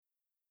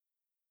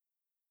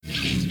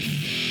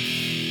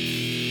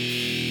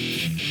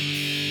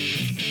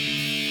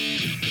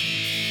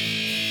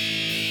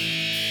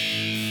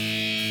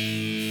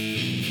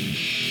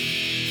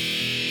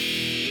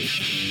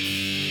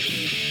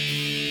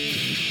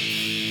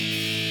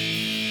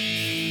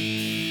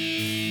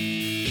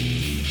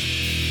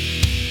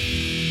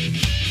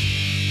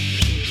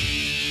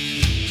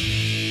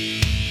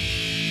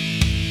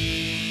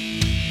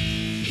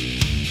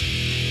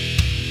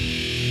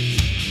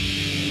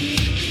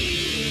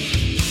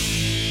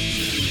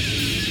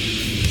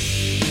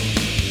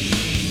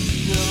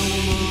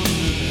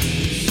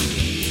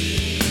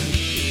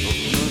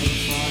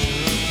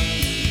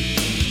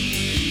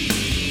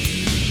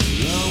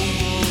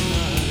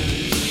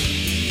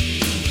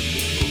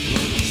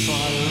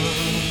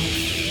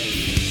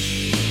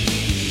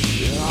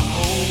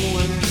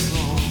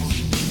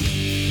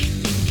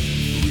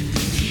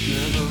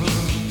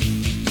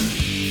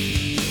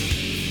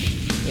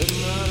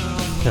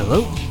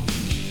Hello,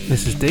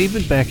 this is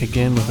David back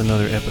again with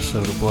another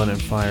episode of Blood and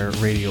Fire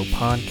Radio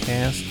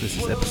Podcast. This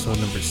is episode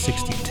number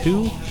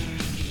 62.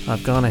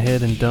 I've gone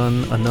ahead and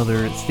done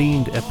another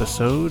themed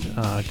episode.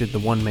 I did the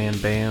one-man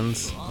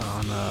bands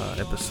on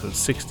episode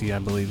 60, I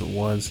believe it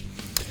was.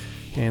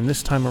 And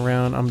this time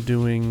around I'm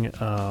doing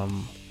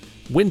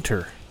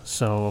winter.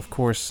 So, of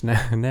course,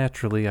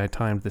 naturally I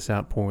timed this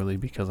out poorly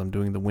because I'm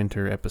doing the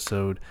winter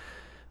episode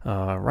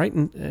right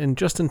in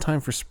just in time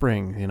for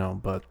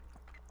spring, but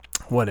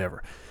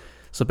whatever.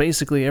 So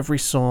basically every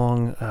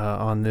song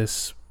on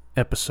this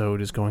episode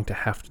is going to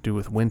have to do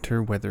with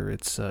winter, whether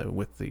it's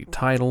with the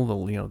title,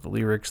 the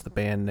lyrics, the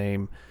band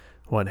name,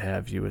 what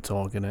have you. It's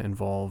all going to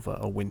involve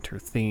a winter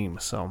theme.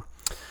 So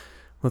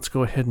let's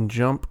go ahead and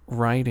jump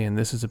right in.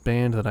 This is a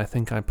band that I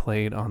think I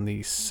played on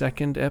the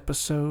second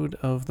episode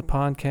of the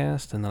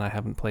podcast, and then I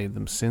haven't played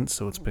them since,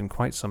 so it's been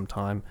quite some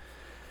time.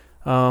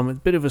 A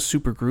bit of a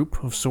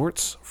supergroup of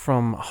sorts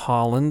from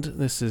Holland.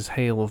 This is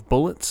Hail of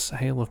Bullets.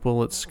 Hail of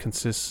Bullets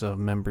consists of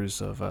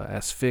members of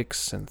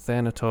Asphyx and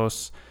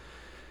Thanatos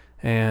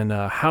and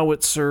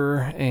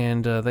Howitzer,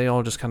 and they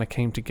all just kind of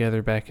came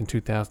together back in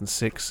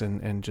 2006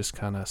 and just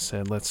kind of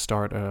said, let's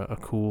start a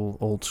cool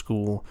old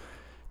school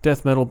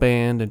death metal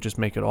band and just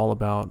make it all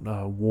about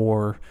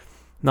war.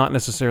 Not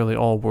necessarily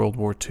all World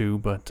War II,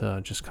 but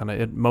just kind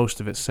of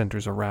most of it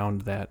centers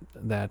around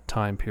that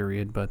time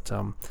period. But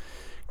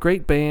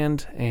great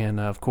band, and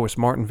of course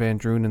Martin Van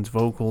Druenen's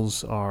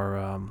vocals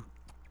are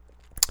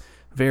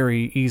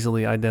very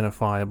easily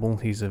identifiable.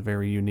 He's a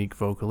very unique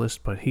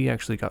vocalist, but he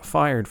actually got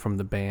fired from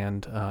the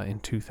band in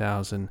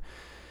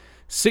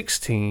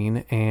 2016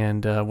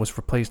 and was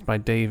replaced by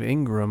Dave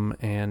Ingram.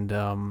 And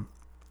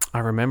I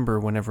remember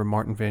whenever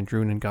Martin Van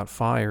Druenen got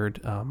fired,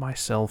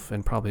 myself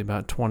and probably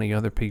about 20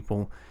 other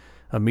people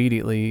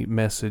immediately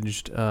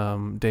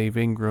messaged Dave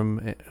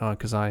Ingram,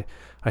 because I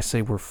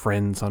say we're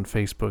friends on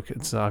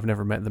Facebook. I've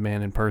never met the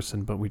man in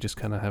person, but we just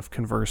kind of have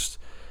conversed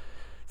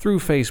through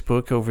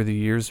Facebook over the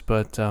years.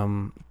 But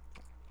a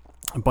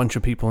bunch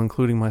of people,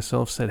 including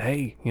myself, said,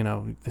 hey,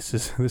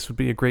 this would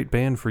be a great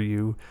band for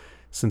you,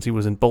 since he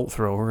was in Bolt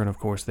Thrower, and of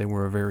course they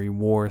were a very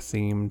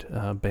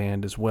war-themed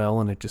band as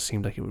well, and it just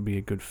seemed like it would be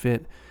a good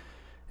fit.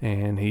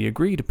 And he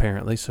agreed,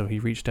 apparently, so he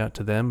reached out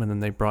to them, and then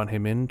they brought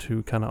him in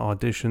to kind of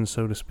audition,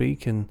 so to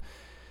speak, and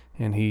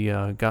he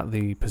got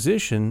the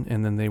position,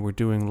 and then they were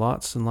doing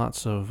lots and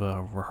lots of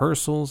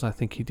rehearsals. I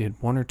think he did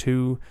one or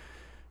two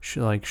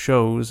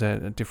shows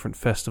at different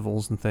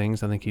festivals and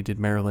things. I think he did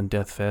Maryland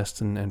Death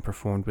Fest and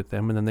performed with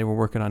them, and then they were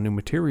working on new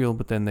material,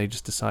 but then they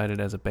just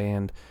decided as a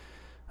band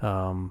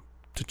to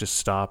just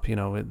stop.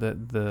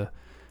 The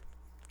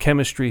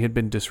chemistry had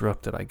been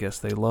disrupted, I guess.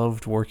 They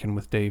loved working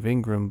with Dave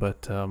Ingram,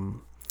 but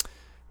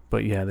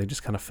yeah, they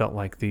just kind of felt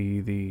like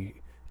the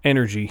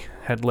energy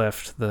had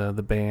left the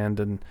band,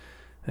 and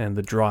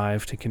the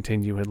drive to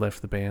continue had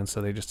left the band,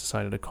 so they just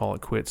decided to call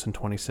it quits in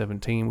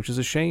 2017, which is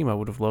a shame. I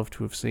would have loved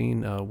to have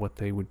seen what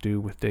they would do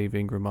with Dave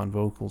Ingram on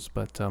vocals,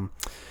 but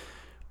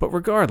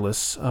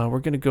regardless, we're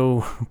going to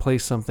go play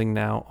something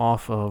now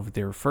off of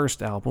their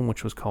first album,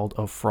 which was called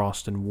Of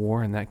Frost and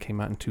War, and that came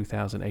out in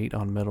 2008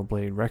 on Metal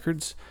Blade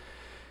Records.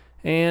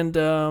 And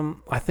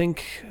I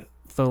think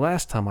the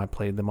last time I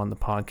played them on the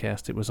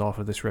podcast, it was off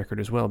of this record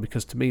as well,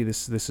 because to me,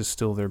 this is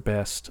still their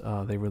best.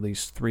 They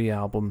released 3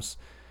 albums,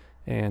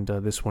 and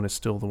this one is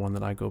still the one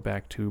that I go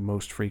back to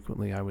most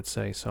frequently, I would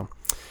say. So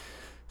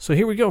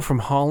here we go from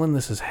Holland.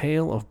 This is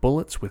Hail of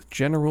Bullets with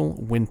General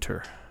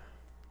Winter.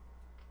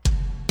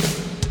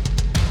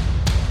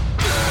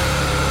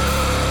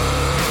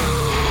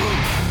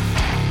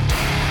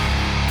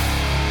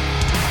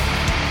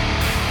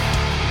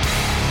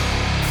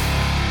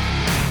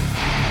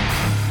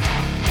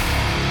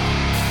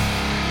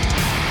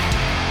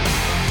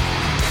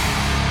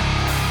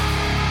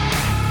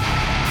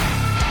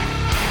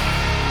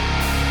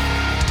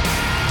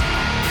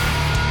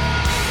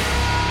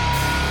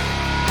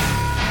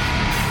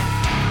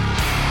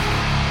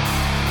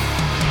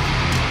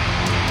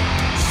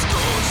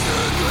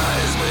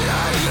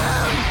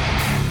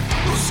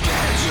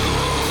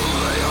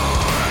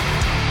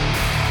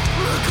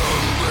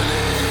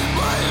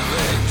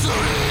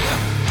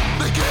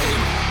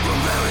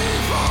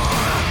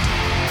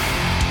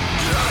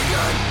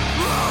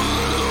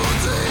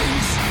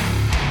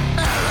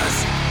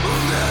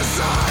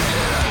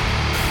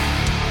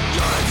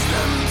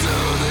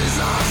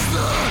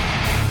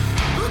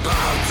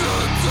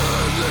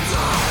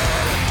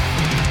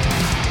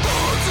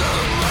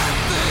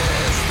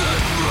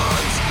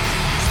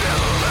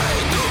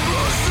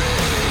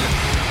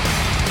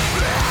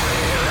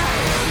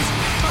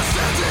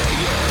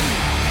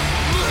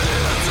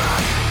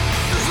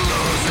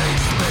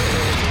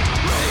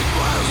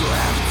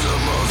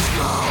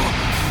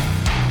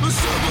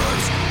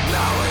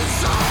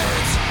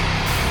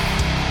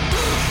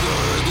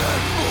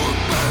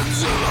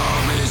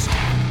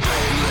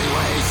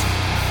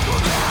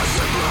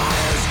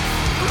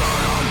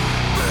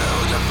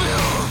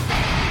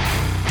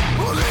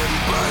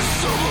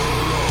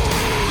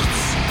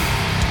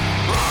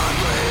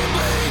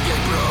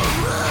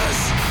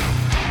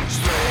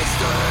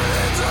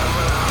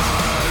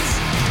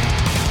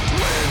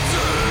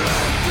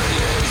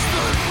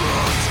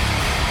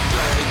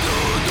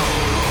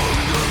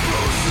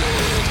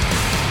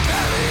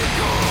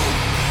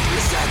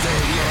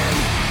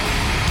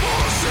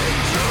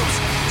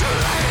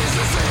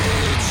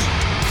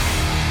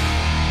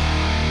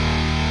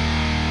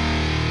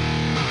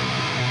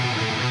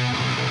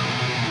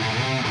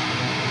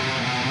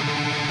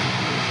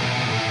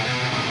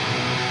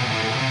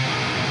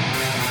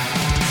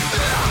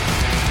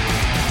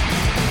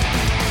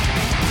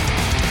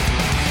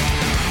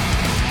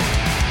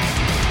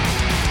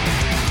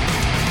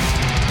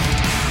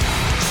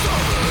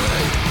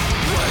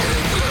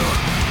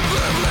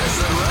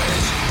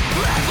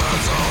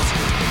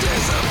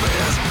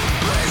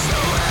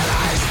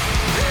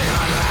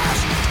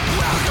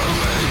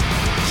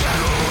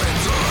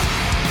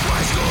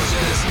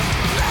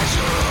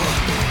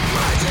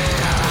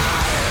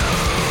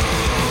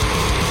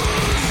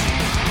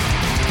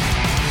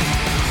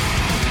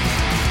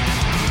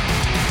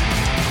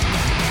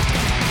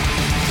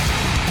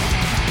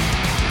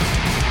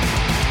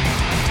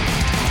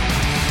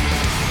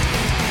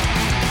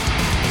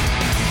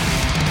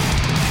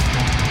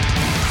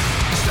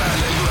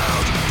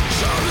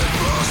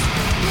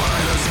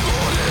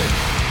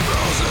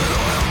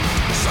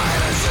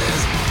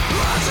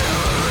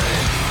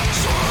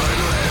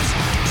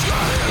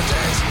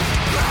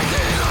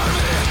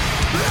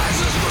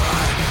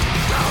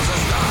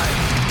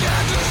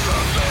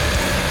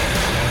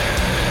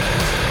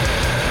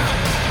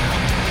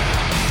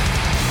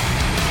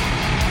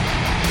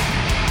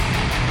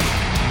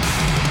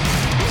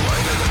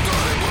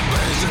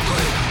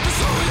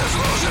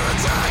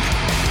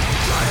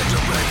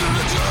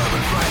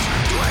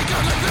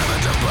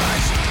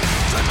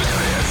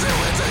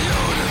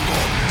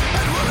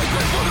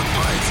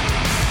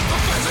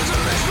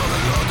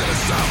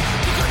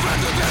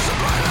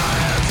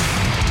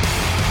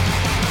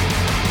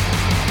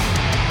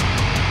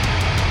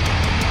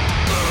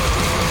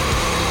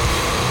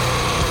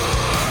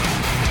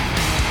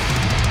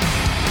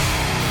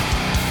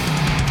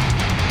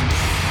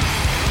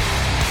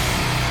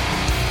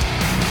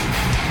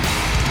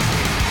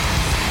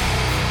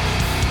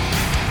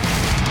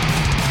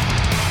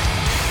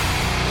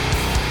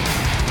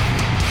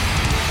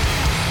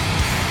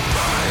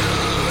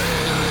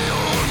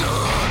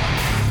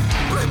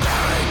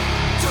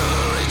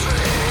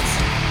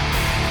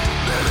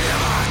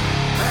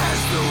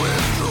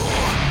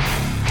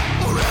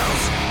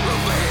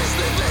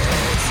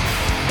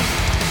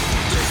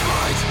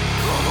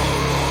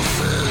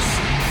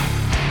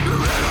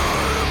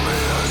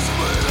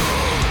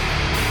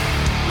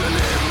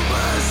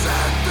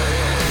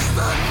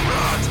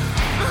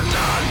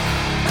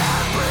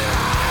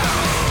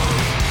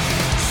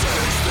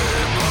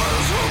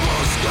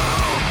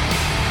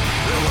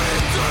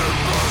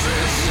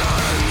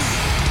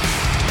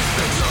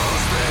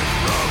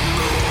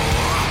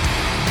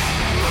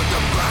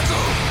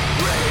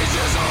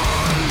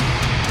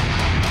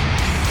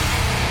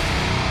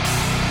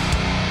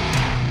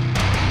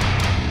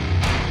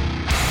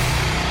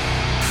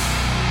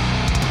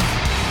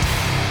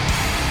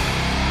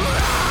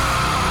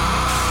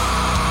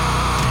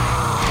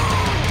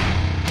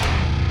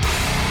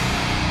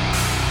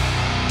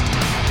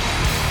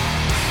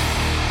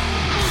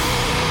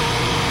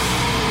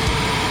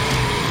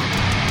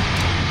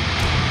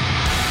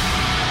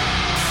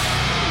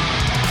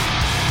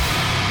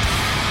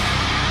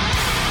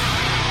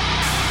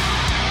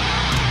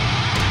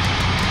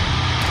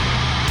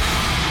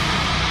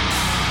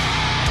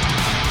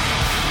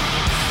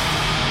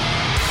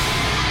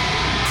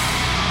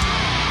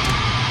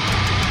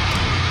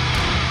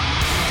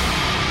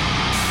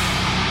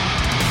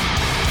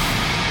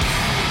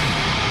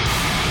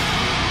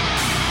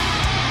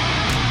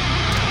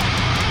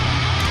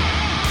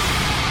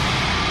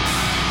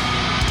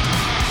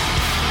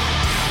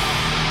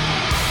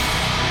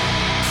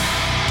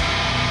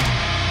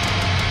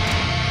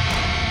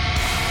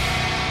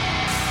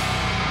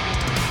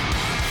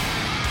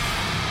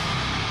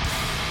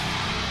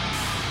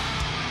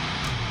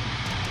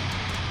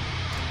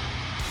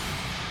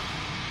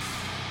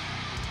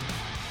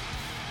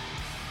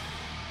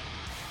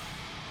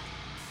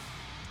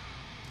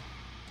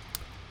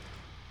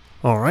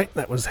 Alright,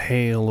 that was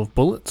Hail of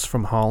Bullets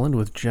from Holland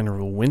with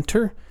General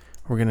Winter.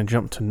 We're going to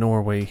jump to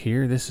Norway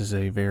here. This is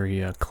a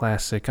very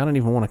classic, I don't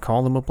even want to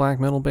call them a black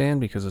metal band,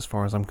 because as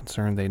far as I'm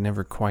concerned, they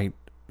never quite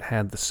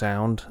had the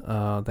sound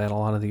that a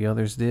lot of the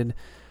others did.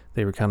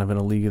 They were kind of in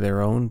a league of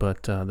their own,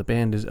 but the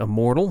band is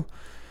Immortal.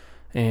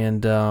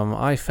 And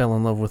I fell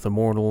in love with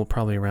Immortal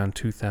probably around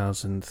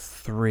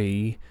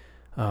 2003.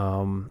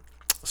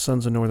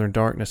 Sons of Northern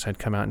Darkness had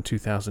come out in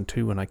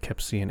 2002, and I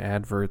kept seeing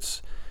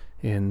adverts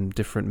in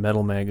different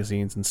metal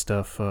magazines and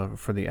stuff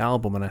for the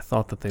album, and I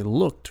thought that they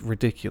looked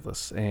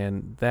ridiculous,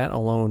 and that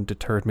alone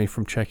deterred me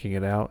from checking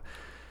it out.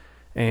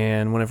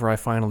 And whenever I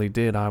finally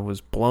did, I was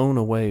blown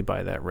away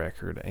by that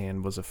record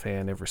and was a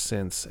fan ever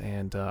since.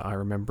 And I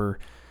remember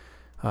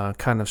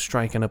kind of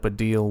striking up a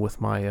deal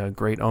with my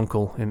great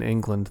uncle in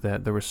England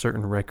that there were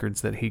certain records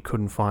that he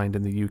couldn't find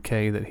in the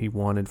UK that he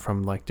wanted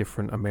from like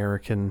different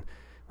American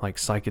like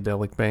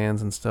psychedelic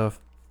bands and stuff.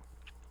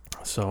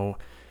 So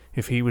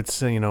if he would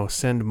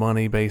send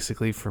money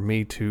basically for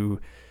me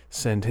to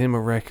send him a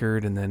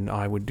record, and then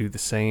I would do the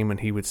same, and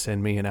he would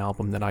send me an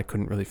album that I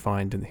couldn't really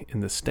find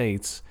in the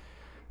States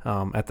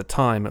at the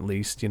time, at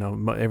least.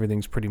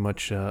 Everything's pretty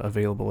much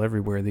available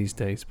everywhere these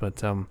days,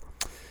 but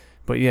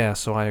yeah,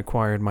 so I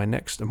acquired my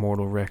next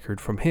Immortal record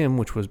from him,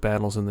 which was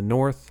Battles in the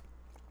North,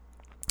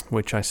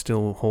 which I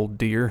still hold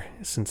dear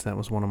since that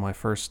was one of my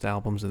first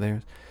albums of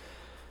theirs.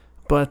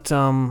 But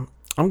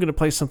I'm going to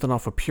play something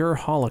off of Pure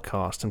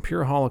Holocaust, and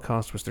Pure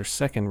Holocaust was their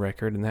second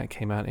record, and that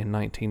came out in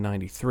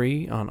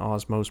 1993 on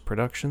Osmose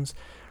Productions,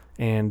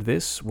 and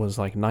this was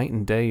like night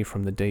and day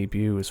from the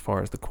debut as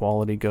far as the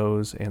quality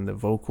goes and the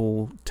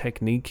vocal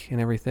technique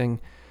and everything.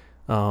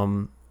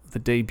 The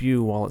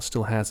debut, while it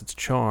still has its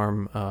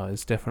charm,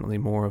 is definitely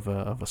more of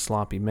a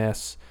sloppy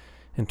mess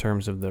in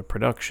terms of the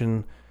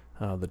production.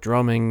 The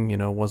drumming,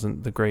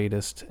 wasn't the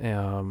greatest.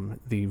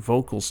 The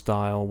vocal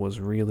style was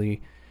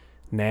really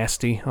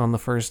nasty on the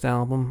first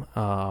album,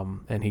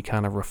 and he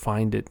kind of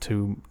refined it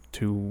to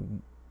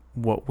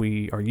what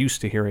we are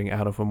used to hearing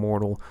out of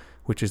Immortal,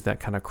 which is that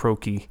kind of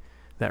croaky,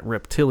 that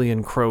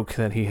reptilian croak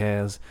that he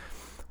has.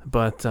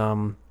 But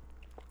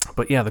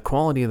yeah, the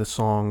quality of the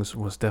songs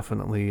was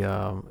definitely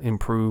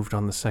improved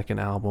on the second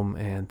album,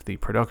 and the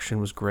production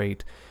was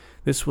great.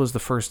 This was the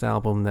first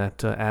album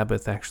that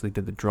Abbott actually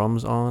did the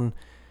drums on.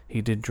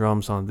 He did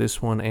drums on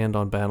this one and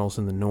on Battles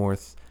in the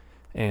North.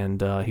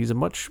 And he's a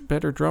much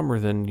better drummer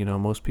than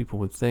most people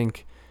would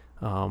think.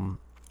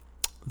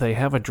 They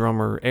have a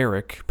drummer,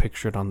 Eric,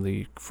 pictured on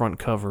the front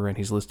cover, and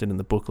he's listed in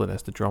the booklet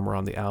as the drummer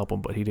on the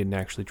album, but he didn't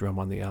actually drum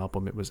on the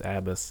album. It was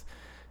Abbott,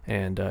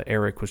 and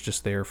Eric was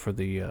just there for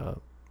the...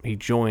 he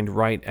joined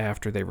right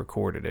after they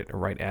recorded it, or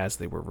right as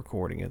they were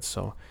recording it,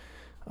 so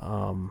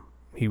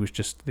he was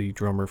just the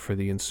drummer for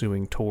the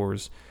ensuing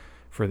tours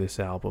for this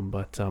album.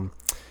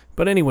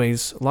 But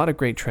anyways, a lot of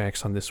great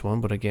tracks on this one,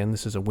 but again,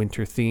 this is a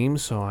winter theme,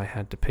 so I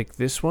had to pick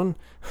this one.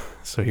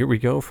 So here we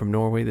go from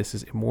Norway. This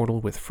is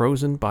Immortal with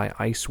Frozen by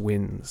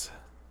Icewinds.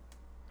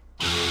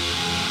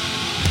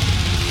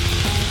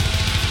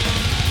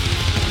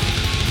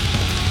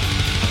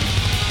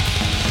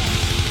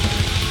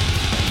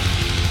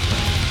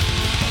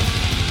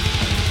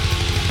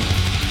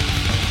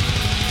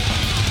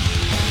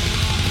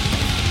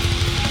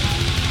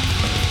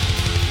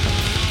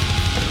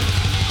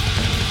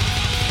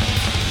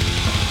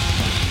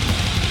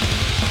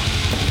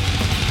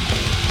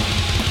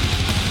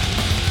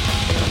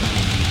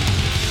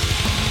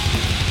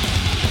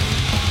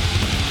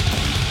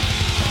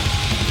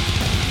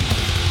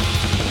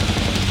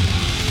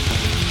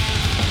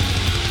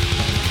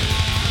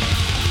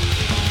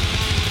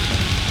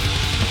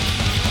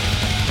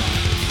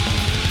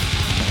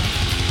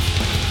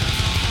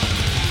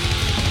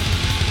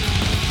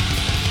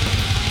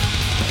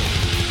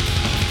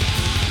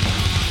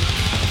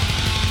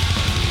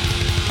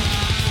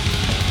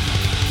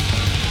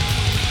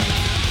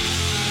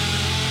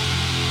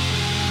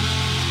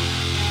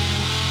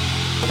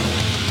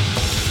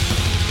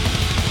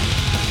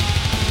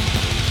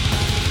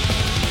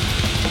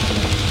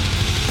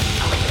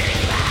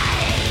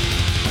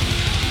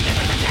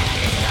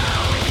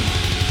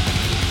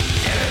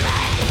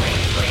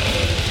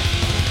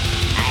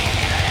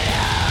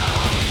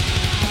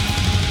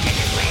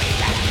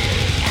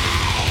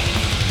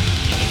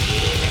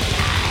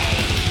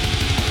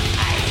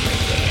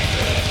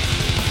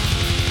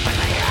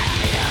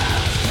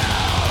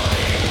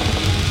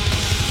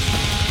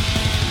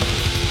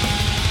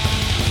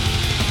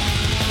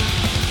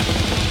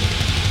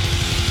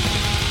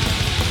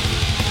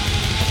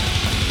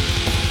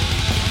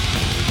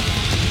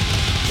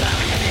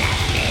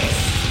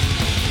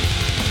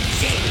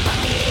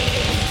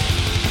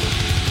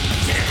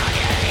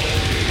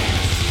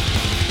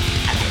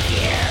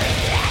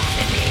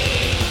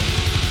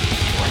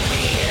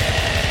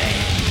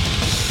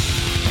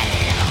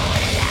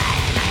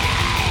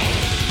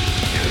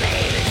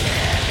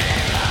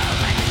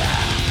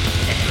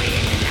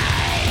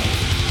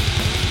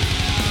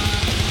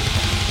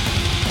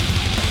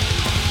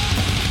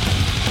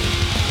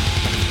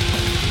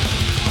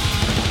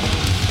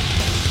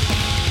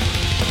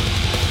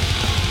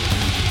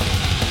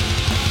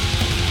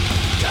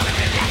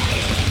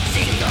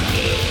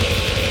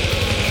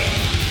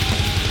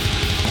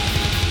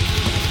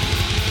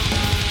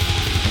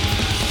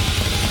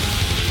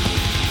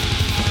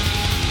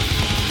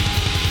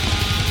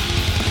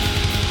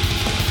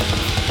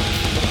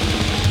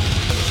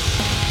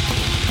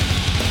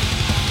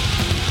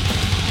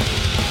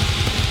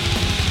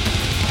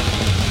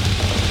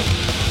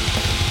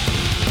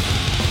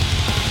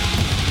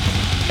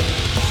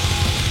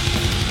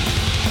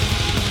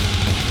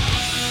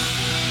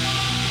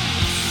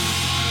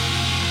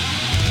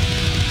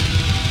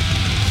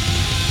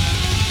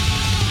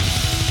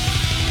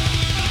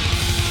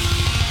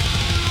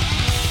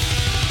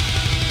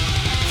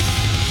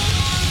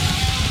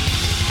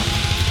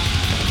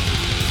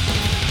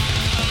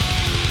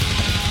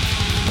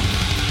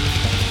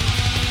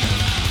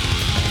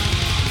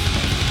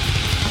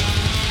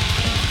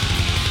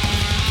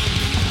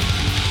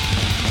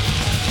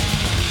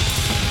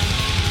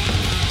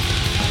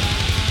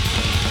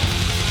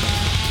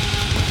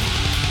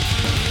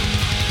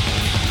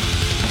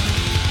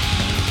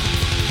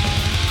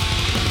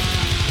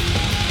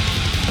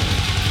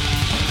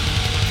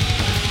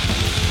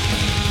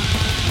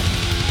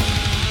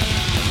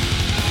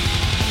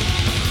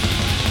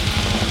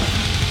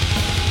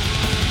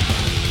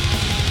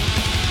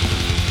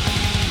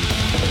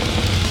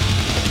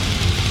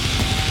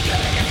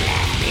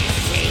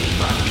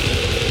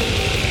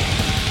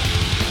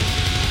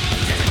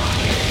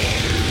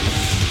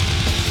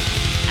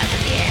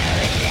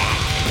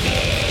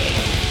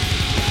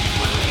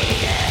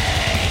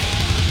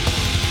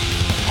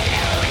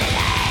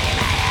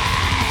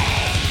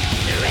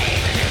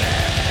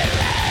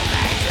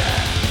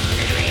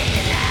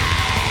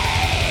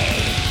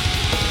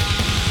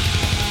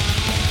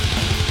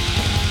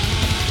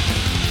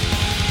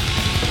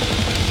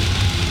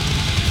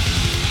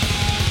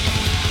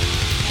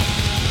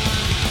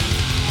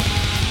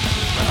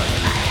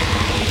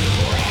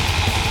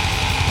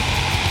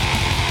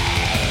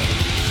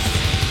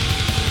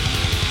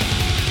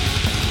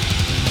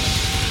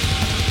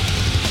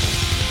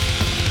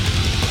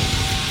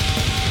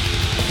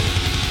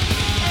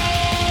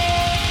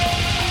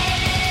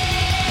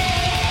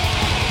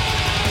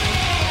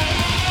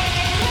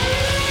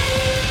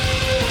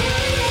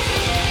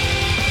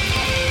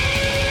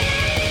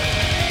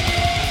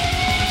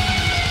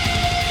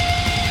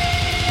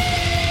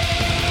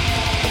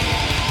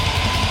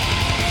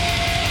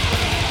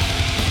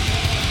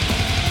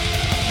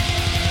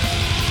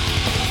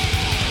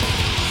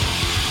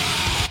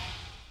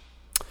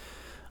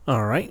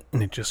 All right,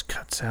 and it just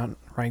cuts out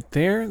right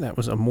there. That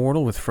was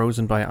Immortal with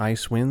Frozen by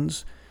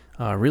Icewinds.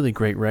 Really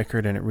great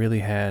record, and it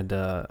really had,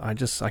 I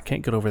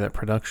can't get over that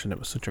production. It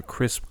was such a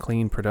crisp,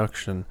 clean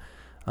production.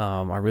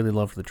 I really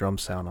loved the drum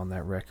sound on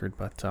that record.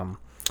 But, all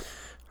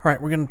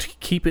right, we're going to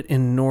keep it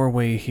in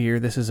Norway here.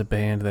 This is a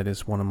band that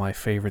is one of my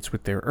favorites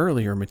with their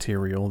earlier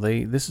material.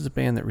 This is a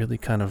band that really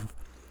kind of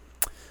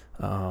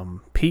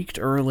peaked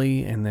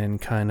early and then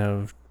kind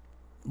of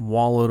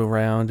wallowed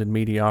around in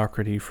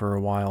mediocrity for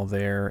a while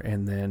there,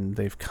 and then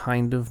they've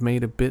kind of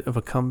made a bit of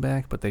a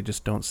comeback, but they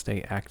just don't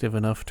stay active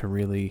enough to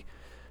really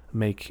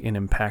make an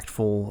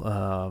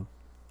impactful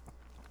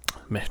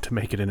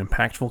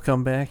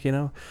comeback, you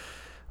know.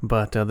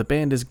 But the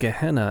band is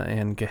Gehenna,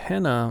 and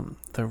Gehenna,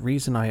 the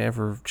reason I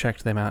ever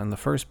checked them out in the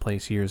first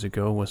place years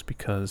ago was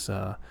because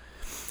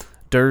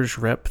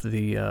Rep,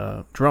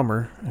 the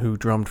drummer who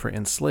drummed for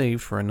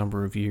Enslaved for a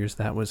number of years,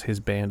 that was his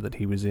band that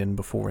he was in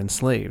before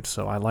Enslaved.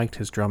 So I liked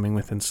his drumming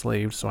with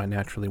Enslaved, so I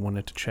naturally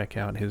wanted to check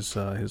out his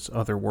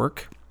other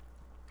work.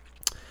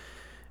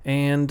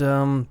 And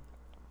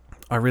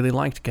I really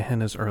liked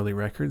Gehenna's early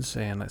records,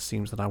 and it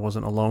seems that I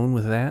wasn't alone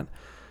with that.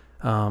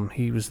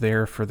 He was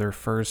there for their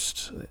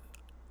first...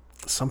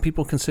 Some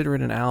people consider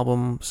it an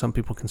album, some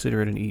people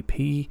consider it an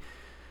EP.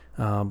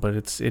 But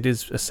it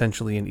is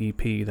essentially an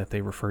EP that they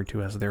refer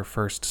to as their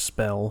first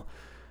spell,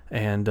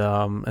 and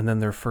then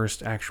their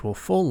first actual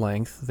full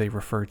length they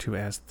refer to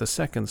as the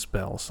second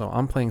spell. So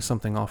I'm playing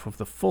something off of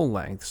the full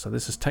length. So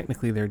this is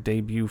technically their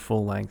debut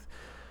full length,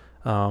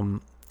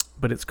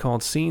 but it's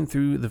called "Seen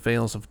Through the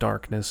Veils of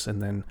Darkness,"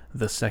 and then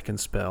the second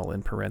spell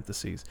in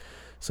parentheses.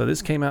 So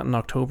this came out in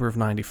October of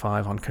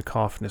 '95 on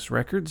Cacophonous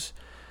Records,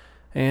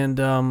 and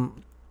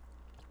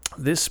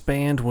this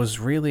band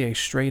was really a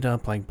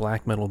straight-up like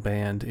black metal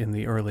band in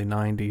the early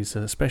 90s,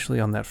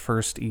 especially on that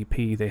first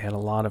EP. They had a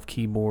lot of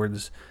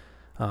keyboards.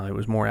 It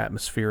was more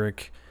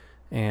atmospheric,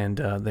 and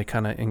they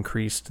kind of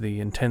increased the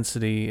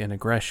intensity and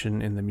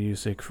aggression in the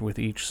music with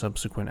each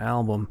subsequent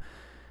album.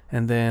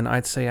 And then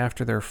I'd say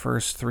after their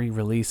first 3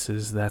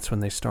 releases, that's when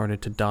they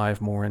started to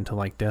dive more into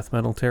like death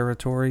metal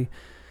territory.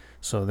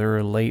 So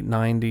their late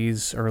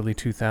 90s, early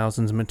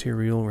 2000s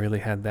material really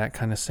had that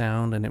kind of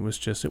sound, and it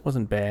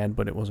wasn't bad,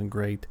 but it wasn't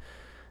great.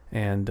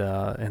 And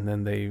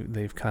then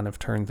they've kind of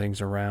turned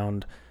things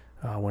around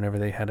whenever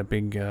they had a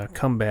big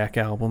comeback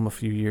album a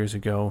few years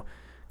ago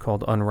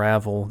called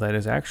Unravel that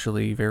is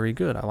actually very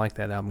good. I like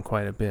that album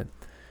quite a bit.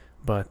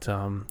 But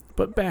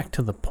back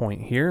to the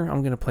point here.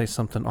 I'm going to play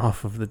something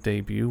off of the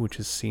debut,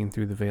 which is Seen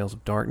Through the Veils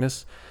of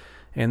Darkness.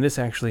 And this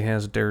actually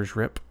has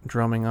Rep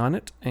drumming on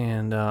it,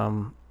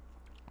 and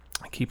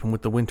keeping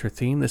with the winter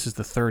theme, this is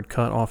the third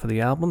cut off of the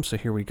album, so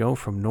here we go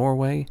from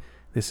Norway.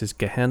 This is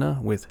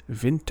Gehenna with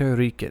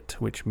Vinterriket,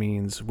 which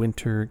means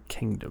Winter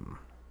Kingdom.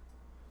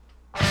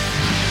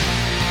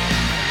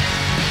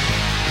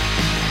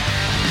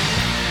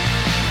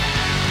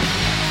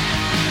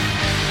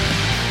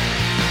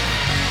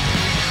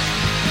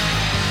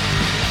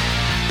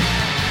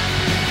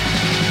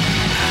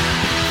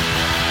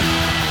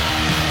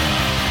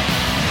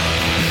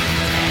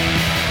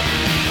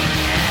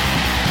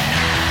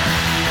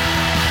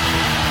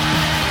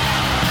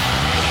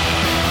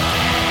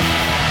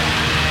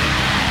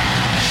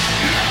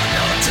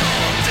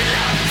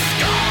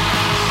 Landskap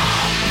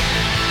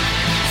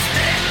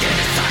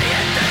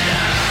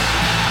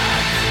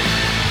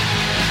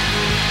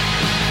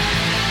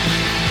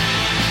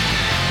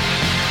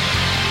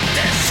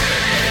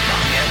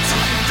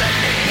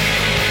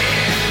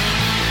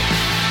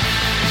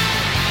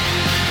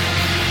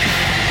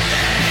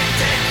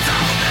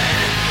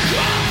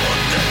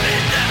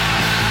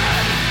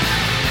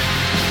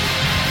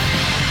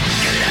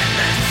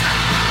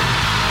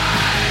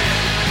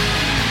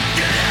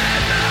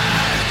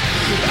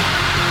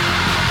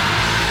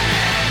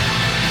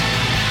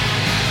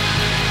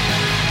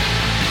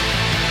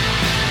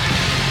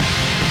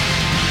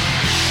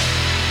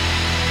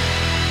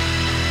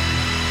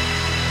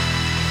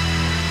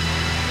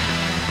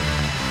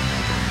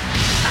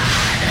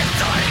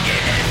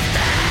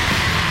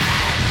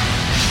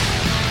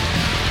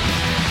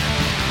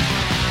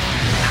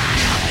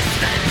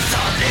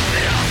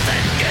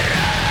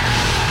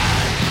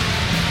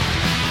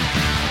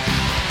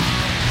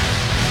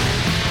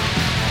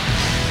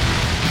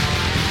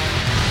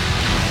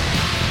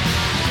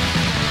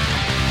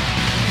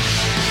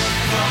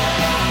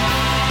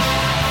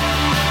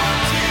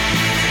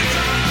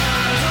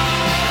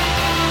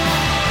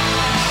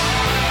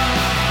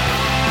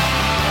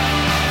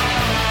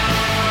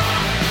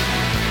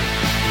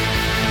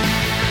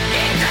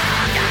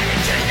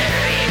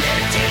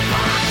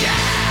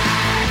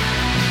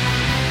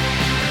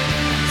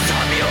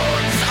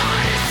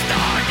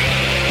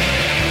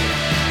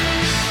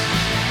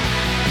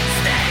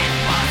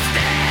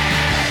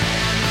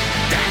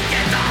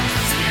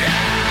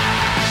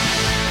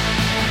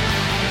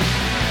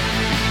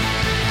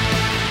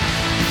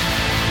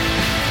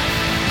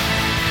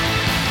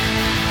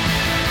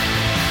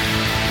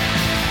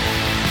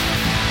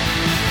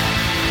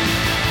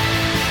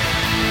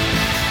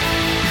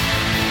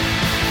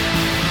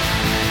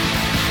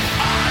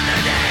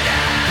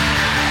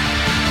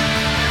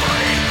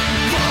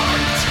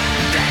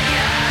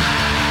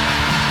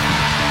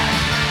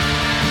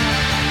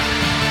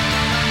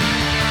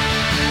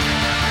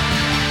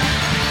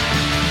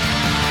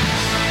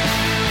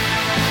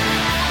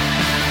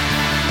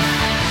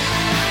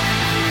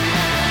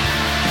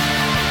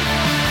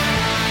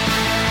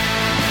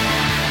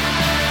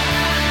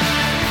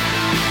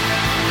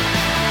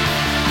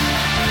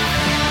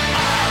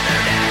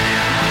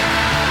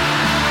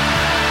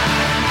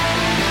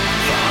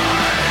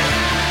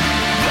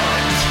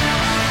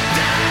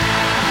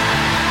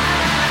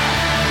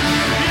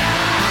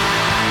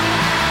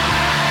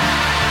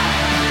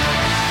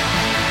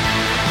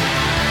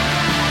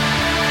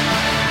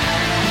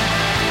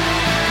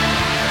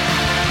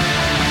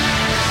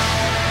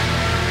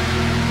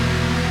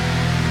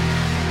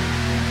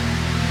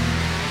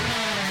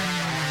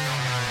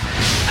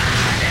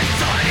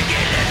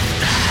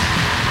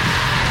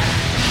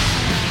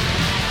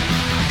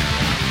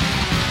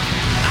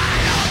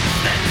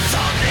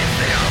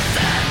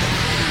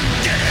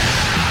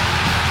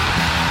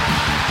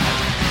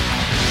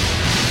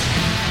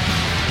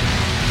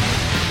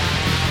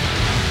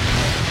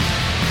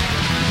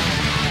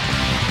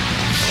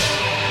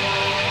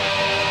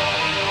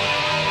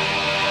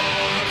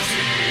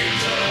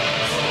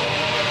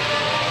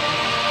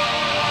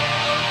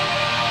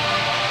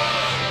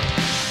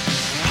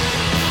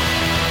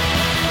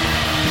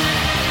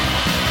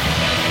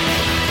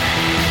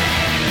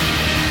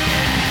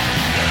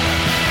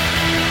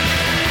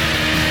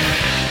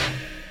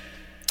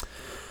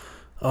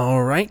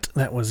All right,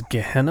 that was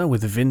Gehenna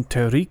with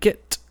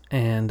Vinterriket,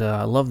 and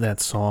I love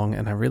that song,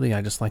 and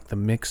I just like the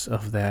mix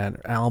of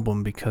that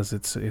album because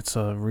it's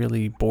a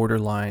really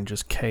borderline,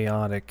 just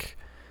chaotic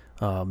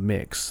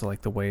mix,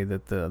 like the way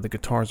that the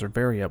guitars are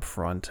very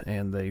upfront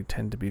and they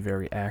tend to be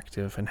very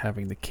active, and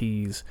having the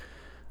keys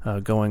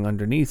going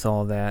underneath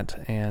all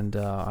that, and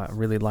I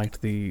really liked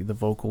the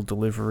vocal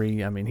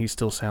delivery. I mean, he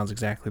still sounds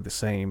exactly the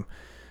same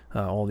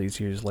all these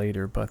years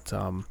later, but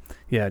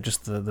yeah,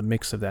 just the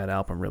mix of that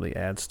album really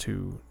adds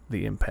to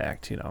the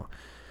impact,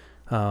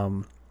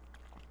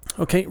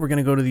 Okay, we're going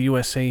to go to the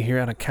USA here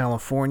out of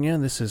California.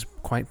 This is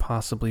quite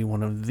possibly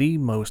one of the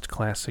most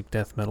classic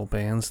death metal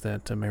bands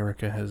that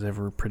America has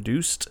ever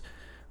produced.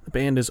 The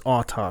band is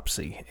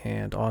Autopsy,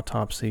 and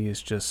Autopsy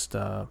is just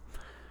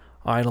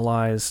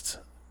idolized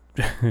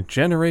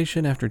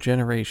generation after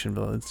generation.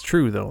 But it's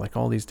true, though, like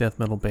all these death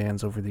metal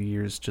bands over the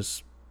years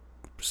just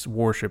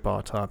worship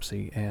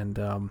Autopsy,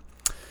 and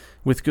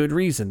with good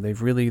reason.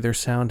 Their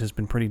sound has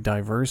been pretty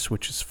diverse,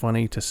 which is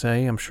funny to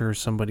say. I'm sure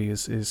somebody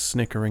is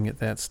snickering at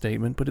that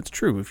statement, but it's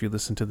true. If you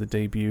listen to the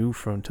debut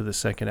to the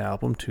second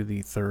album to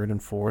the third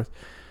and fourth,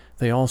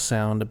 they all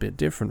sound a bit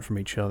different from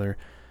each other.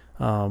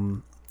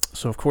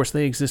 So of course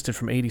they existed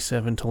from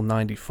 87 till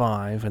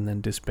 95 and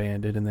then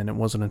disbanded, and then it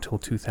wasn't until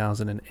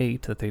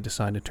 2008 that they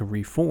decided to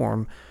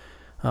reform.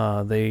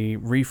 They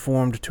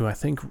reformed to, I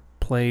think,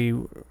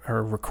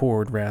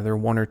 record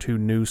one or two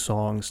new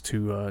songs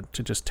to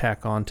just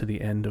tack on to the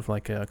end of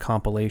like a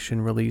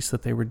compilation release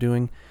that they were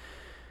doing.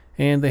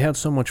 And they had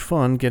so much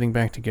fun getting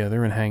back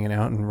together and hanging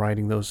out and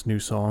writing those new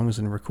songs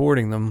and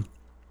recording them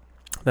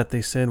that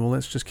they said, well,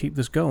 let's just keep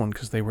this going,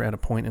 because they were at a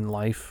point in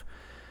life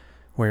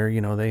where,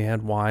 they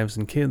had wives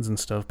and kids and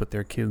stuff, but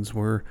their kids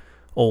were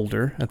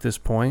older at this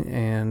point,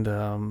 and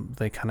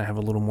they kind of have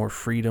a little more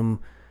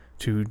freedom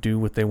to do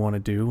what they want to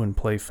do and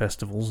play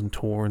festivals and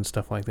tour and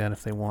stuff like that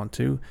if they want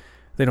to.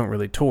 They don't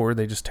really tour,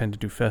 they just tend to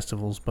do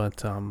festivals,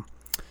 but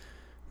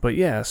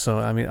yeah, so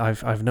I mean,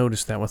 I've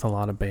noticed that with a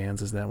lot of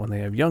bands, is that when they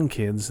have young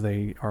kids,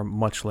 they are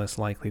much less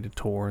likely to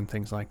tour and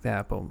things like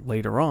that. But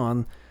later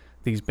on,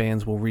 these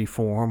bands will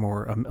reform,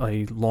 or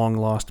a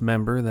long-lost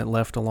member that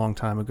left a long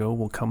time ago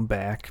will come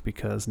back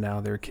because now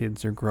their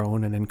kids are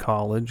grown and in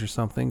college or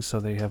something, so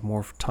they have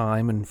more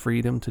time and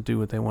freedom to do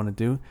what they want to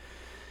do.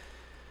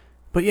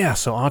 But yeah,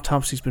 so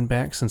Autopsy's been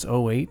back since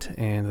 2008,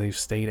 and they've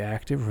stayed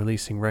active,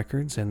 releasing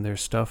records, and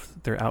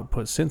their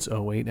output since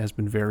 2008 has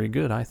been very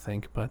good, I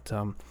think.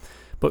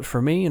 But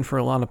for me and for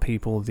a lot of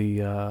people,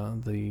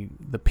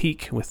 the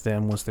peak with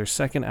them was their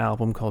second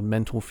album called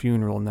Mental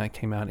Funeral, and that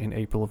came out in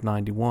April of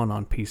 '91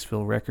 on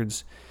Peaceville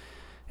Records.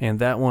 And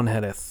that one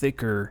had a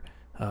thicker,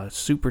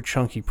 super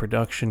chunky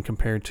production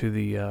compared to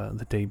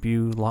the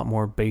debut, a lot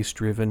more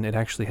bass-driven. It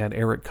actually had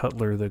Eric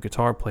Cutler, the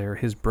guitar player,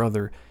 his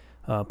brother,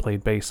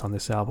 played bass on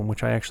this album,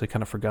 which I actually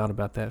kind of forgot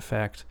about that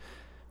fact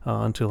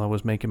until I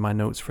was making my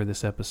notes for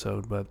this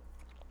episode. But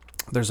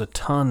there's a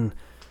ton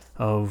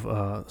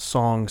of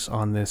songs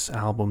on this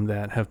album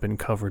that have been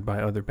covered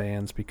by other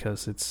bands,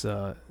 because it's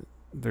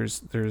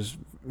there's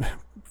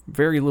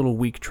very little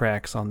weak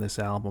tracks on this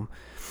album,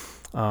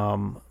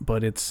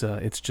 but it's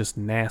just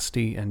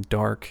nasty and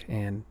dark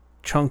and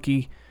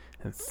chunky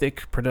and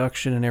thick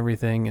production and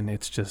everything, and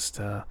it's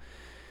just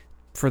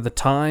for the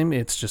time,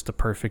 it's just a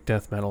perfect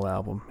death metal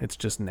album. It's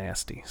just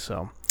nasty.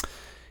 So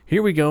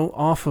here we go,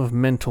 off of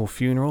Mental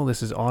Funeral.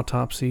 This is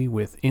Autopsy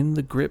with In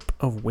the Grip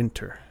of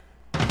Winter.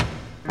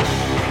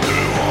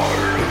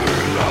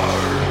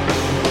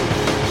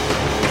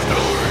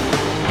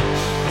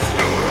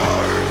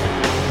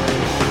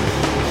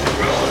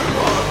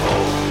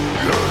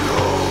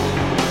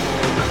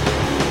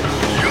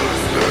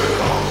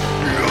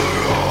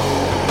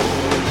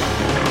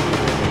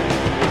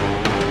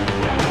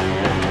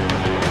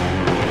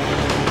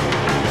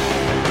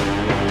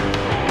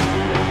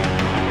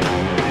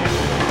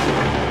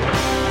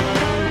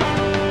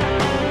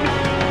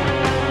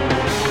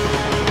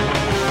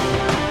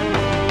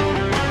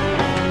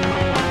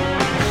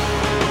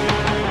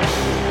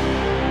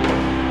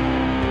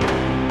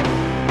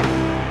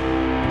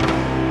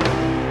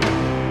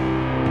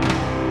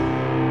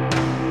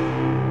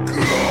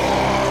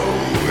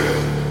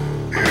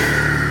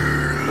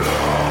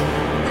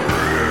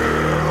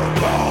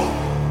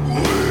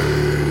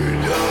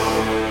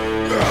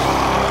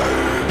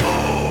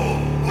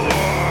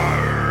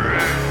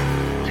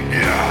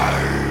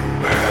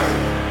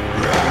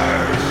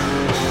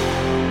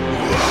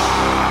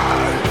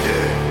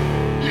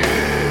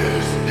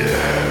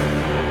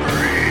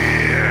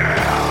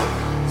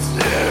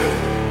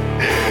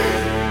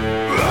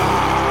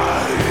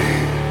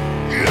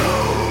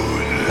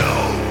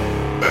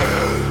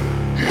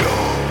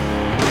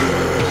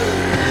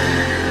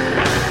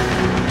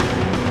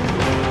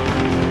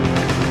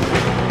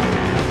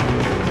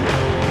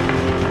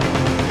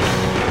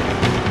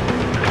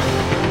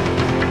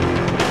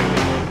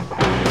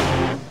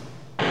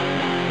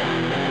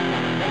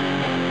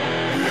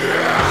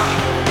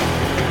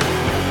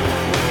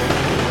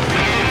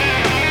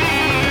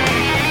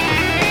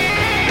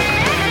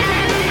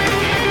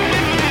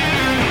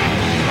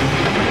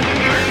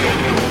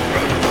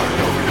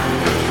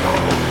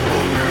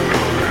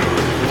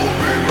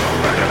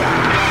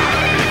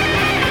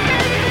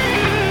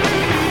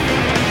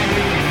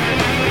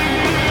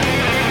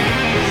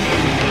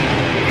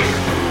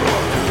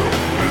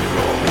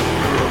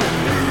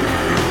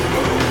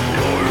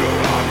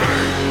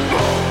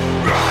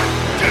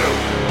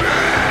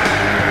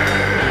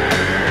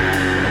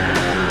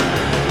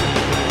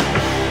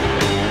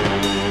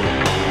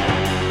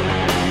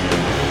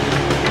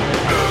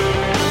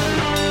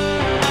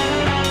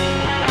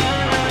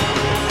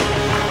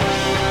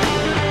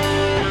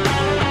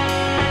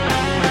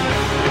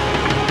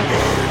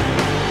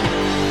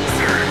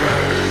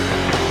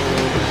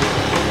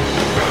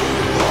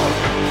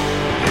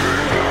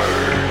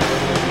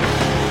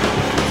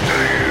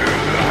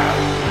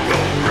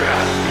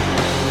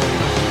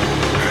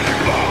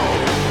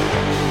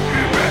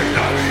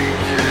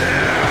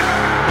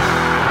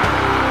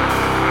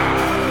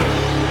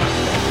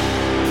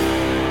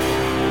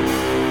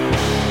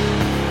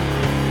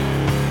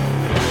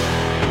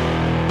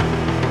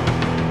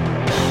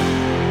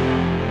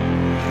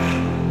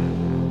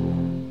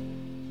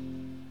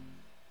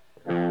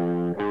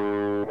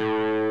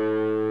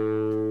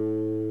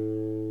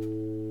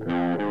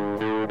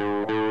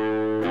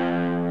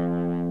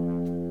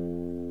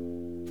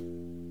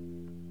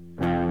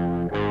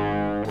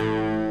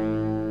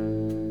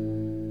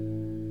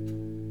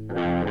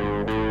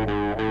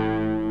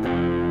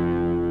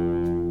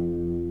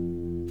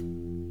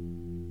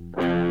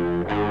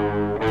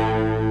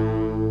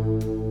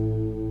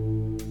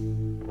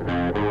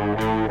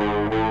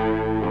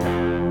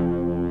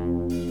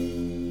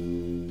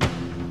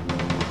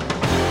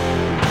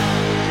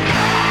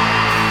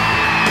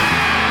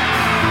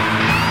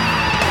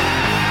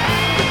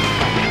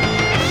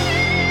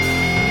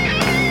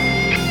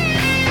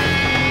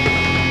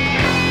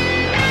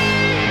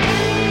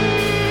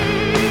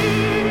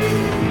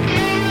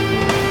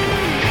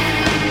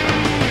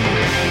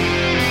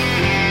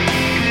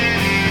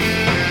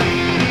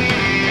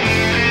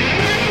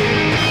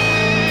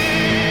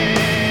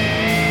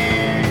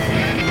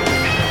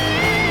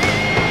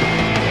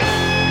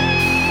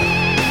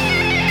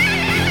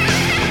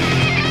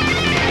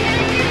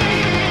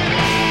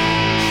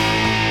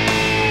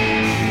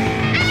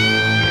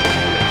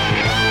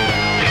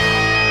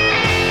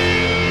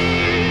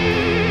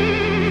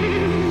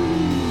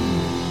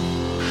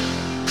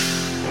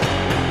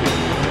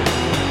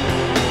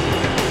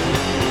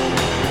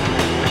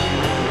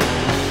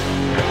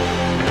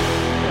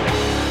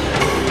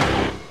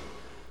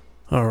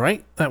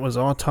 That was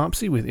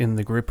Autopsy with In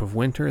the Grip of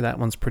Winter. That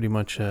one's pretty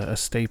much a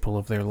staple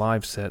of their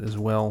live set as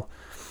well.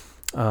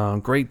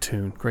 Great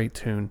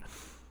tune.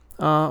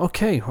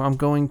 Okay, I'm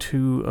going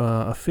to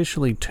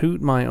officially toot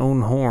my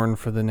own horn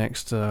for the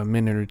next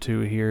minute or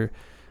two here.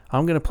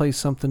 I'm going to play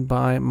something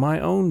by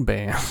my own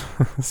band.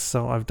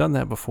 So I've done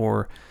that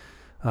before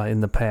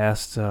in the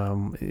past,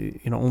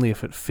 only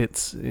if it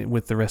fits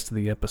with the rest of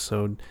the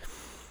episode.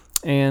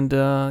 And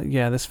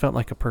this felt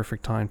like a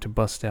perfect time to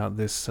bust out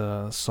this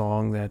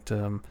song that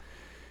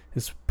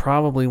is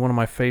probably one of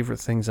my favorite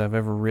things I've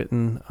ever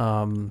written.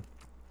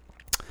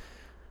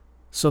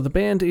 So the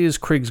band is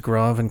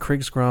Krigsgrav, and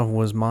Krigsgrav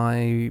was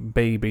my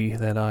baby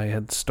that I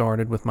had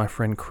started with my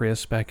friend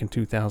Chris back in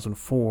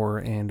 2004,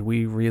 and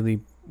we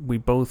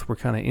both were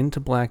kind of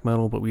into black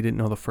metal, but we didn't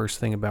know the first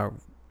thing about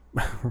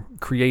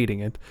creating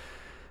it.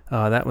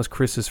 That was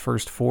Chris's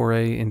first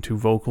foray into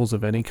vocals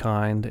of any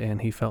kind,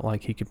 and he felt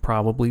like he could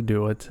probably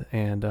do it,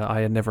 and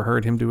I had never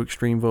heard him do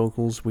extreme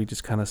vocals. We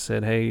just kind of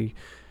said, hey,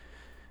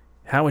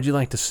 how would you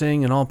like to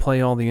sing? And I'll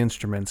play all the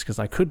instruments, because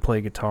I could play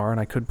guitar and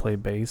I could play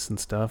bass and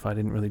stuff. I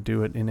didn't really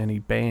do it in any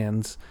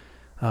bands.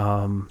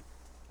 It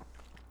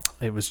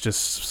was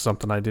just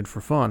something I did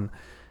for fun.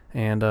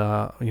 And,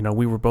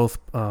 we were both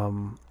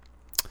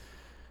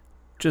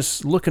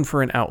just looking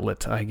for an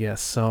outlet, I guess.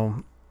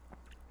 So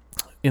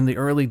in the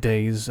early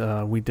days,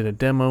 we did a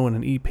demo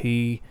and an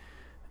EP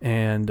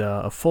and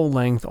a full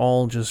length,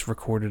 all just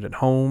recorded at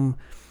home.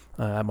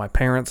 At my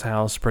parents'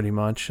 house, pretty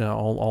much.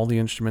 All the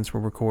instruments were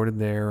recorded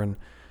there,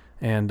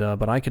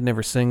 but I could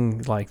never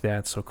sing like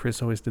that. So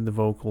Chris always did the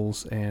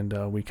vocals,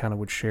 and we kind of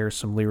would share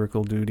some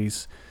lyrical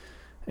duties,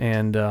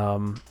 and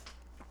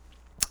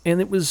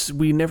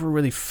we never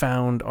really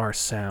found our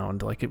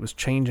sound. Like, it was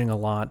changing a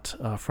lot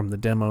from the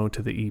demo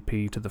to the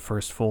EP to the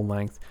first full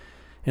length.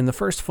 In the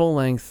first full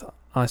length,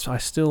 I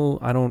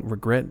don't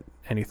regret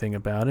anything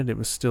about it. It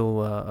was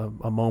still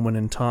a moment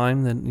in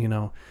time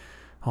that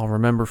I'll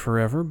remember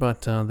forever,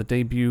 but the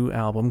debut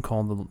album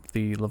called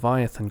the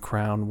Leviathan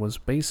Crown was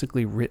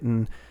basically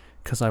written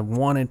because I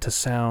wanted to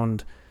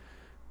sound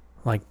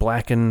like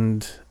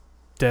blackened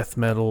death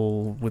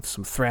metal with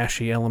some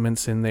thrashy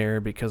elements in there,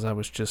 because I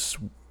was just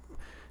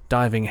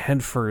diving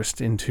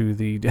headfirst into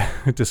the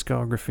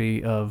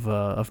discography of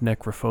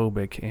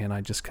Necrophobic, and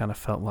I just kind of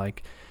felt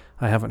like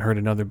I haven't heard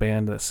another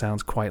band that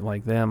sounds quite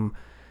like them.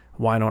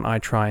 Why don't I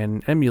try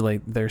and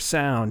emulate their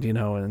sound,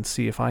 and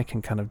see if I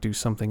can kind of do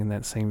something in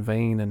that same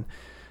vein? And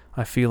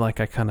I feel like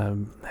I kind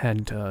of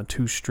had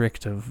too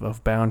strict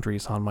of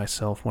boundaries on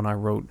myself when I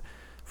wrote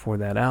for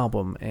that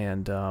album,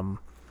 and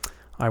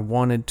I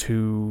wanted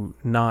to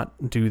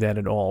not do that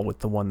at all with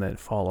the one that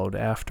followed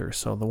after.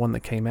 So the one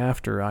that came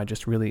after, I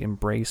just really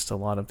embraced a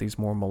lot of these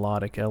more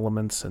melodic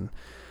elements and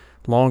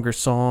longer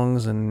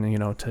songs, and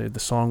the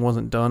song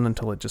wasn't done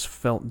until it just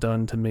felt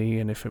done to me,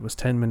 and if it was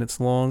 10 minutes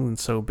long, then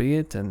so be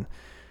it. And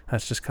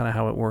that's just kind of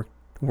how it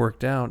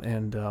worked out.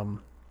 And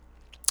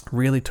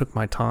really took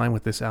my time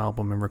with this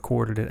album and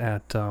recorded it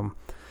at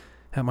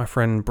my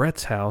friend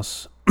Brett's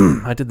house.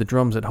 I did the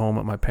drums at home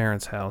at my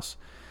parents' house,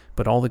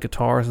 but all the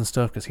guitars and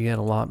stuff, because he had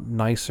a lot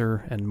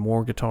nicer and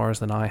more guitars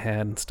than I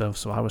had and stuff,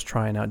 so I was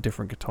trying out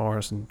different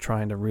guitars and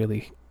trying to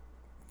really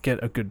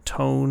get a good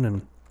tone,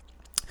 and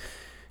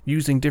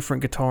using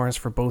different guitars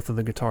for both of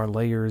the guitar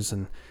layers,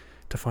 and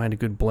to find a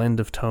good blend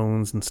of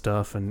tones and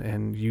stuff,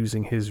 and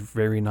using his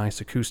very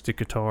nice acoustic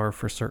guitar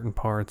for certain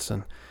parts,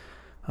 and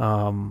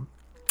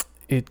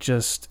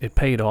it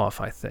paid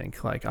off, I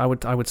think. Like, I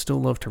would still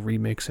love to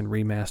remix and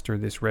remaster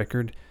this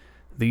record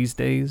these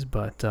days,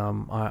 but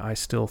I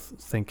still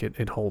think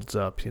it holds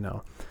up,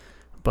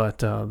 But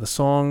the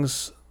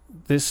songs,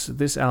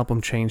 this album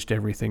changed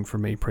everything for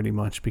me pretty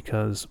much,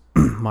 because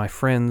my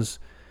friends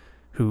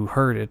who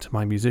heard it,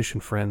 my musician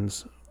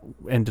friends,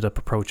 ended up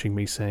approaching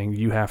me saying,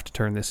 you have to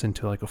turn this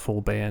into like a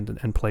full band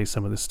and play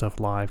some of this stuff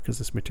live, because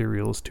this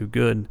material is too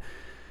good.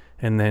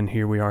 And then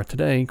here we are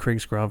today.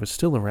 Krigsgrav is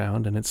still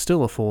around, and it's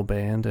still a full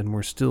band, and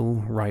we're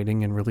still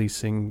writing and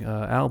releasing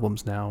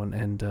albums now,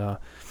 and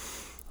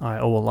I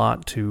owe a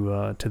lot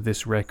to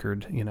this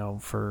record,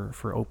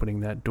 for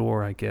opening that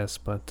door, I guess.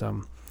 But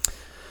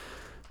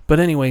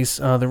anyways,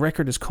 the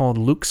record is called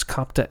Lux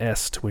Capta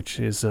Est, which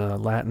is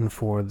Latin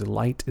for the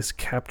light is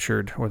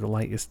captured, or the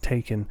light is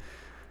taken.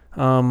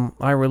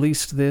 I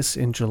released this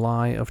in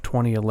July of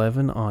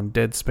 2011 on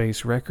Dead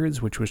Space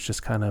Records, which was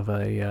just kind of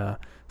a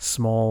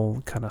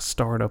small kind of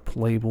startup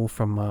label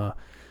from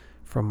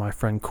my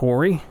friend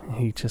Corey.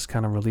 He just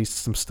kind of released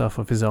some stuff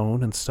of his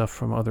own and stuff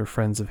from other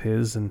friends of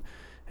his, and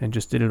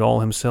just did it all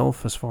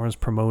himself as far as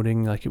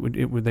promoting. Like,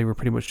 they were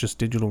pretty much just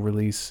digital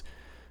release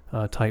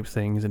type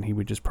things, and he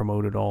would just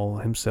promote it all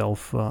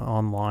himself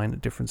online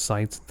at different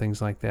sites and things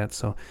like that.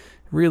 So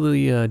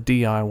really a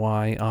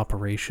DIY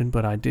operation,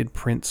 but I did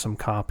print some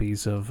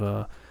copies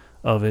of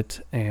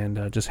it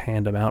and just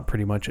hand them out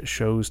pretty much at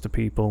shows to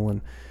people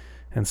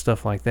and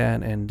stuff like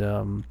that,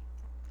 and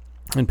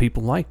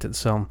people liked it.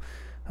 So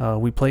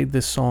we played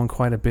this song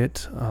quite a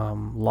bit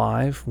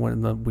live.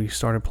 When we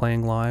started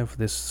playing live,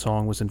 this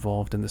song was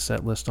involved in the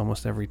set list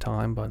almost every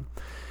time, but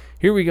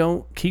Here we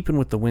go, keeping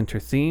with the winter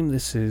theme.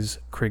 This is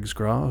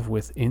Krigsgrav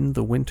with In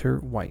the Winter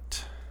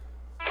White.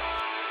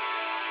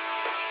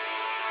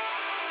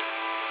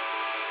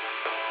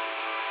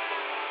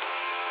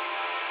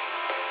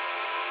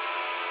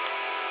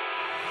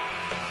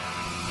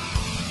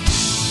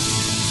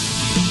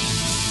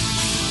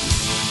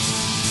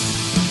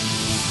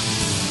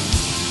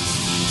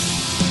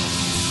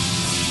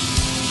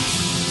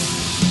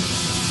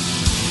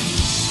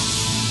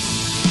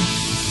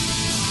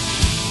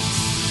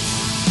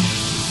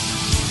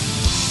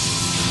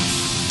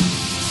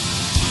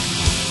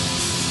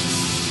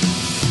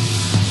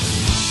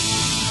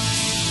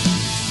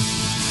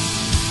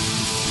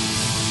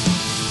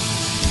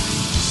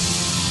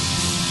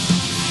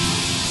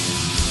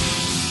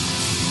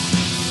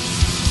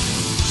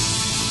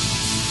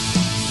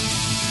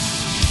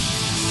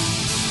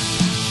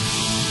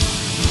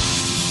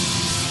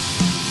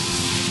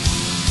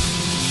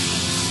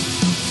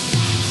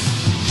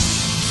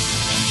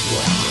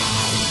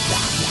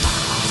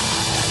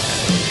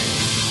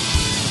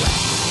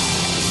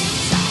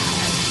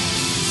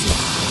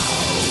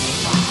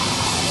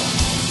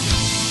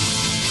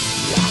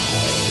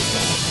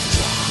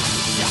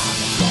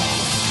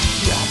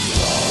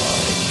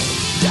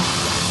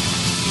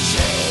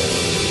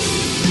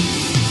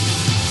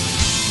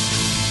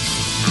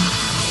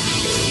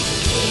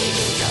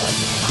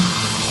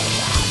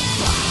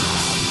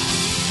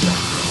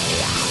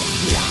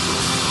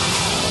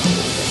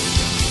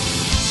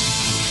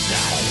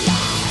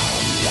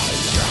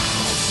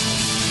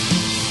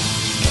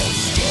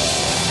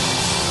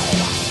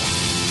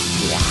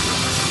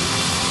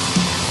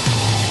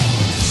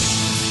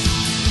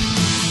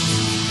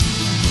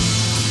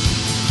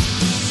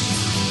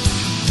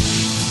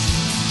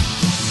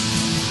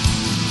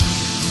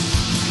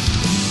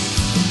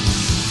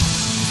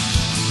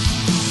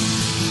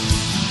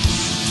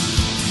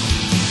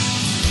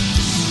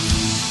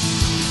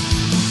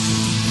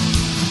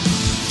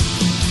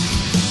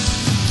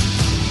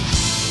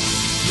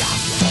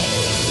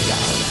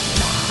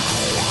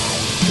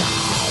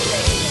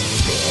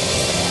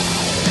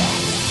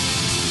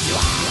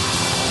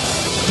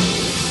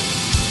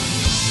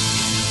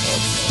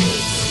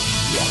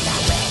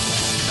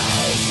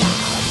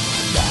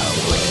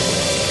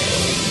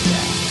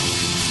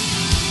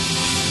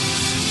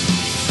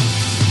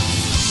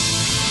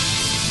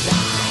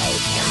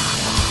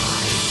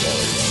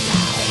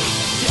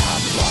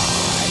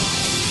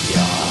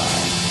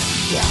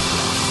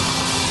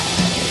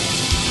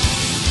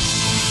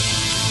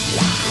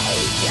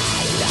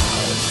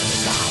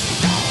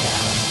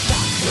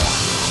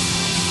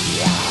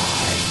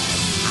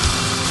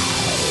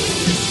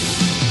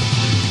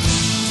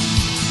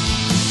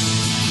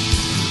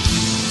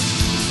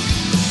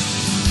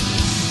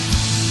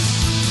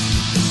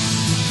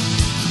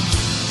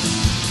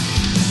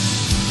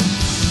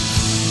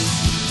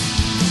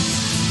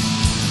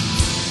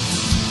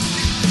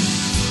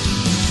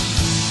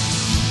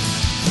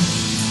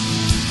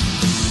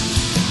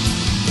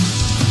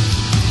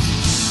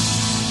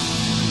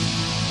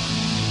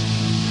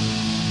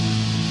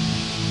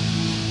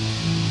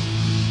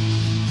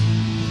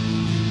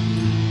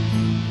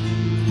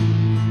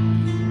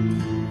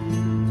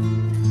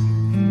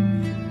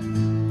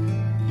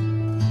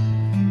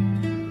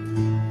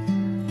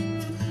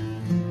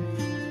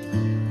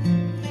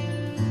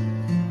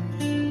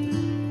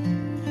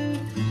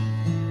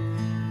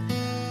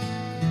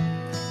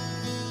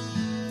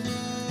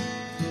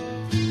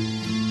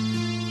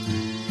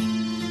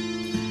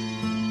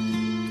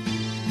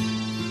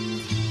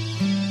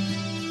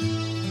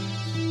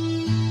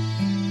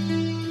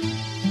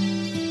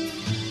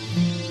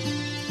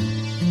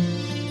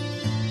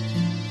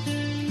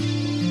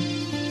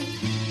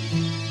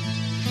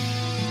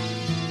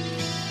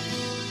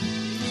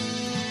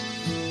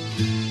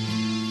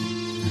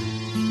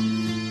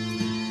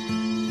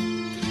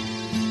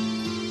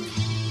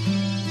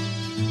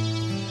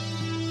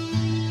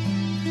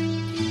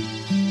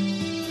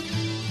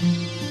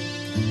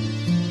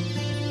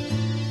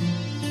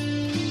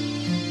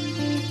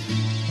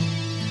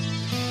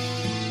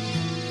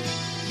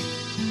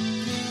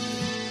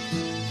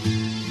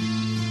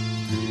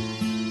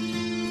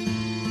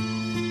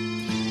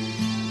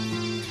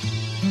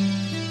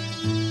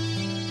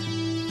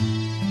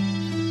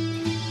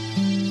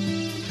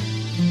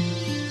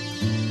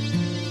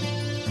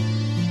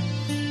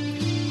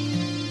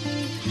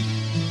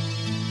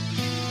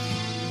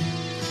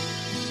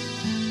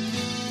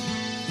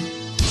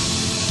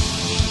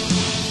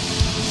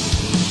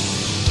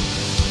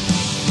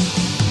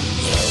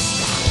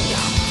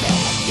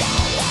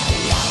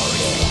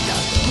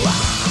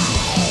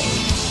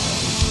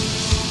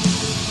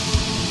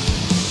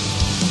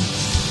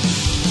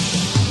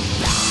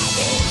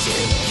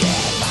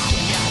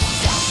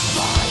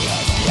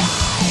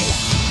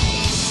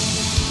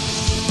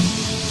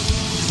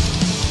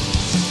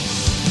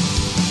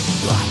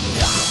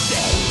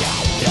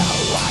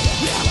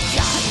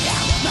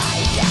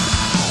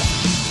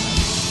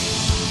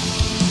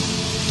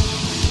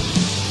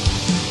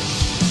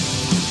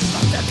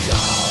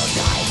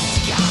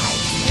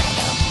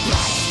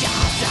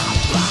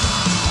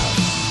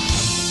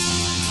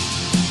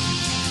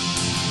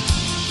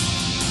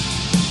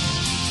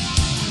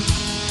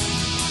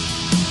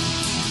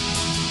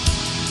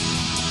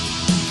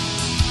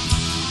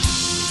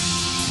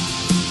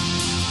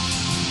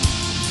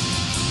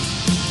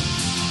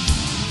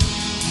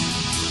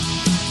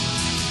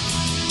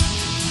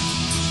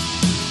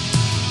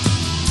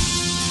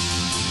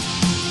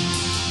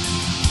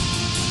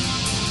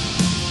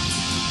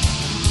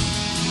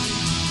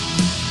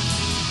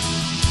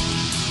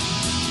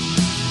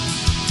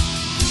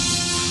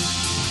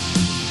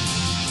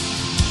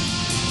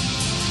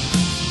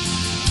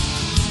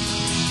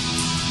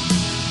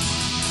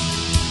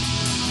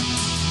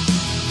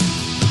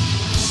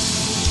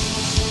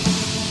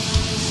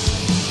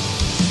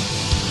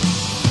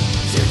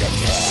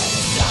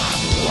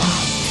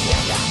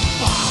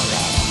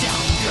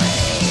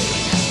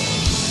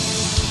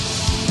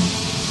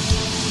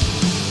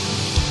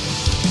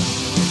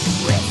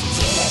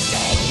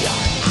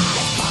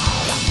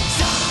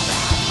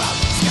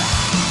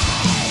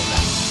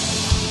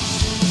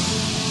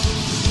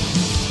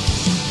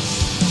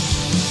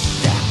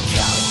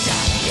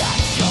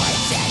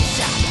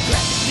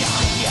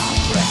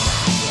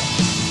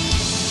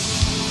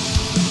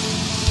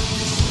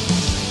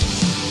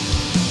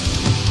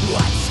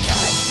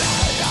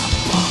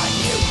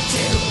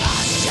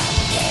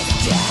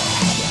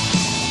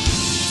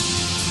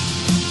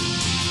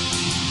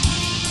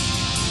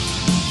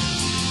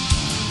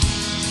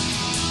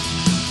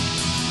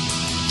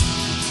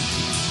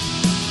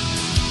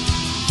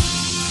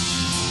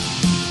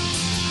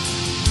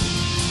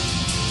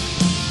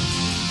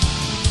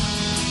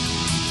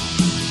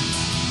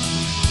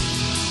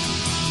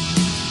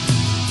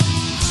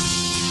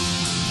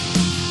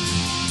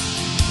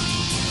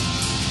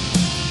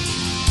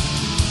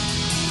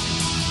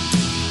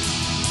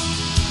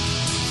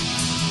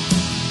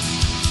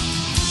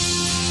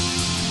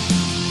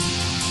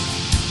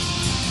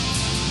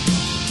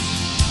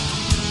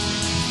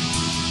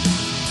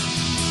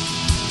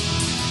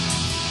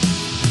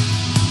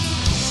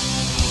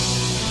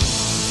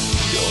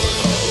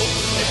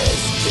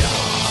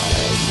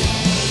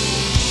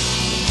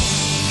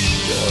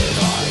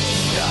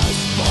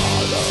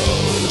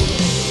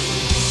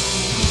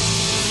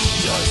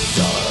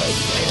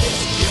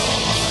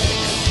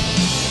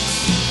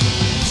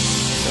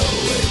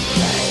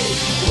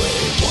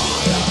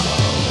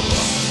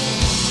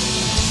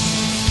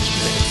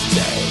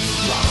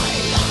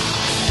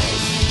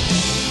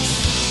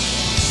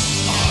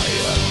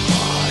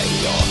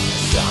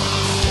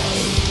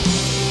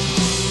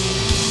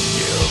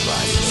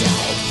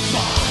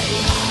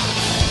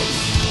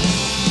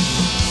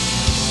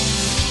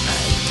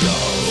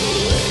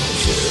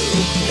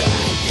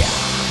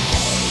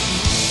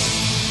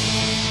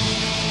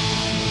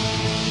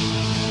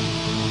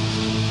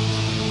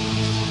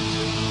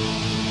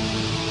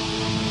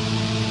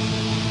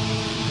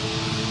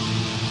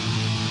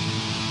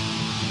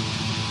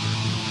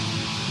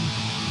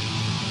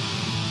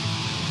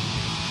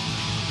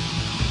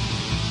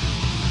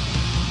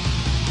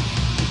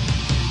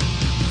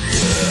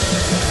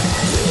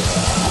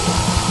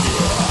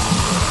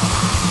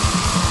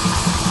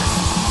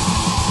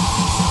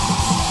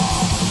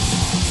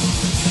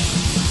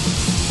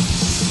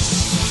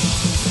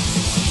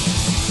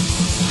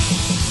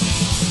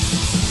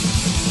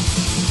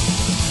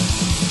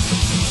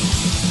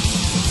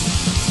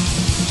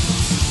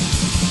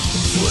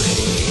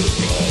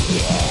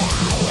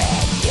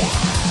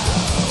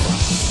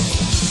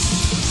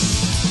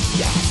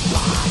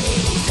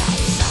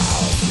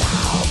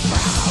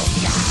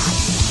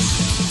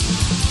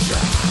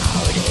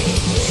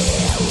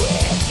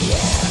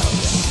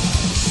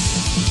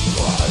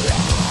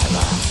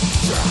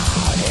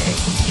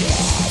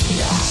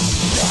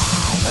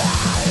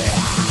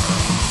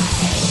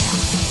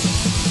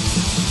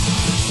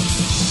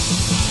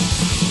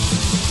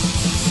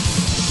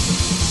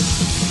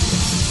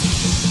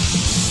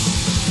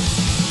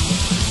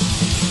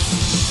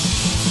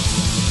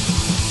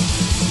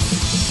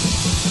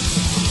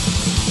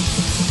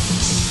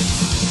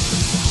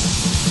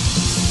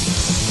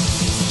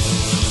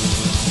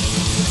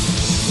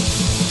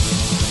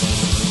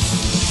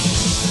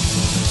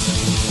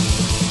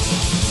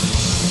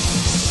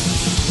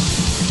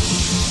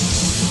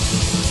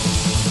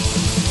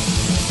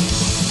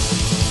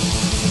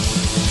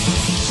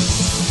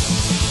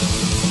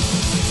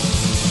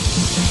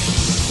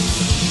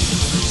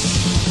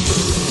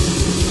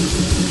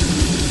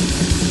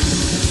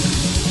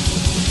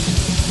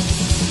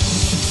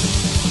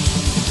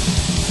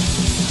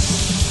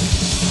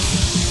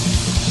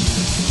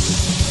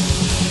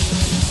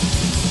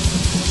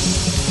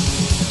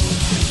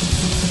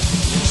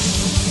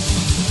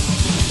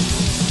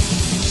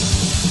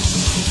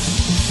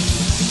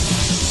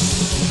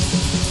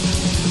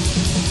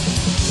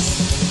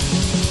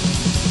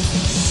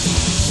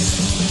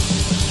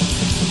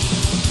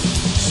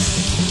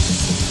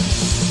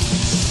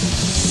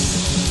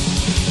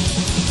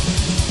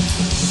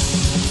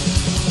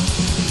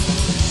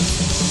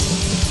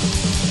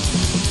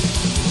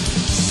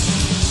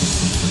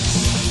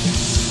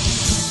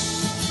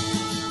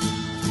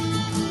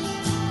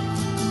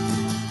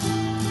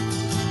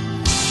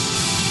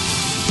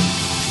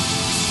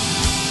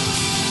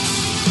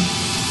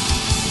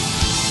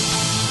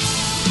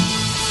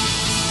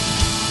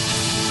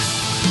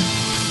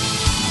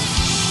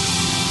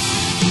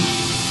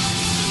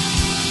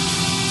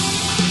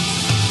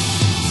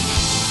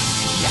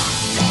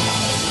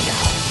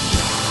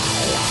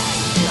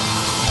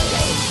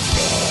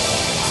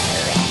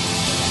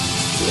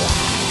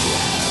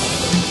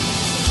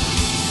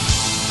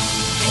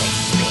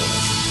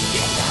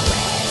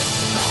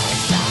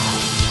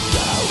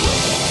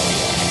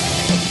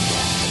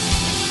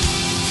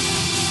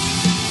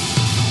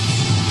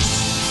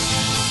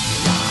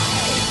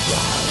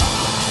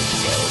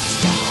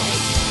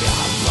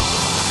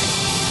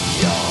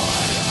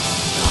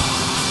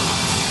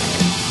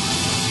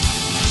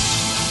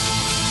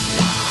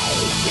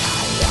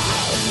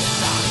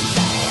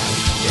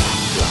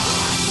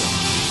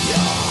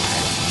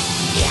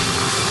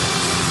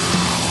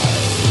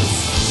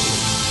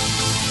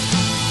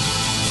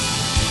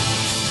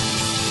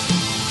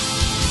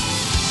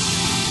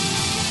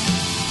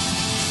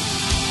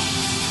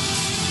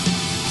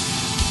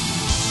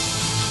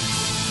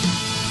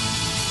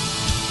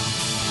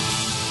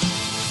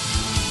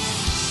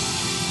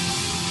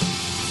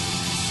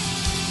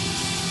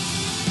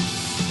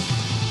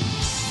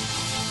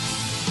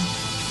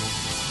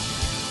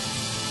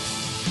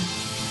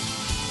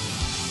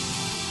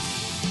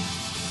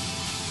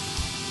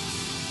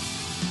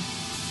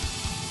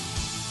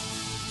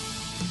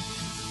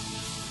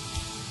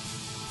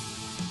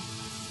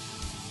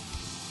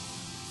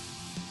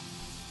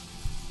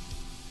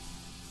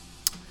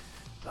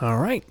 All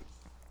right.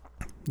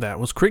 That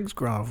was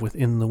Krigsgrav with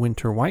In the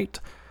Winter White.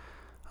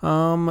 Be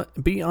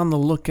on the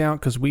lookout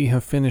because we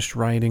have finished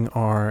writing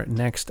our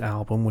next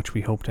album, which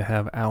we hope to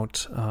have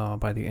out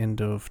by the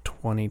end of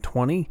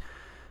 2020.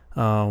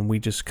 We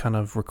just kind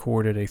of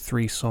recorded a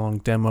 3-song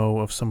demo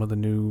of some of the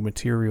new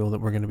material that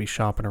we're going to be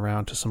shopping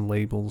around to some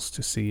labels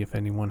to see if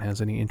anyone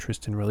has any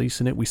interest in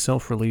releasing it. We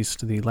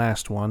self-released the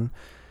last one,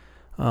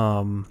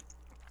 and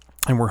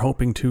we're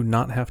hoping to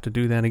not have to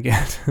do that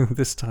again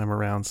this time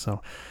around,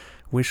 so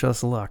wish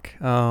us luck.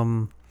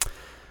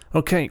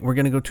 Okay, we're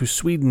going to go to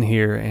Sweden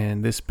here,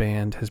 and this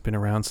band has been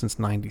around since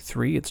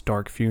 '93. It's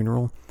Dark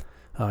Funeral.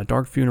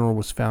 Dark Funeral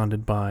was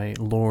founded by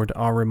Lord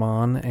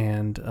Ahriman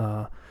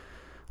and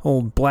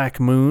old Black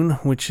Moon,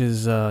 which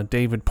is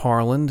David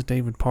Parland.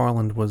 David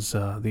Parland was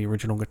the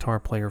original guitar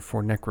player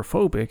for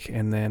Necrophobic,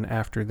 and then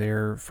after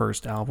their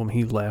first album,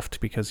 he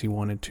left because he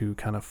wanted to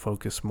kind of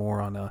focus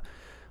more on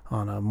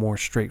a more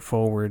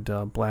straightforward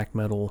black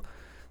metal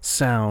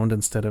sound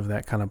instead of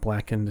that kind of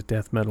blackened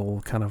death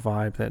metal kind of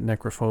vibe that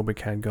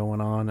Necrophobic had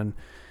going on,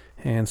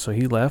 and so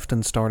he left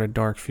and started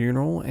Dark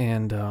Funeral,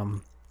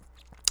 and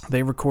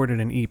they recorded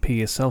an EP,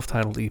 a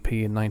self-titled EP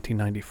in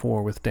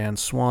 1994 with Dan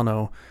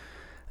Swano,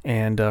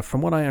 and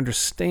from what I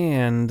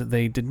understand,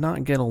 they did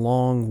not get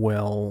along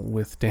well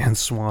with Dan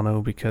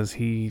Swano because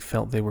he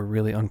felt they were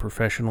really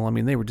unprofessional. I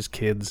mean, they were just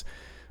kids,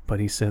 but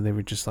he said they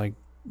were just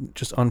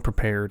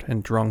unprepared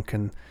and drunk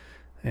and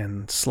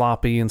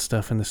sloppy and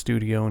stuff in the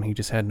studio, and he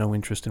just had no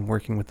interest in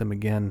working with them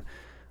again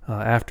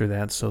after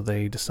that, so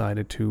they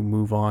decided to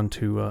move on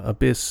to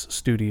Abyss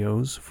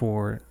Studios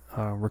for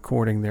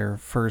recording their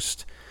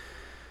first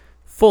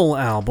full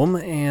album,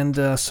 and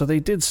so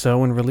they did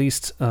so and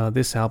released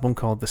this album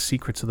called The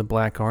Secrets of the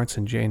Black Arts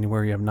in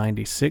January of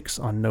 '96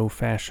 on No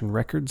Fashion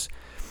Records,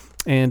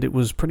 and it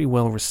was pretty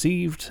well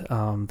received.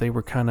 They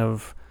were kind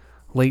of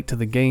late to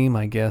the game,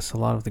 I guess. A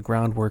lot of the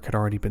groundwork had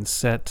already been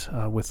set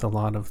with a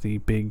lot of the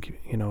big,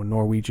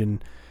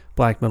 Norwegian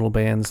black metal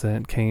bands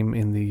that came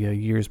in the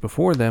years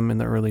before them in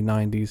the early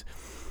 90s.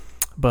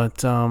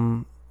 But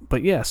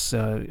yes,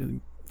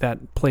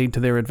 that played to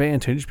their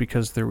advantage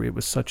because it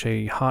was such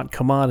a hot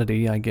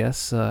commodity, I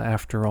guess,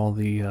 after all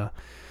the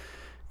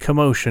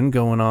commotion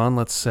going on,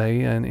 let's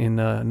say, in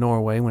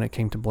Norway when it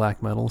came to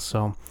black metal.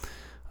 So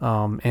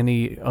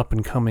any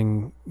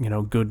up-and-coming,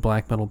 good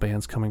black metal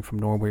bands coming from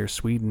Norway or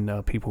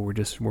Sweden, people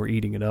were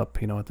eating it up,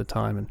 at the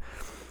time. And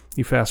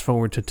you fast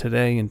forward to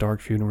today, and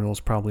Dark Funeral is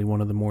probably one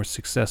of the more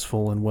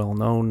successful and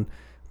well-known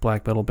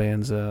black metal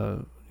bands,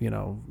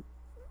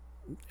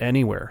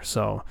 anywhere.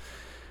 So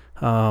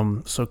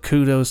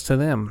kudos to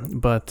them.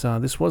 But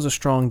this was a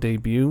strong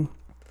debut,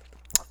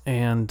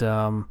 and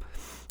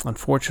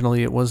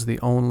unfortunately, it was the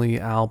only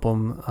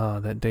album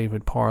that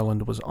David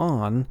Parland was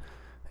on.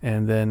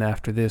 And then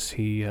after this,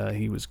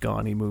 he was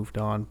gone. He moved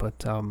on.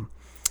 But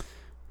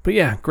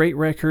yeah, great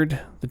record.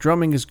 The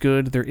drumming is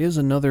good. There is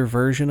another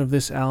version of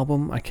this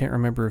album. I can't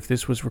remember if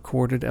this was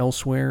recorded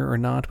elsewhere or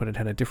not, but it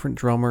had a different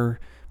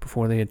drummer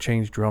before they had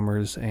changed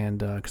drummers. And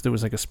because there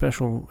was like a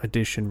special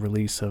edition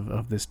release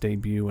of this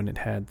debut, and it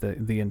had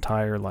the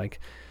entire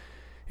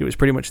it was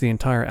pretty much the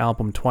entire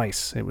album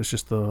twice. It was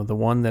just the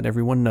one that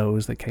everyone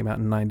knows that came out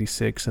in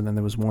 '96, and then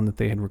there was one that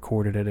they had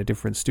recorded at a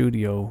different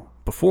studio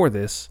before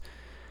this,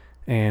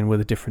 and with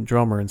a different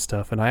drummer and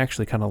stuff. And I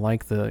actually kind of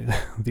like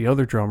the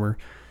other drummer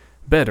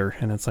better.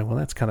 And it's like, well,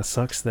 that's kind of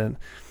sucks that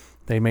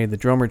they made the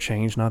drummer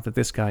change. Not that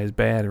this guy is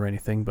bad or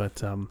anything,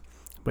 but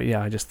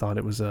yeah, I just thought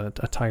it was a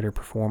tighter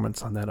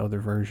performance on that other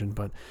version.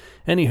 But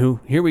anywho,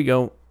 here we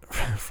go.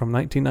 From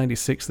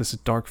 1996, this is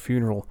Dark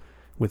Funeral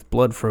with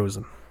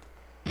Bloodfrozen.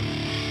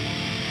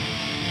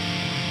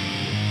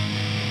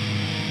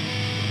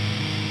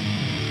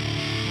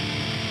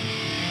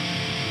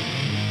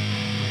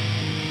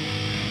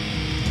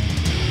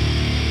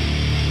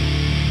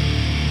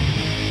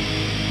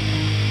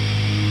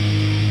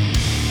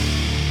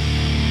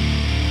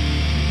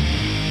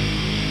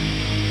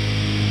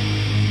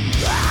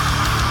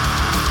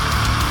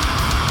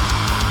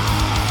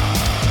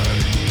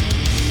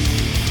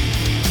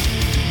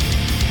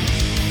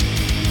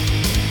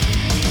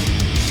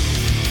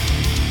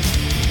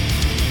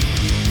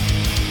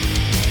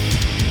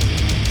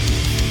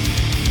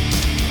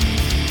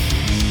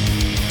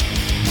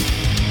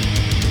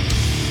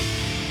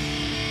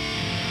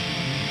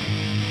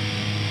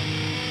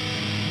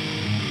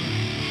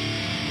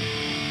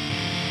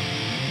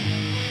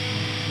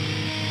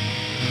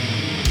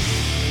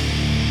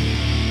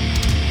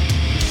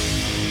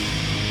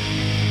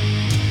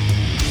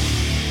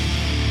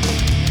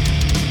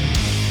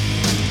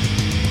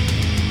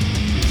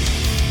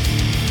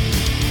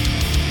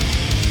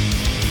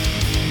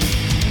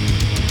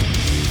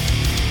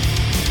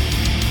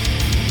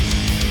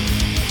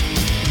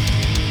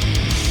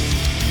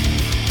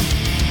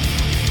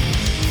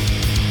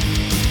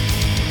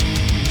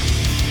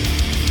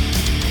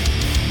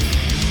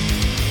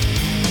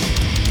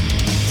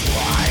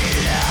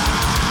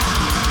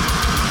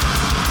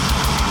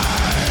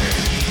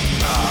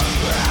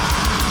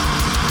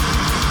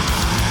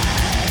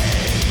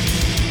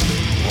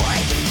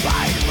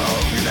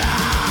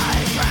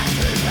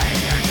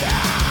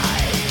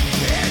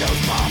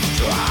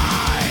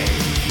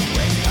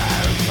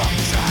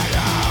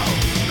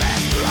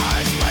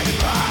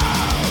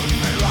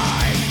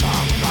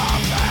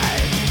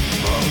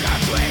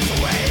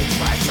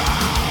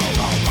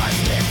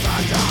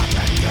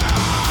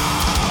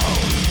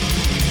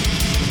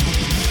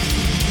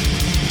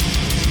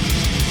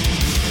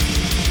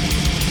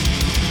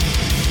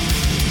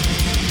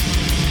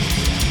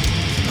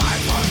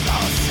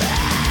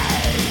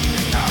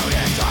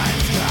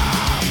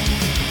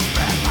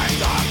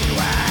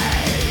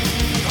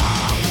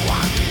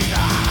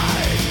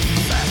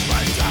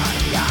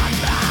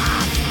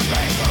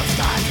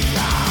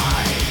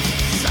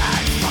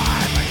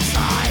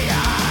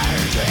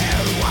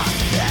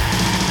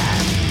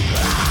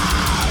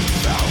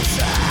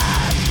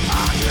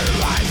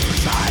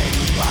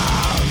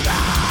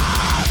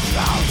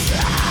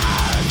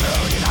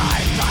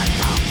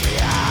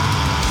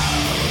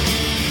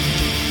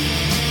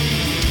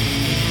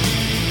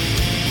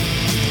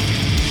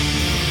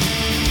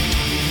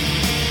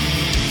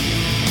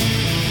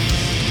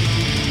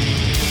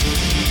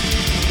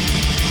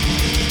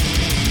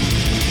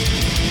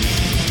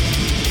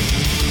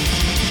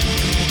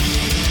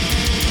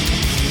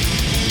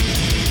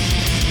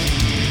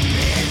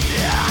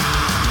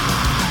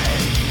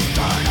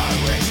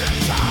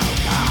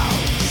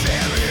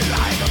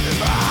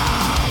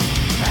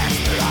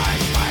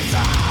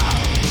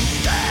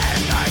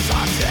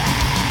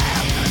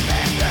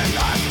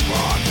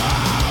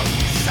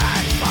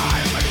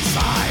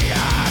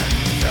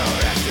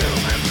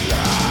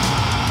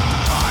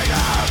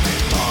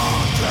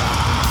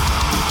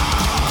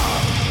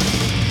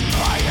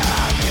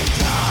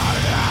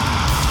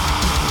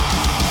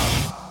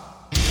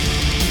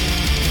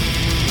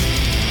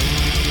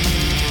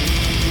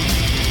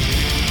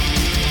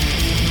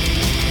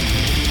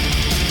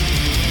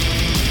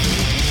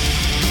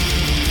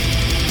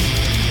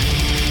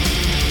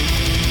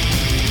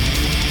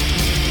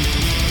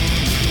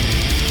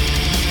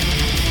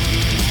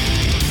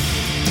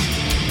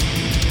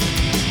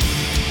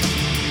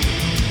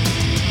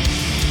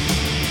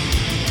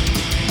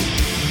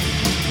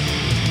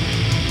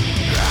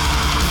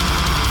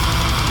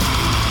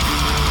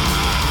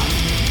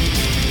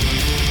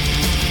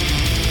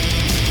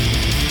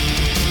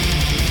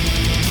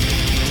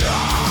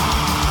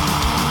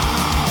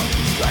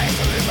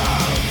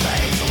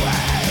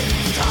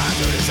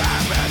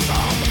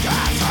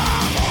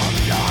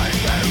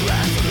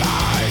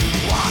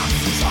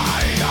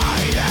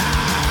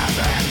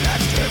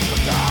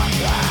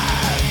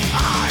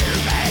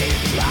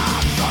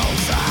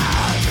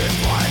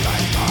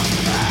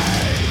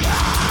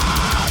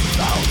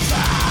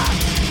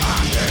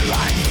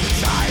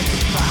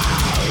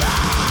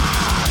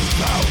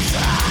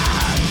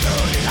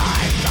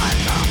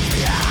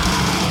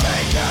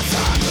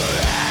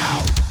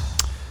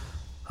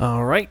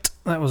 All right,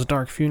 that was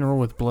Dark Funeral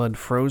with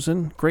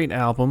Bloodfrozen. Great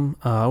album.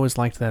 I always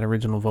liked that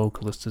original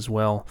vocalist as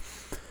well.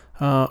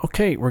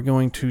 Okay, we're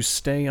going to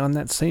stay on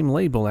that same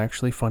label,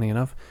 actually, funny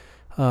enough.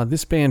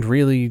 This band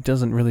really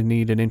doesn't really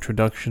need an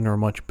introduction or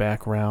much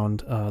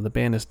background. The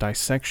band is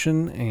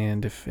Dissection,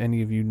 and if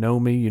any of you know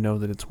me, you know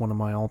that it's one of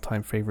my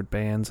all-time favorite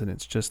bands, and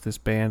it's just this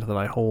band that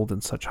I hold in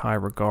such high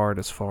regard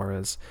as far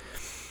as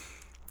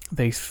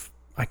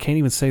I can't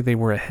even say they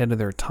were ahead of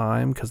their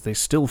time, because they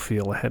still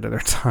feel ahead of their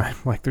time.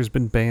 Like, there's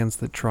been bands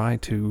that try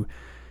to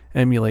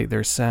emulate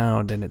their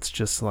sound, and it's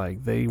just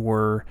like they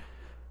were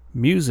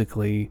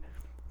musically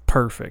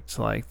perfect.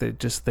 Like,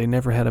 they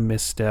never had a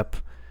misstep.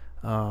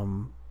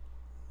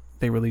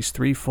 They released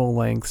 3 full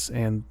lengths,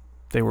 and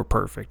they were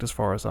perfect as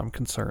far as I'm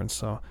concerned.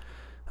 So,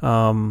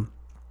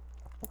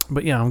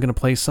 but yeah, I'm going to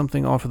play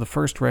something off of the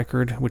first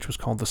record, which was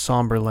called The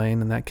Somber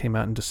Lane, and that came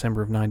out in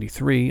December of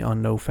 93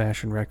 on No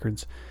Fashion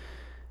Records.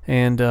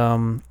 And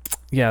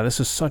yeah, this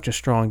is such a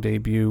strong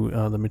debut.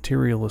 The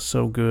material is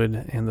so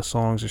good, and the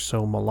songs are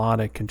so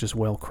melodic and just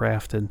well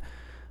crafted.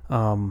 But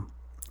I'm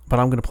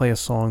going to play a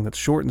song that's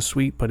short and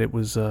sweet, but it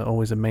was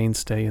always a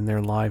mainstay in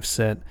their live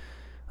set,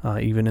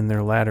 even in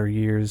their latter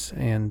years.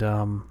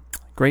 And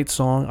great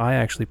song. I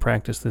actually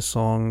practice this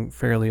song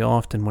fairly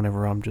often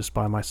whenever I'm just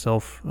by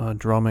myself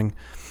drumming.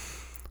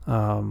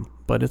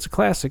 But it's a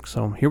classic,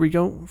 so here we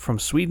go. From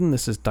Sweden,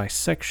 this is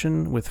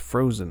Dissection with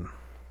Frozen.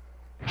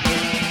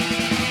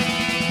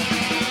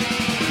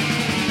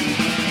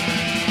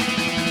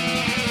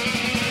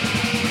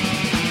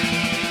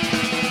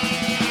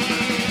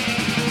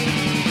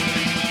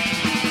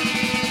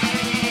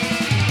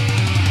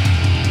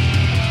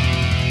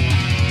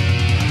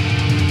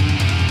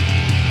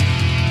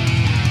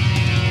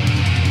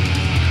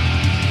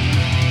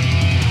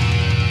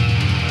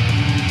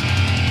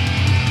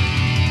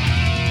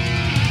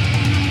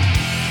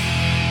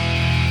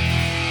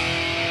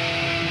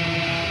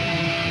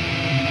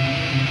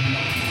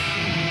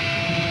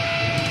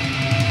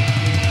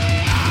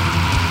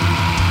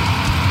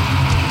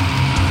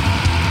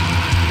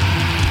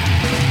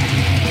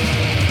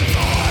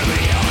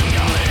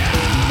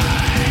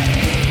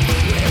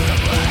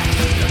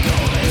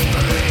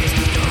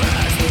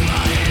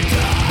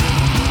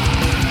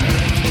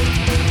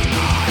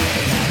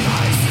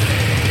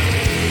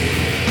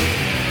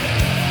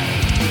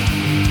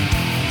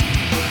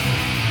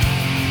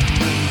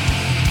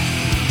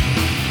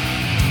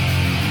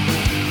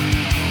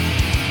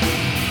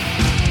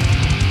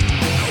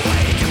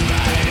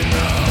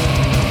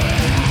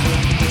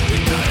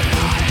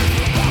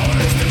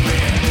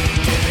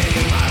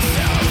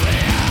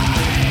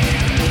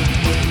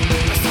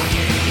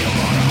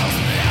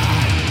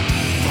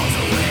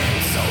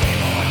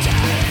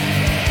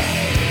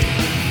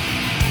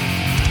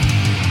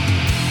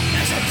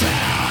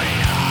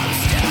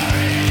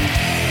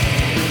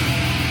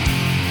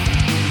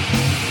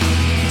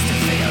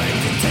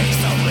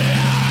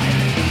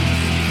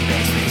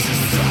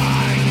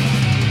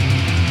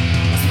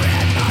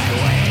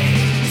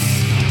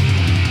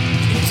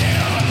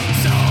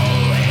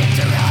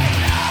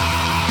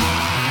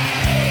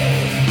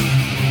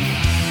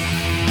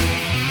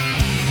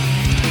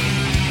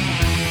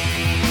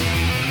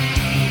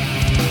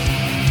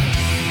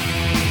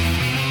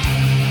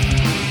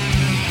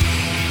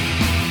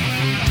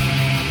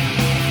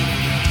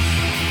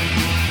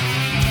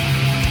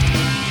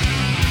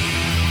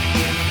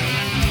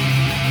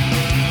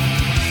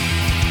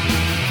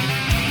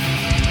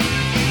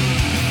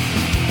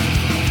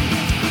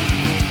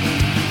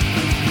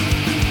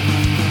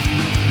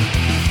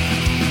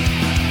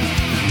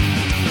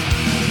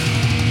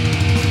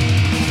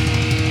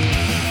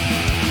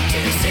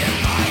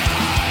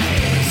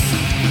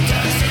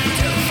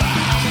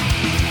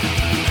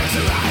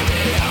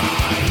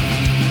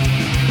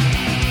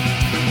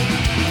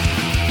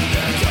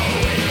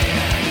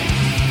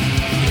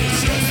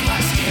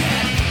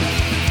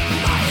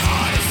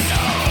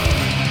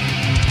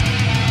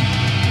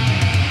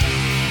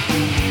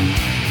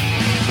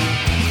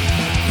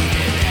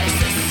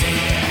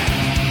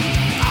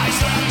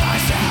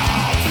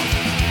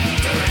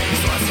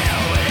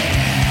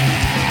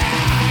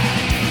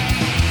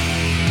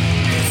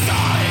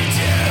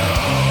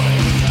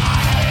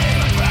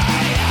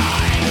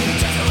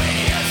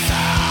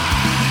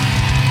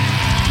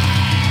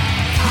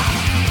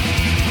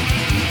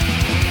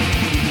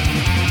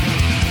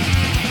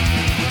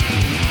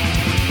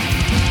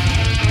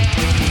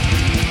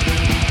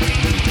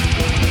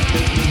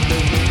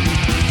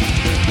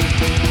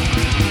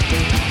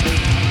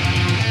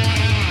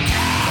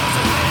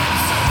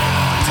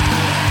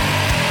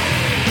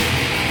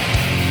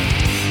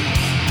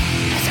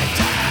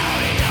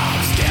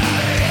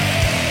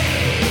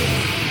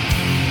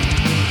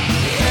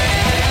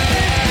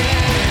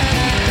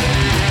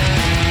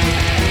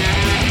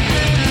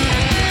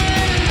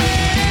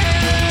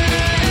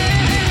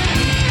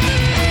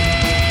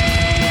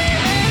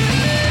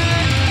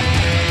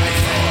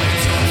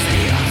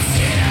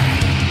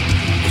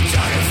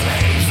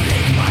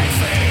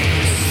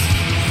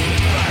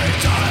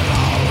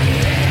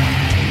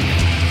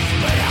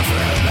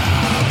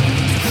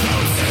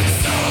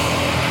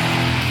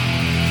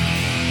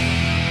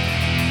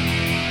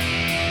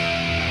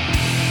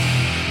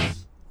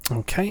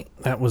 Okay,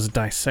 that was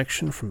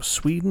Dissection from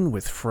Sweden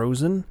with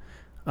Frozen.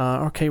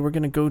 Okay, we're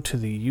going to go to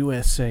the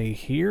USA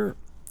here,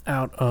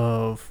 out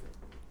of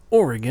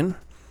Oregon.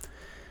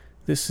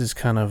 This is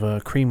kind of a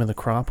cream of the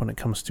crop when it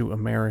comes to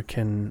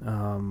American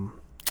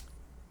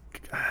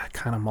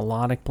kind of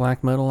melodic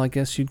black metal, I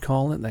guess you'd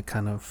call it. That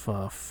kind of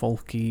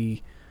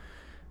folky,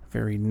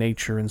 very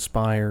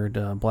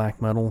nature-inspired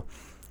black metal,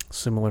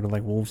 similar to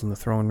like Wolves in the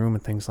Throne Room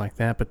and things like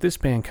that. But this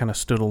band kind of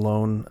stood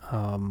alone,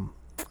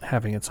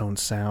 having its own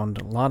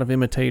sound. A lot of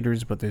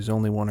imitators, but there's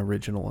only one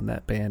original, and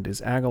that band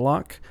is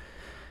Agalloch.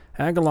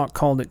 Agalloch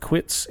called it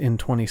quits in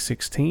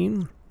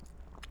 2016,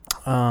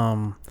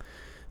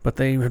 but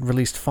they had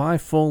released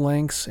 5 full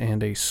lengths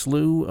and a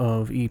slew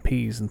of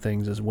EPs and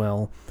things as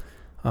well.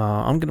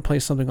 I'm going to play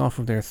something off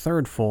of their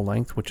 3rd full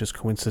length, which is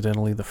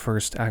coincidentally the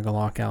first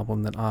Agalloch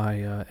album that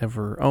I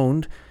ever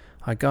owned.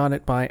 I got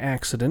it by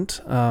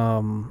accident.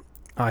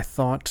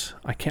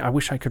 I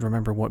wish I could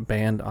remember what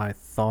band I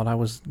thought I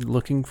was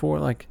looking for.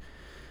 Like,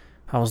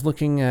 I was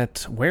looking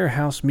at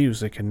Warehouse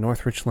Music in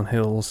North Richland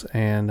Hills,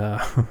 and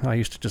I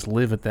used to just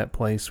live at that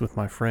place with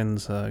my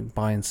friends,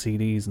 buying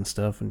CDs and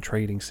stuff and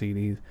trading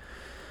CDs.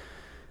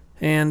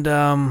 And,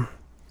 I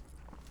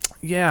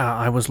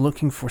was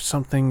looking for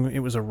something. It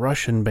was a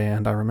Russian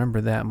band, I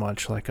remember that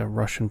much, like a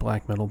Russian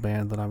black metal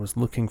band that I was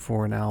looking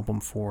for an album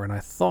for, and I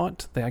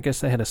thought, I guess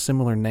they had a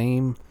similar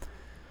name.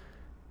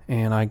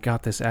 And I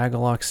got this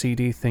Agalloch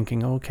CD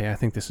thinking, okay, I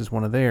think this is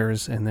one of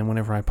theirs. And then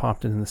whenever I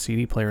popped it in the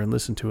CD player and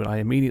listened to it, I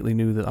immediately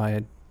knew that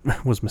I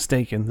was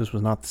mistaken. This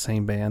was not the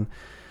same band.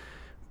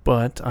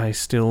 But I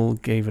still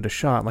gave it a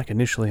shot. Like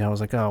initially I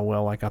was like, oh,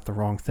 well, I got the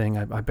wrong thing.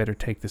 I better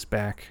take this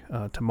back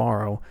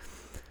tomorrow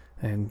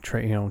and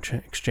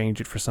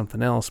exchange it for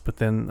something else. But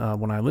then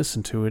when I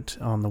listened to it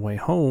on the way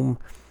home,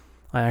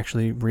 I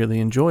actually really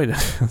enjoyed it.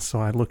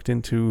 So I looked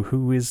into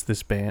who is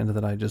this band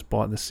that I just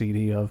bought the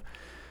CD of.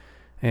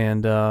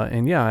 And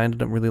I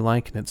ended up really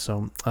liking it.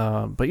 So,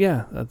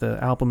 the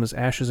album is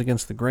Ashes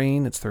Against the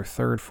Grain. It's their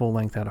 3rd full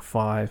length out of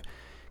 5.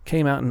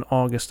 Came out in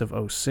August of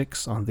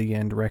 2006 on The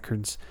End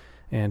Records.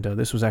 And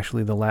this was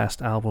actually the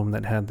last album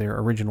that had their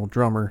original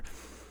drummer.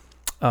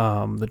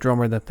 The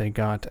drummer that they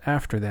got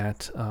after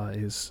that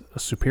is a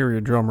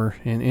superior drummer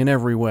in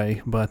every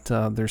way, but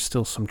there's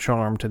still some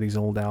charm to these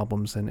old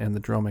albums and the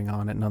drumming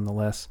on it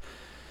nonetheless.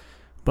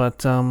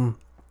 But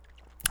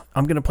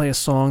I'm going to play a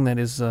song that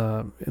is,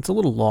 it's a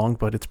little long,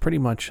 but it's pretty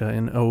much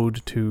an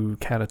ode to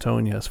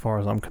Catatonia as far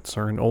as I'm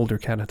concerned, older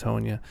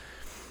Catatonia.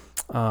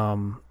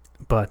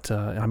 But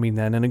I mean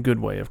that in a good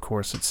way, of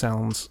course. It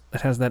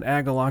has that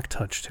Agalloch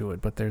touch to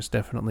it, but there's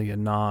definitely a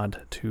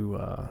nod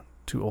to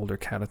older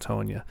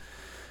Catatonia.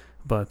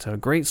 But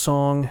great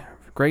song,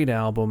 great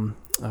album.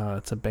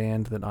 It's a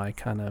band that I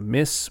kind of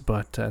miss,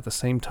 but at the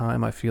same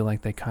time, I feel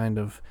like they kind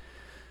of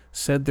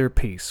said their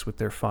piece with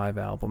their 5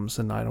 albums,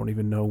 and I don't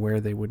even know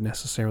where they would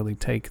necessarily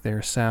take their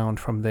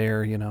sound from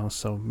there,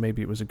 so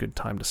maybe it was a good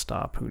time to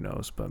stop, who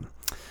knows,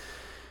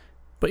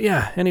 but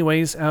yeah,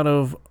 anyways, out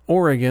of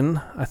Oregon.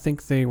 I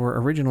think they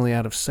were originally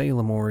out of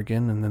Salem,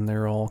 Oregon, and then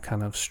they're all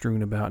kind of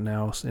strewn about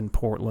now in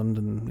Portland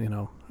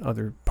and,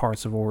 other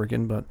parts of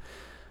Oregon, but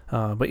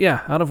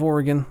yeah, out of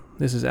Oregon,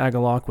 this is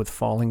Agalloch with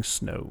Falling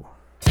Snow.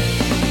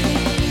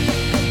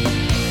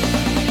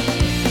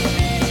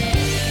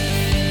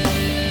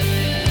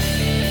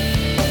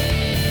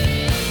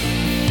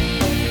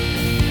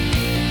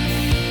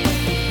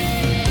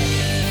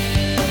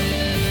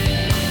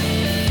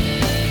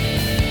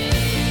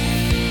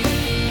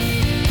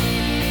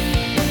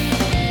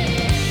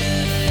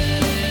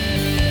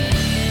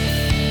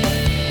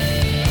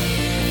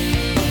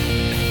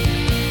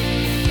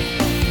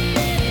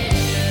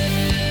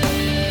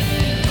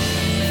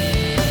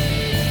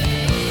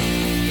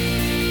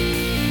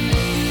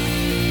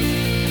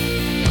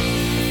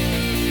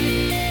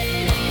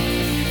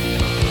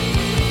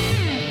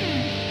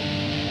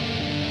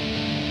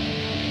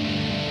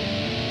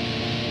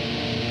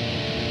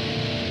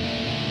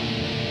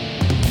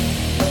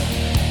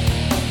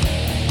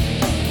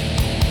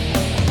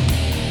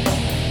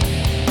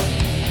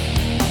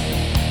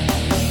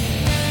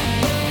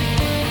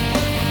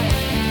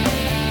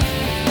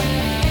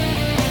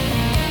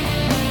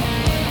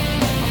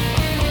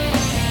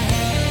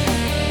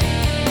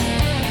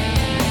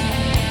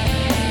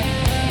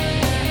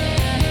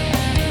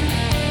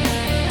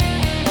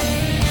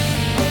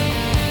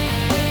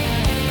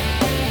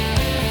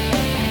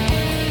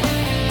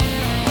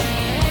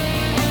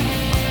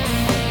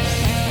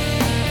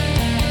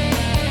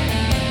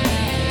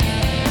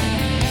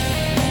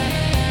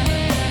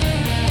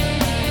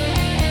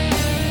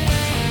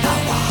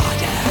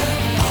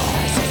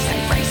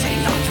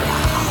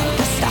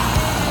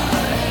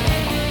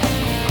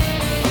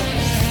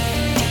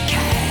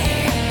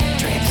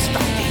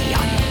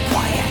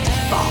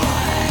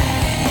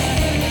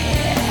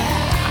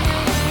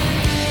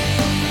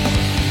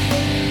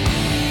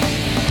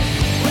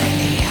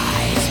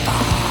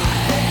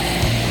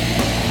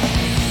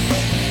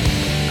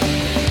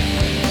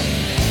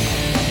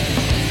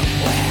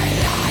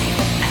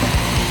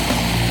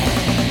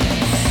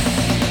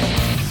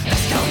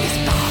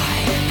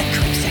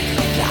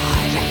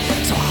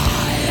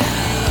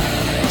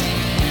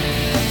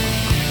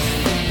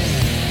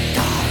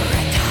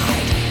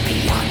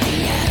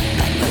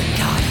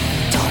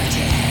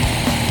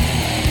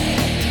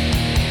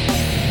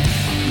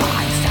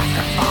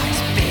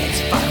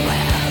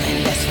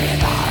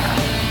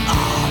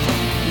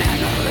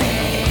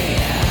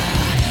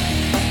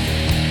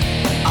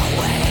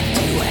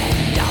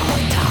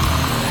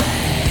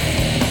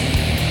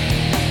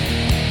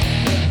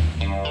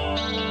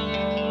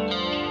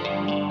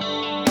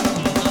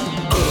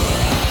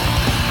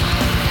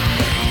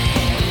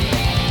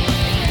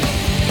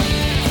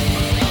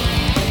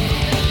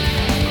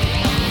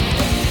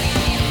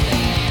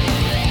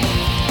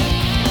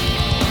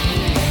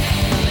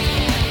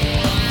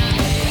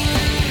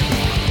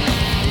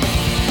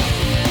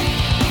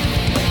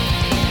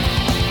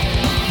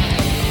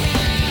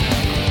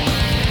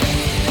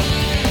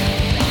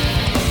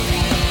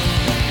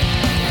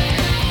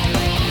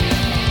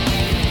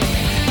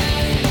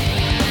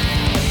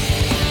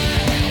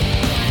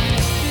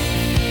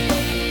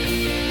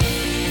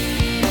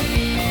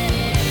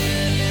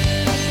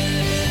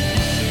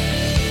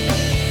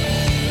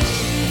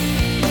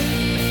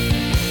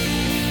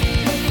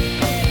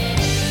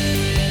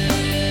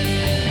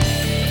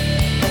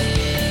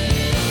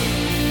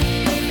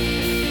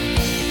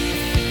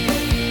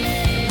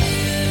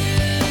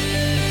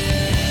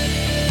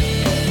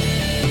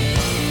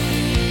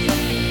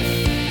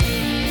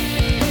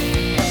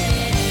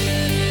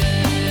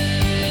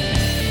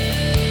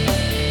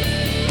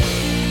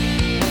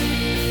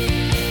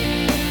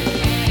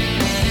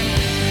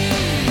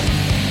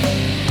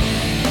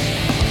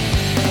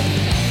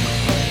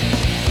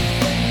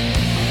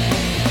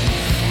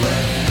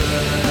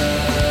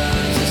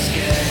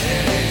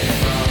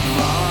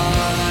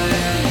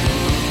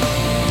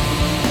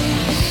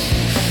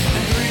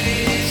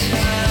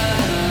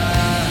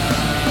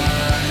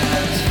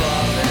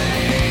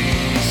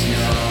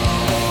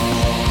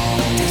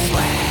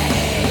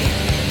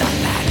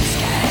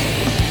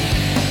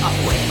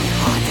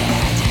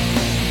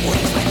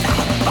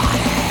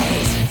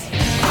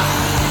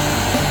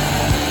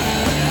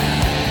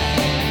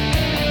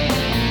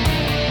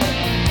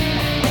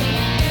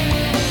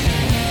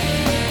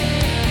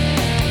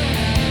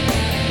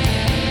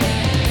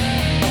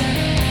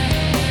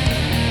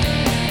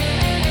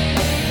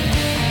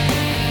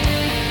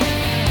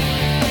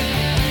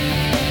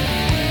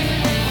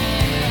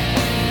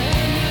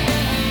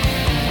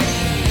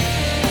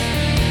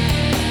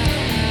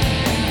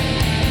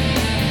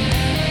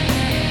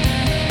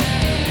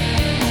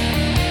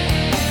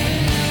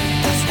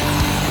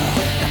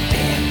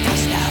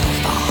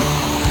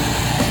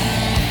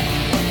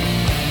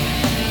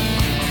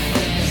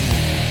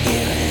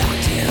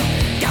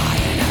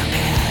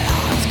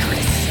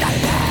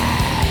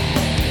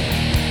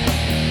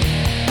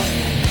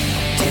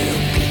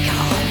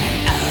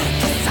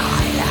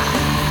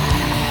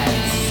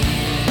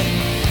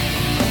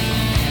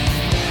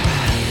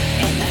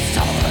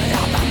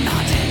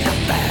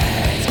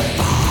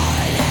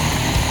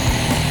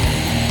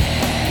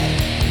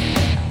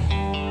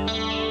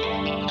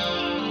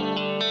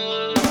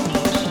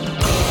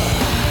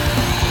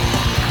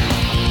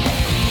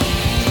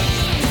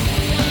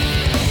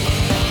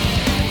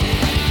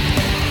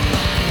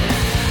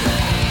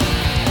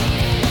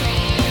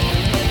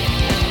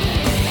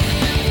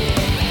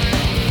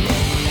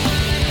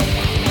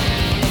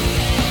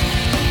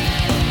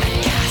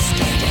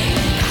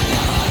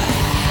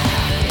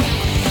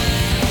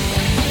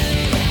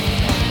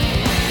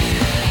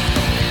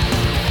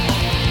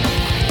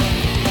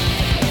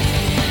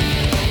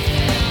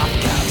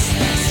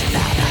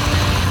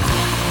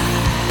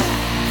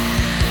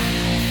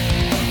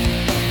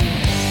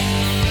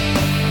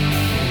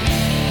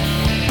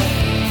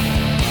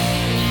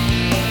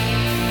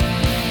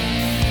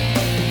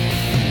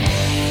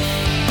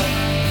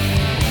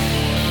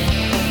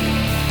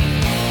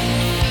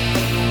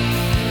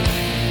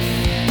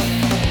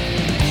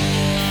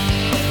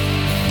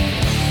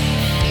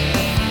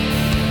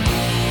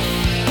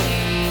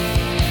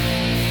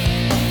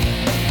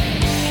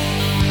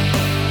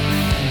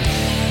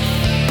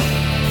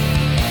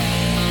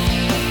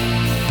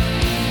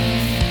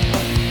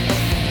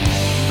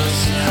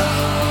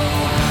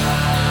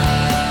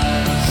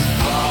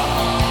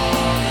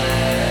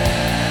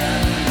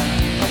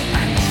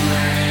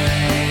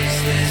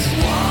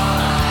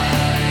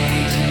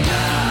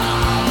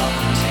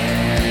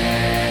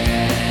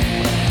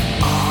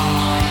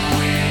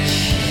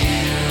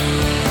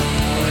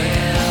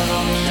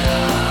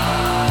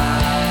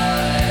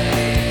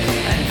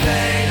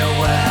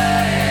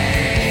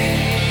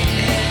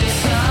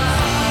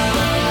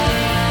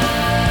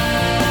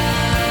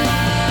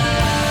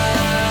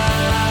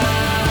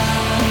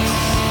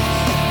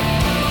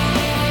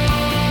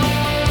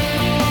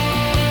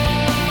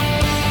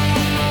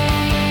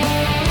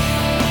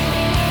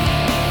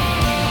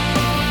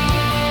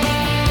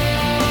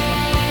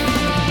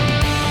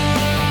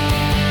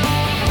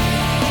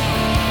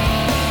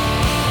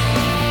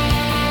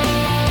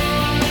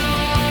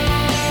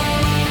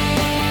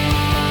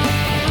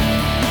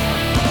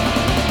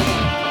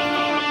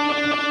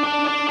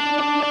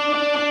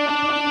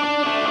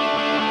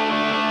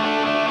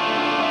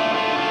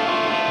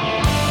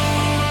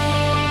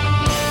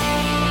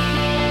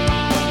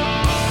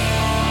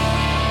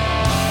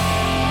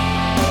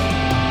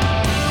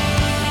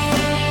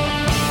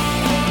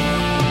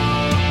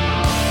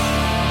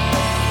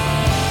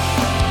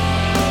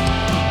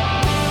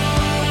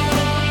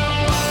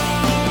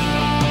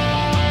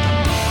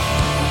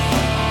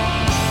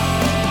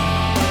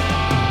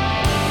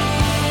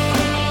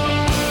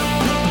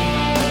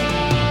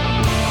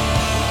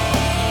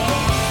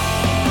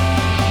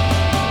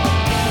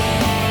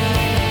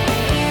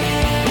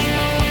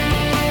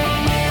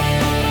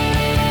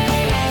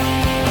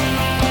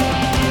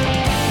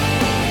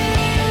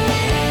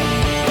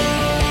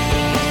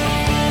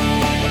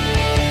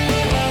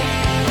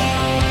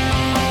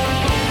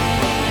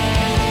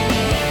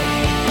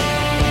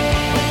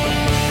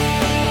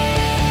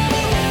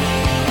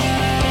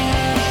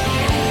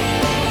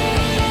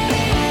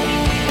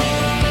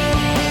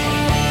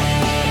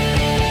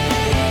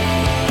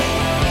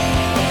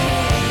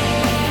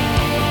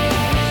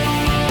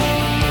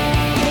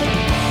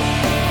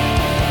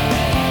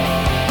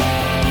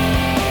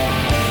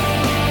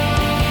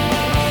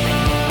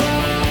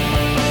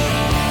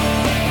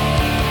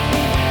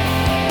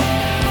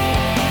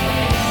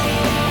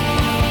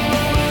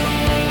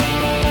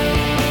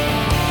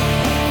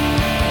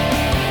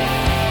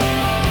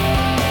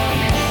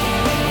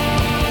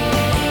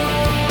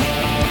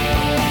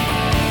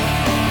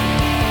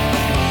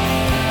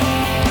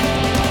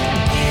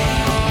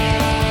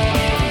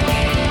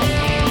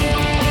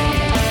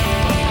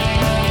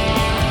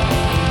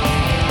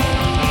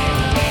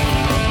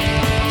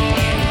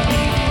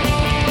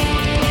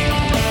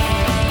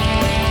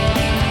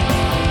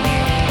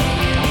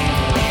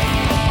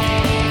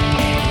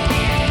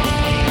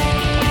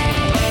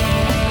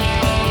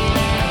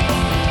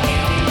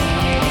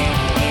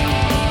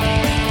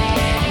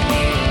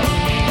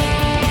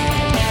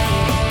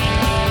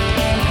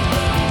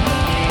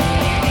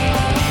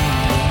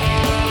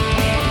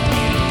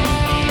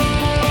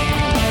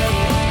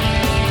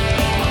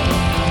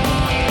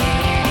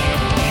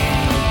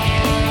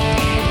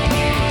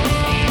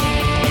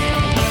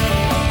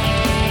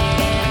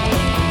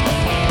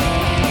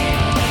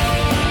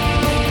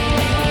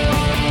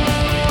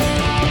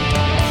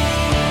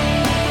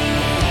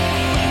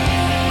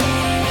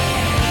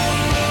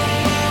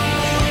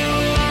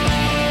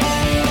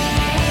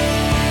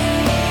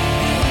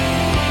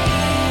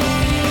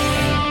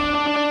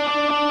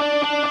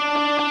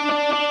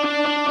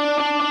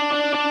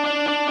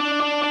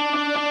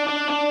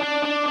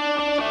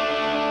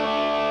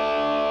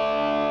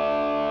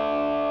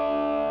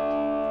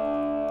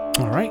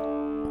 Alright,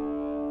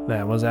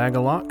 that was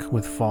Agalloch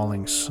with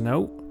Falling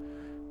Snow.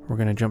 We're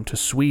going to jump to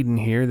Sweden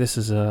here. This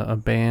is a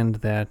band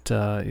that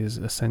is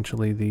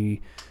essentially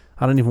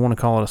I don't even want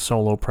to call it a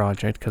solo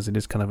project because it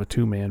is kind of a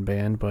two-man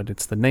band, but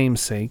it's the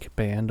namesake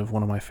band of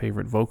one of my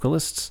favorite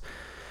vocalists.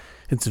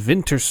 It's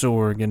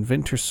Vintersorg, and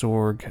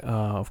Vintersorg,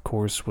 of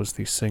course, was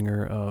the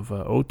singer of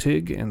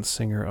Otig and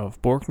singer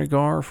of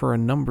Borknagar for a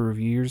number of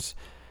years,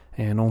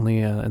 and only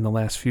in the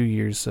last few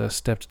years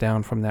stepped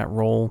down from that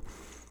role.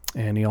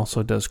 And he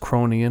also does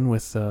Kronian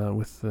with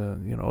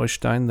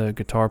Oystein, the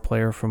guitar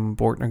player from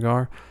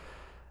Borknagar,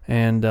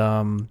 and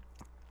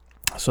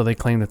so they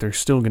claim that they're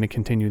still going to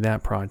continue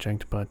that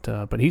project.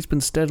 But he's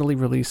been steadily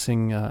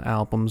releasing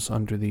albums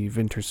under the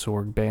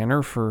Vintersorg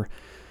banner for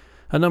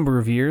a number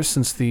of years,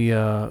 since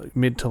the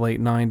mid to late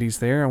 90s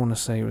there. I want to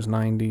say it was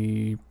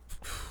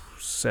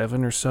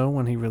 97 or so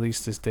when he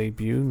released his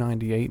debut,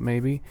 98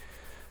 maybe.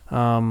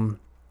 But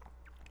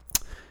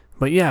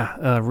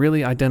yeah,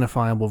 really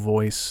identifiable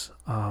voice.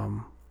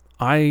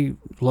 I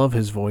love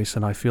his voice,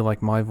 and I feel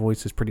like my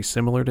voice is pretty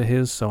similar to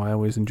his, so I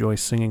always enjoy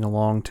singing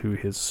along to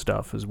his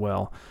stuff as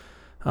well.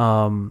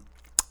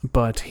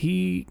 But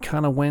he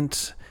kind of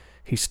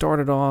he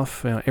started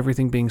off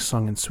everything being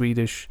sung in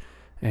Swedish,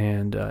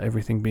 and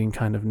everything being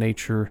kind of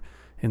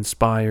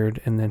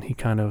nature-inspired, and then he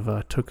kind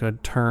of took a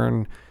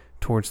turn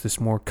towards this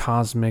more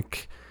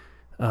cosmic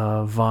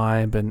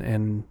vibe,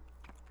 and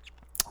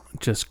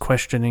just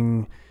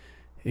questioning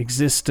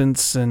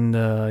existence, and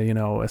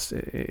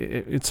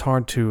it's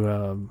hard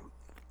to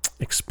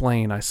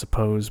explain, I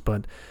suppose,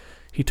 but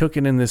he took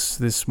it in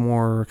this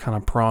more kind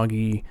of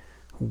proggy,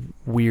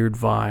 weird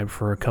vibe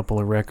for a couple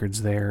of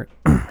records there,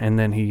 and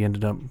then he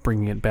ended up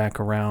bringing it back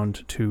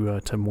around to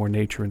more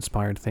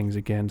nature-inspired things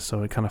again.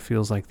 So it kind of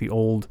feels like the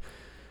old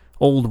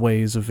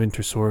ways of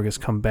Vintersorg has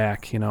come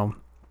back,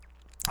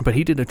 But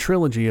he did a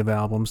trilogy of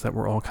albums that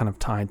were all kind of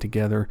tied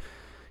together.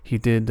 He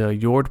did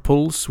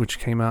Jordpuls, which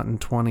came out in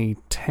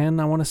 2010,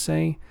 I want to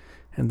say,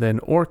 and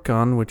then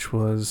Orkan, which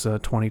was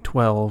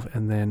 2012,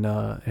 and then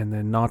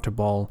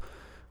Natterball,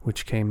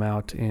 which came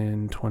out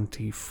in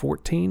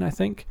 2014, I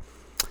think.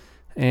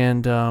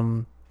 And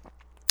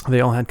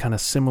they all had kind of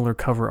similar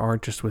cover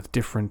art, just with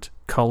different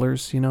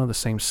colors, the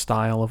same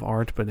style of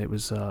art, but it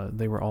was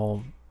they were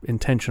all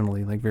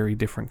intentionally like very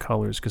different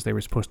colors because they were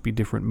supposed to be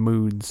different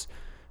moods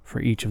for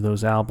each of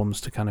those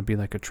albums to kind of be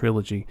like a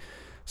trilogy.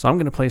 So I'm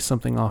going to play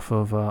something off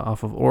of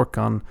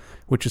Orkan,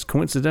 which is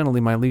coincidentally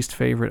my least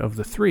favorite of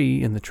the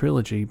three in the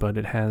trilogy, but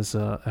it has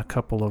a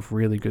couple of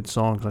really good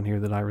songs on here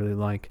that I really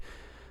like.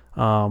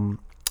 So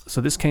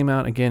this came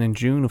out again in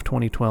June of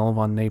 2012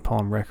 on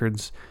Napalm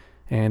Records.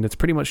 And it's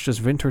pretty much just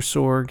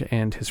Vintersorg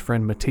and his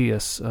friend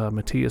Matthias.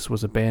 Matthias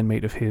was a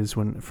bandmate of his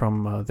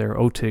from their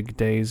Otig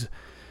days.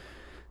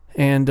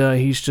 And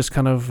he's just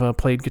kind of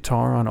played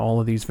guitar on all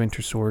of these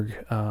Vintersorg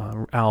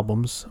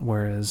albums,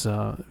 whereas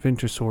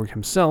Vintersorg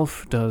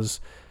himself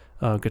does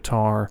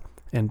guitar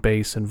and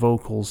bass and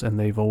vocals, and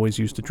they've always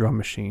used a drum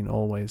machine,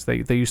 always.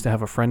 They used to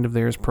have a friend of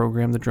theirs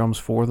program the drums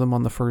for them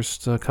on the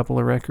first couple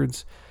of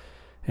records.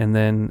 And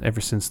then ever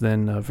since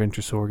then,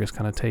 Vintersorg has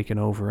kind of taken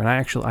over. And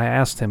I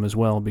asked him as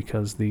well,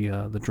 because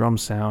the drum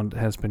sound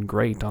has been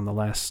great on the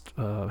last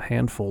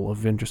handful of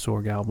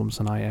Vintersorg albums.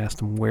 And I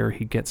asked him where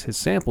he gets his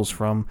samples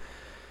from,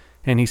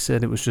 and he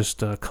said it was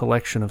just a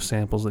collection of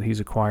samples that he's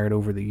acquired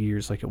over the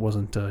years. Like it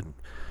wasn't a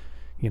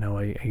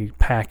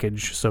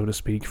package, so to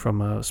speak,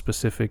 from a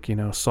specific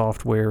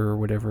software or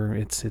whatever.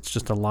 It's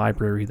just a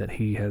library that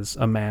he has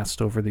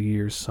amassed over the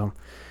years. So,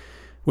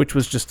 which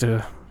was just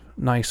a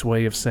nice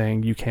way of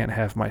saying you can't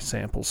have my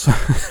samples,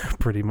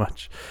 pretty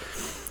much.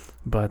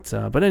 But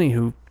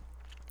anywho,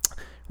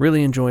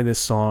 really enjoy this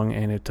song,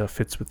 and it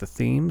fits with the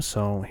theme.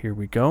 So here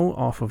we go,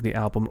 off of the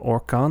album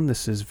Orkan.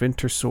 This is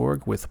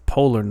Vintersorg with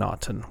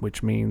Polarnatten,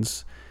 which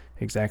means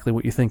exactly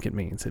what you think it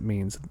means. It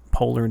means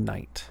polar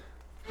night.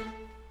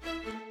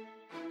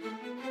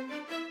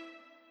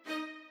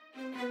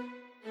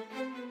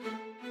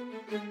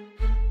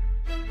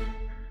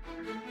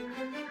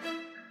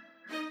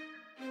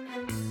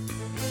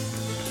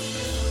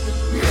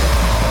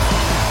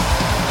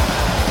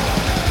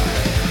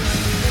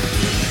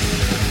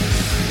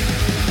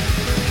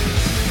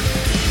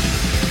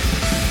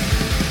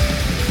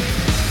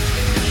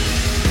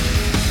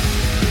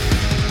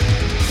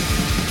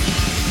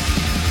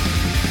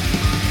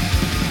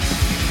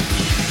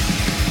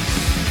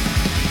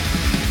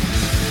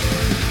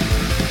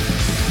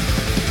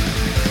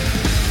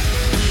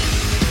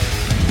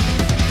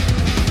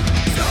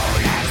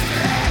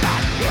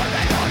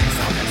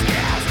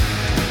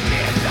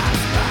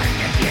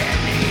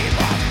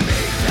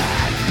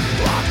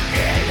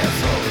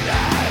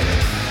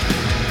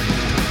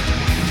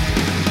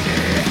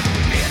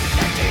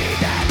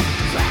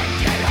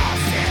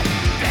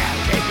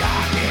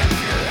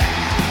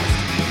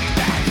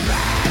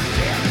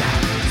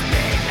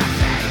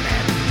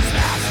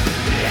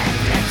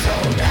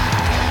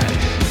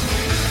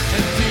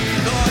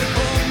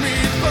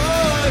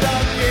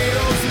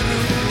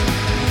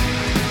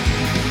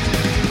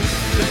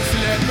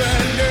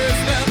 Lös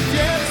den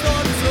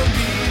fjällstad som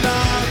vilar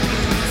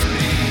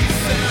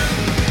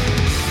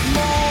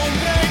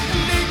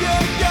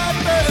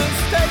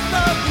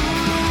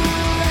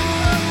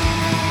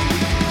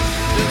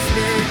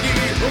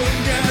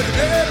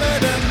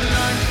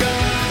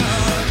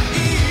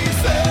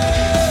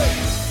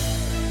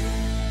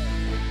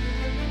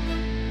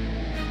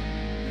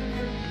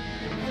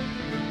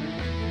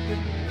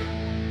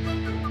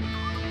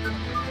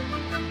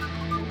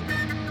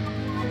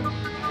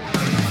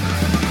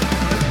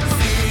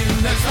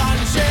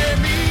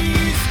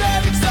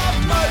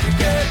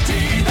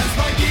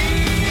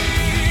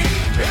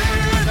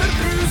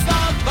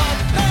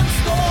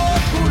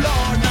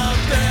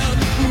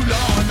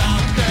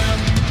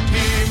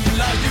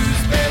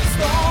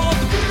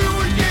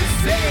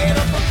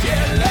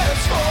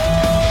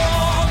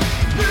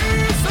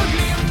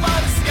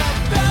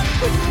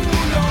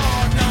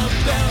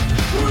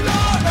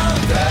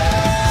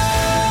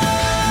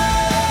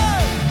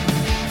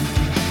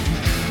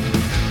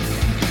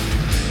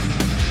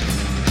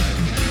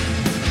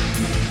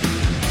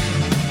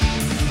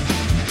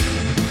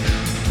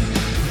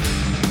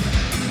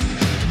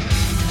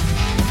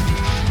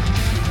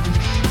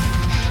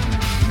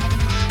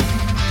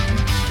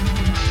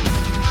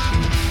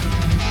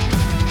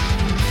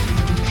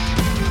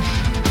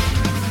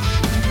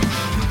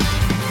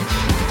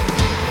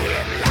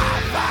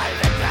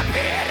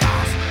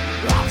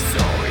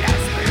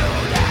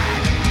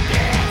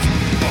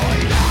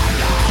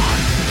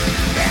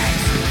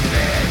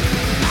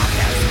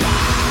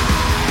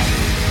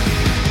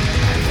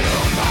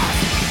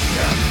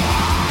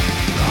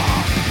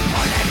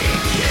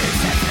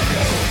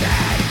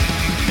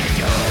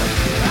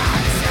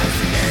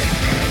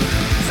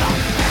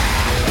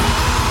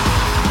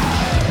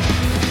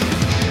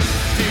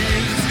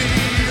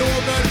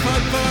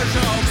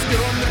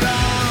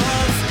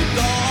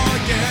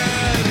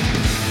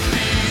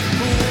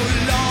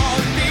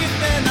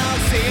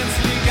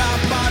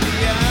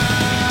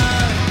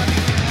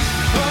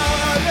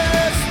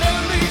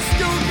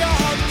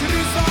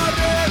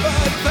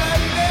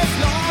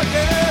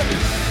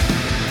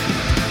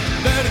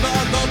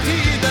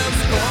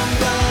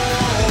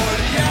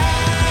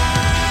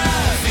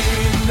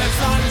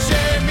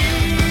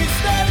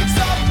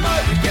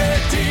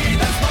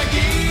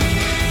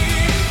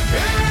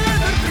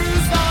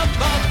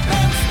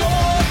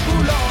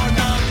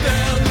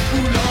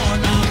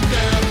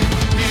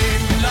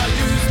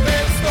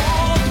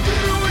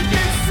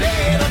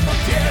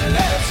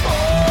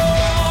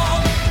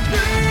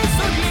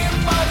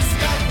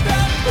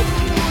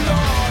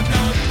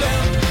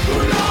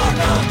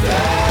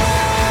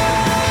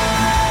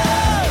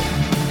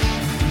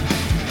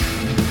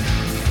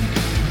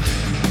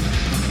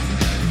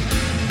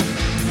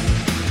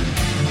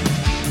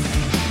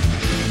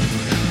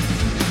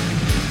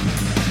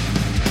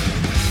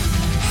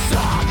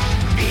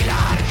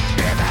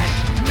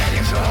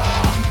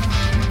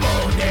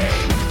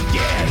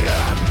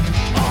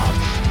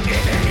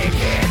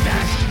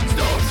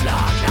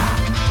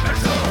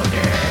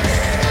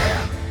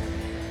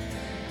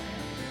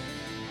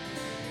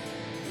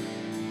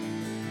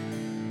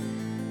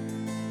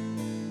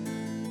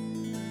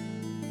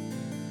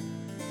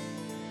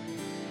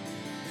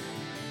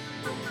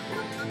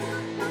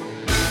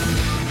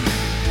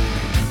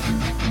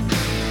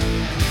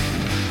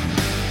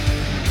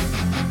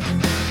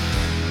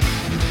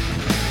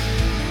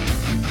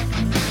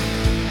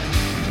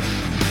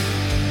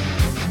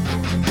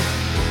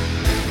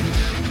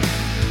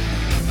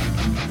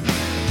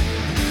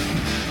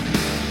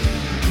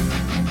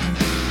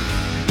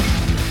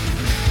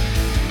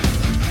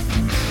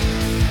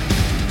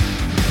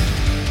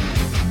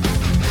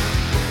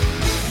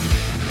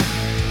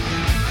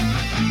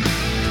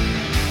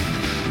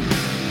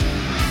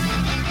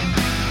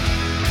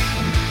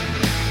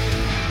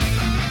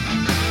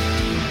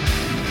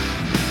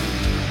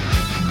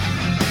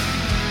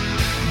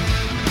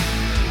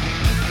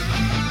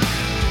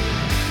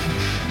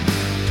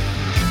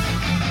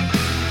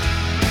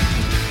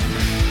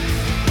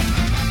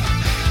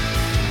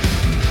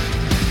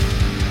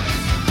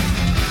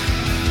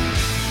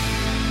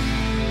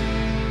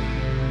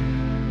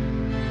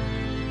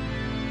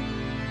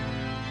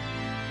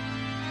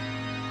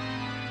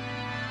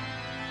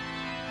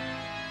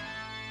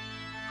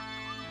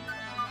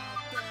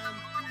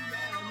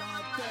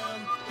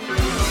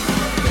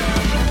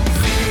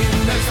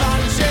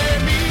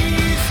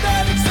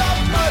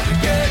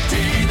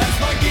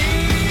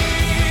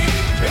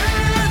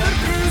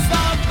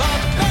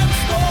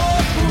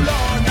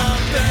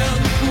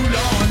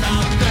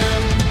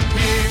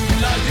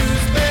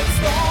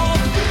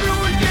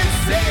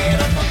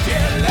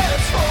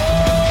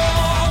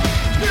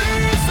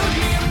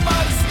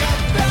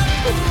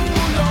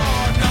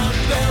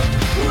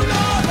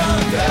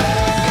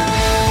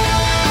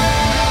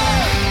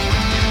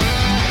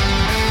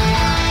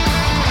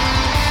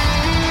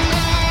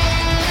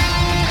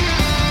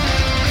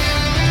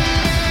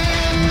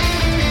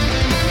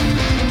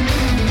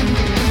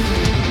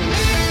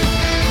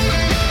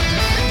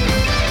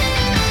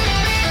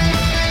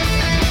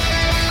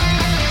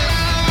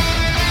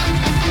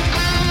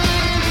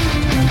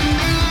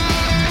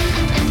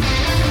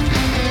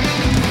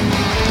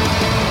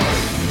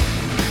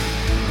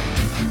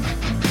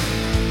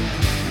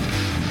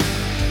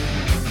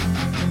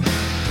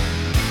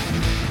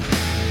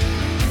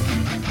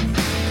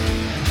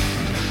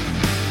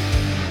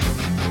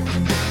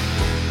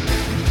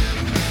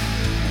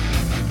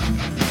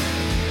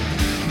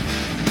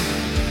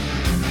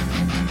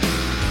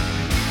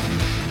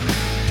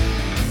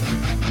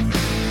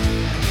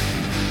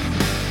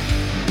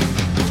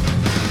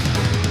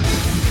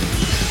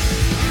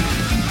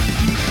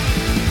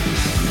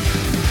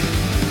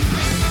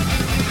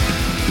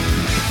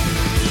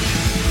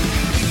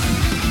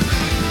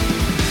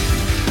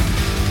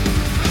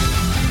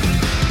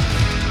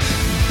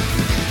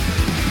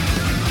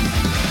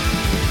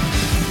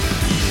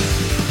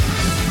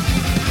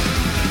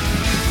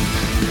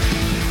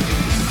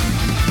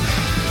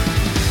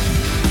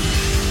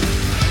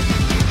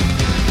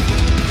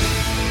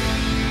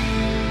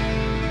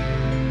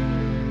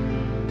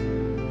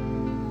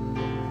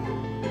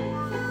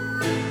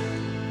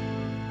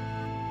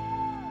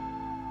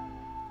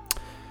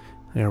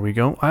There we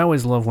go. I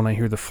always love when I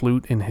hear the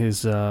flute in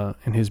his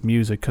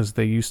music, because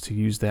they used to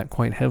use that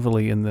quite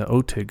heavily in the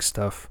Otig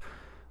stuff,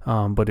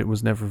 but it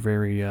was never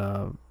very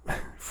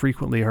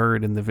frequently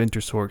heard in the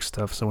Vintersorg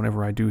stuff. So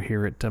whenever I do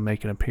hear it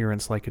make an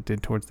appearance, like it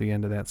did towards the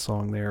end of that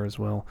song there as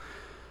well,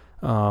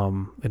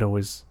 it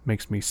always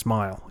makes me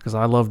smile, because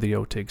I love the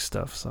Otig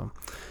stuff. So,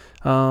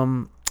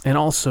 and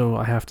also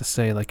I have to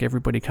say, like,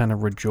 everybody kind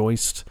of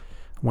rejoiced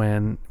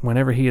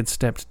whenever he had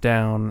stepped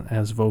down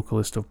as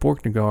vocalist of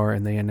Borknagar,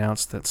 and they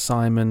announced that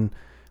Simon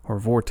or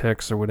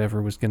Vortex or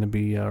whatever was going to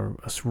be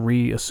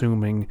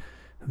reassuming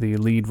the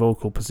lead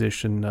vocal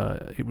position.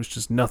 It was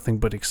just nothing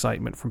but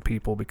excitement from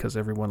people, because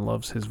everyone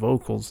loves his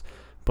vocals.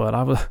 But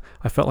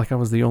I felt like I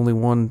was the only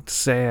one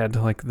sad,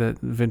 like,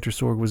 that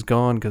Vintersorg was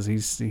gone, because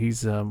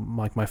he's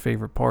like my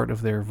favorite part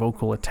of their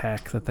vocal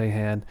attack that they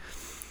had.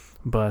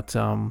 But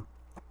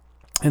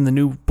and the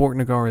new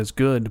Borknagar is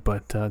good,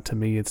 but to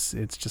me it's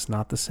just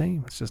not the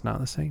same. It's just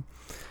not the same.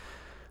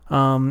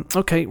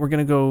 Okay, we're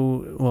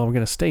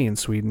gonna stay in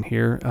Sweden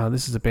here.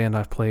 This is a band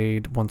I've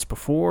played once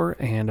before,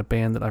 and a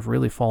band that I've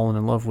really fallen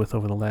in love with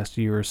over the last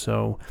year or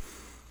so.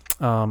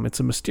 It's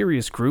a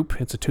mysterious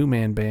group. It's a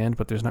two-man band,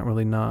 but there's not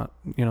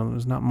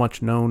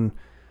much known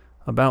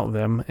about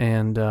them.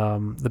 And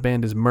the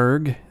band is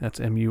Murg. That's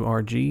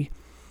M-U-R-G.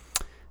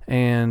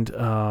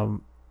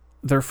 And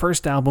their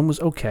first album was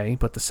okay,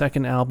 but the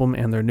second album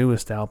and their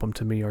newest album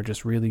to me are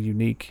just really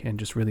unique and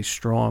just really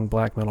strong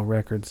black metal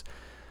records.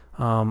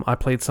 I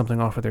played something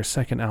off of their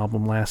second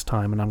album last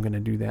time, and I'm going to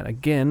do that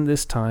again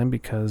this time,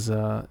 because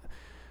I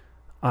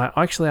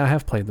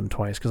have played them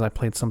twice, because I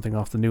played something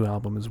off the new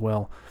album as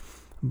well.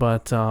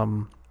 But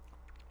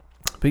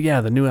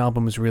yeah, the new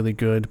album is really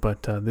good,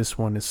 but this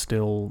one is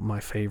still my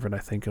favorite, I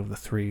think, of the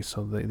three.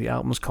 So the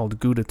album is called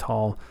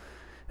Gudatal,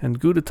 and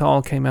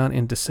Gudatal came out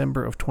in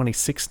December of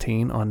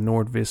 2016 on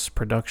Nordvis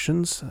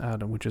Productions,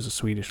 which is a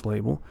Swedish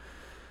label.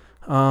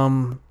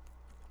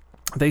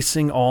 They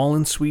sing all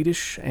in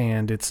Swedish,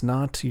 and it's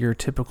not your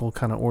typical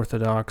kind of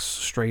orthodox,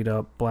 straight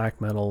up black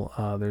metal.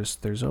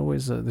 There's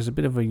always there's a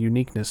bit of a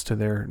uniqueness to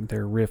their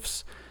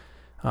riffs.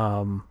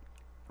 I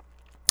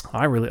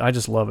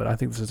just love it. I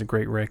think this is a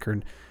great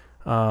record.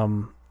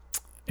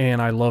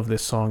 And I love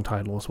this song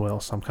title as well,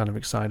 so I'm kind of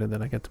excited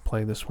that I get to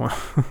play this one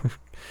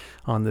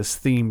on this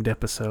themed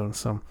episode.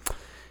 So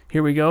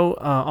here we go,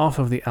 off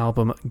of the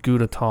album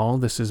Gudatal.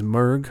 This is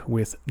Murg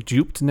with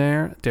Djupt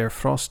ner der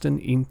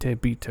Frosten inte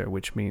biter,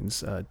 which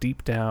means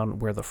deep down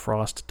where the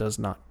frost does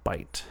not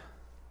bite.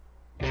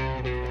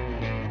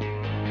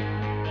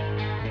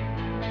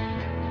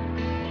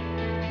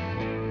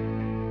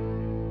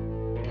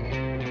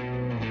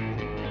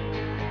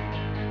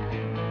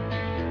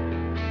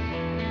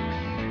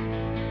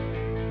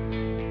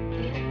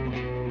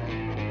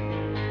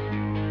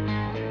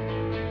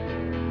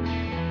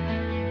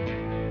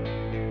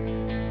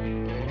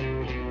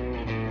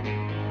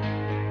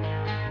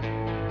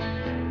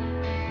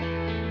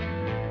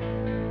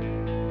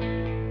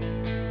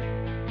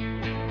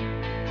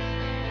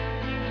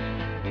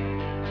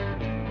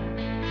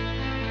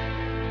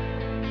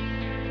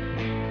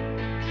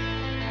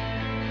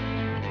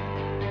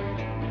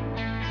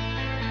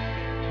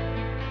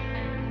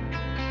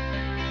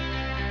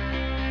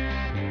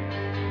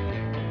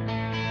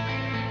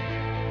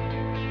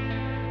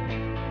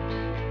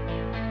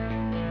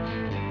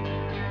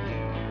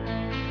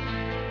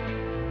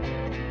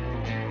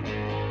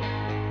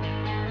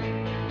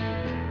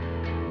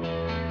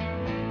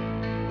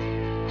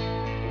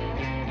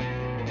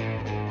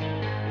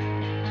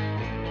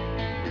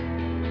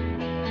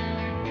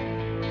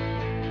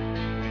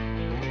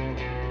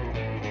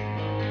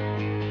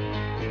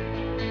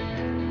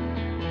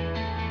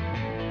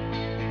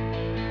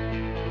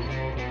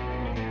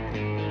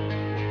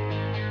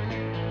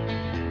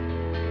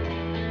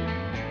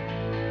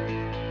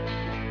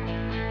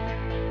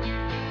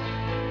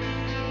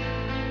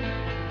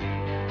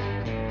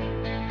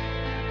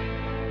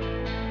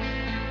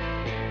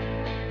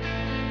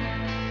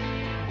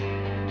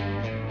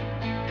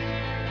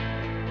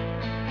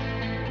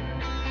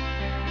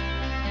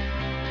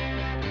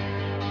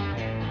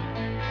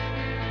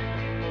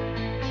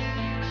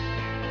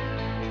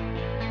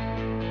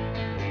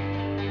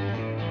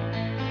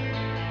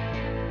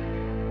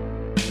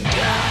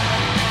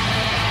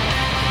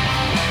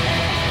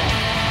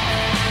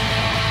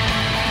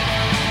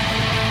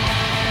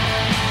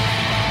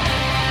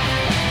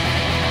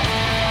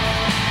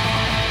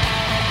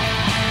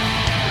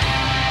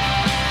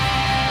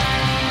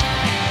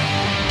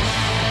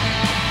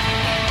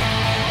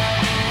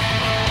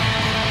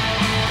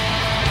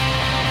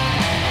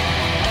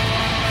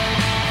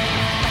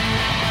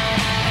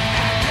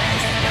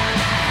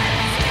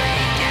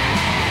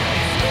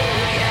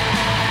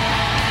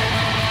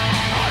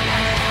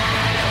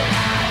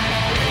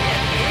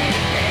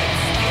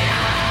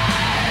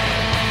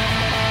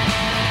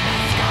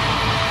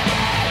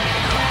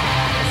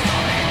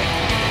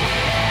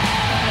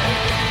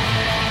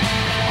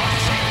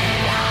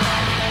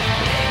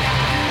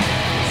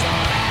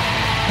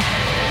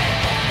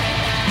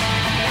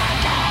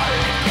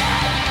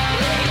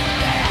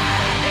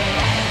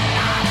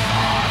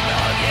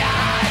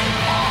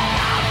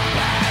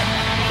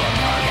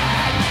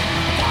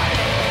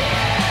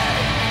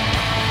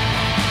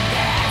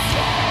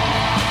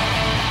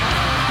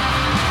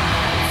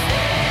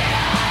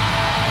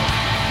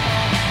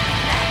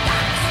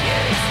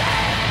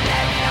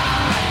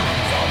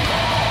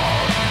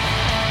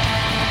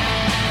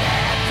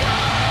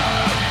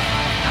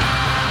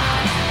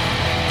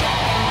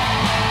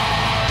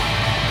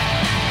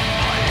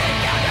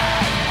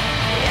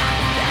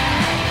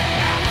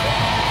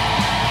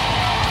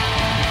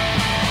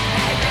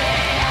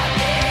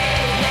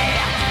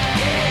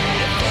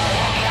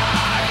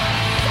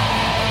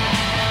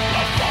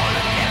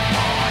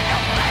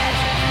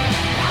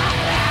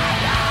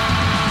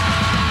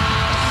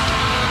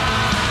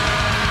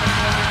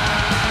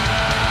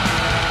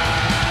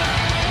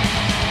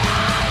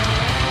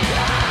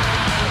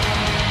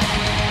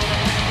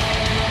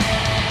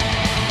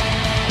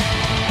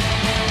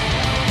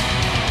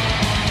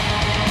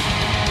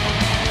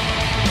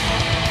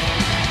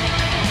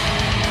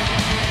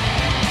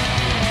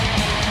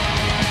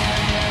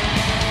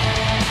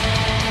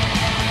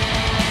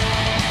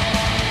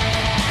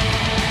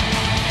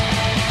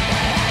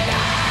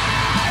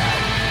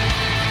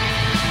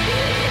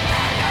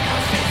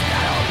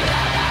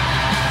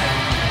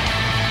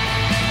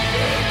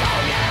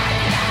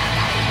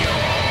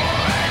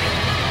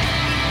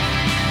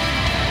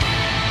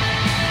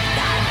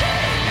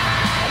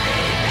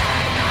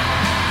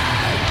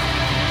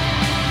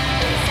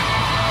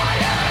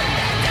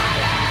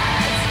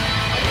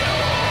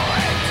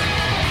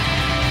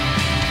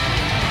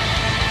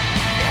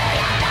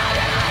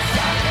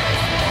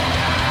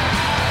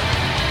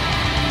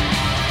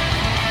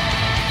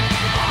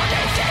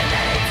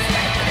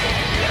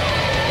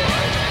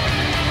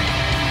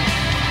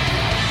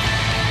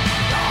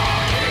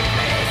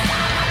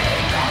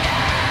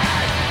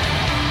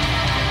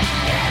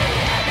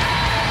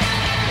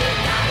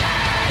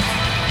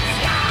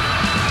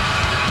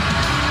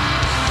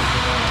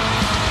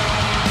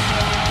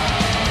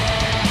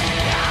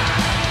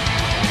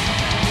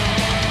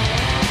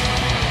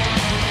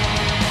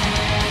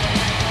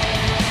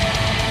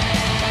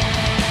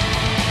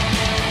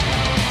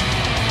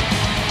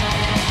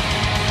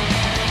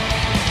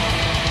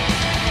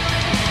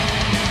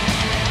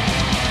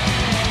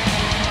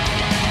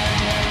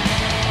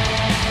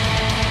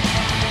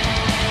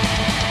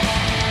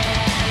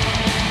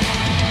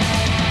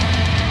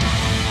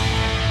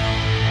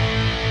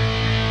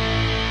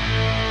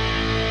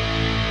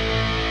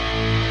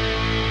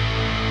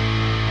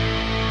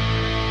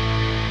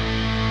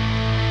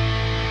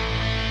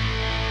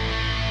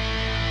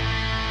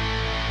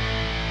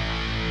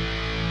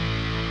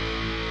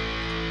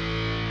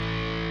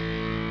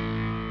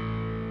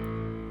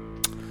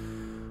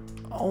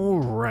 All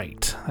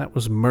right, that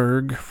was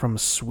Murg from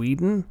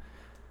Sweden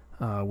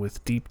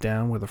with Deep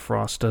Down Where the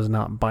Frost Does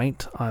Not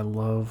Bite. I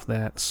love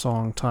that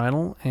song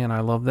title, and I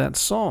love that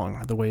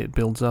song. The way it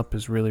builds up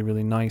is really,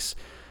 really nice.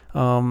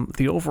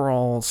 The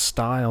overall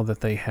style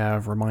that they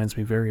have reminds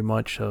me very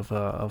much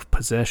of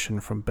Possession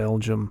from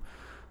Belgium,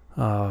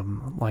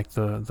 like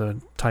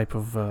the type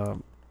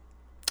of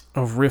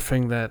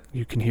riffing that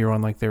you can hear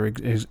on like their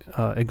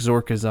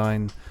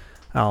Exorcism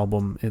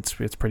album.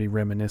 It's pretty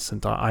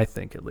reminiscent, I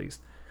think, at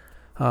least.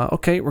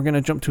 Okay, we're going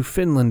to jump to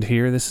Finland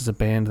here. This is a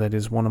band that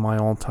is one of my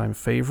all-time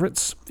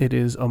favorites. It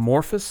is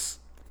Amorphis.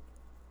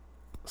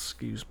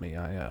 Excuse me,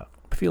 I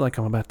feel like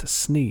I'm about to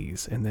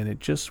sneeze, and then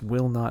it just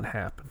will not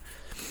happen.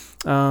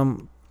 But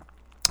I'm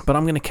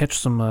going to catch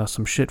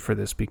some shit for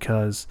this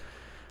because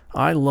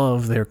I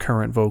love their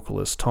current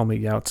vocalist, Tommy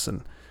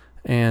Joutsen,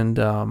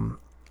 and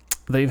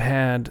they've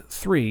had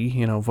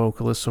 3,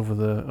 vocalists over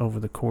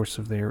the course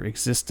of their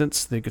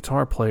existence. The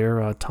guitar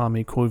player,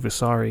 Tommy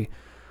Koivisari,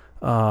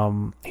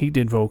 he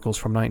did vocals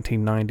from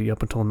 1990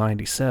 up until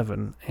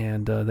 97,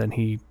 and then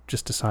he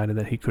just decided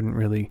that he couldn't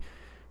really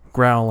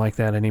growl like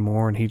that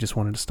anymore, and he just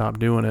wanted to stop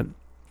doing it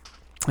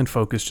and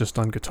focus just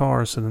on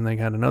guitar. So then they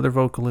got another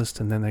vocalist,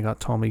 and then they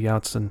got Tommy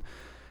Joutsen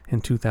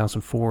in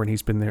 2004, and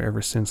he's been there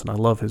ever since, and I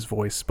love his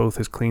voice, both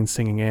his clean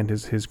singing and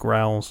his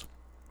growls.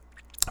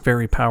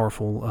 Very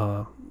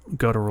powerful,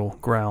 guttural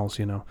growls,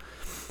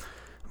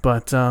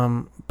 But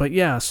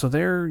yeah, so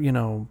they're,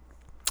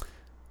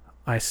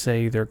 I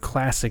say their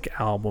classic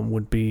album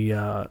would be,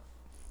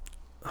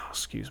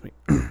 excuse me.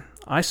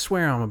 I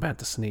swear I'm about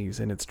to sneeze,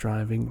 and it's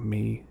driving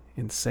me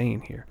insane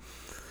here.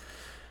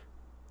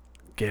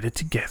 Get it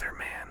together,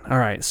 man. All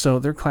right, so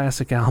their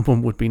classic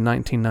album would be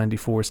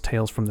 1994's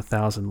Tales from the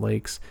Thousand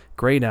Lakes.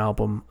 Great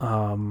album.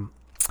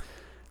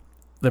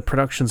 The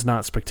production's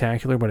not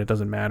spectacular, but it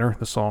doesn't matter.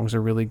 The songs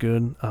are really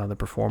good. The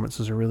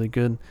performances are really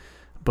good.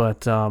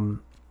 But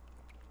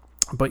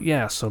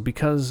yeah, so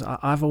because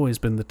I've always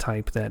been the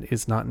type that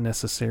is not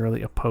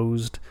necessarily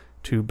opposed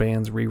to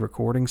bands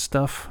re-recording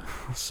stuff.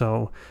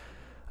 So,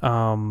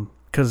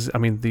 because,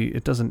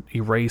 it doesn't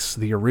erase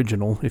the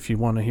original. If you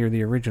want to hear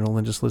the original,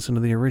 then just listen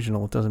to the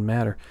original. It doesn't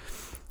matter.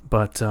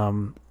 But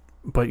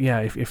yeah,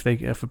 if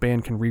a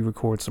band can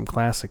re-record some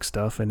classic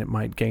stuff and it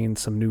might gain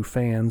some new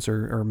fans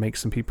or make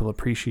some people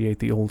appreciate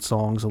the old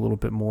songs a little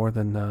bit more,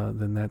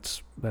 then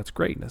that's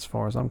great as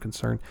far as I'm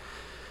concerned.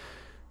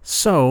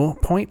 So,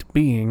 point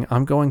being,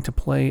 I'm going to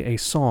play a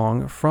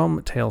song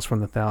from Tales from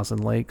the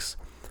Thousand Lakes,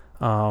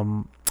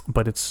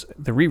 but it's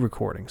the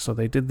re-recording. So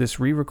they did this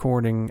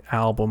re-recording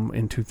album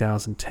in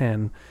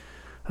 2010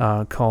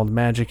 called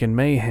Magic and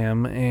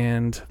Mayhem,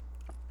 and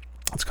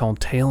it's called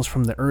Tales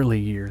from the Early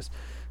Years.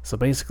 So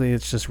basically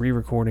it's just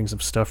re-recordings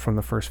of stuff from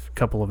the first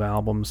couple of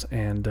albums,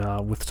 and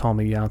with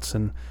Tommy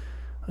Joutsen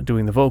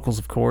doing the vocals,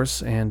 of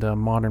course, and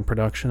modern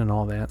production and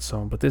all that.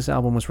 So, but this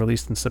album was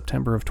released in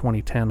September of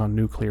 2010 on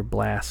Nuclear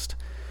Blast.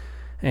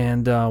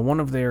 And one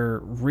of their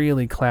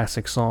really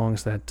classic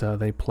songs that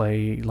they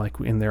play like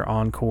in their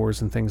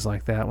encores and things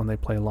like that when they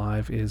play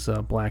live is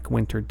Black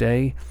Winter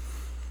Day.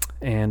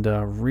 And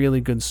a really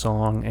good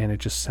song, and it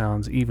just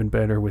sounds even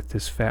better with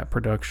this fat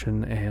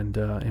production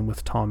and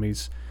with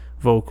Tommy's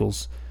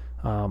vocals.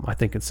 I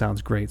think it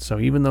sounds great. So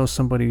even though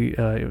somebody,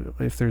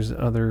 if there's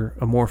other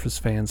Amorphis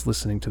fans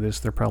listening to this,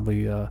 they're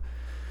probably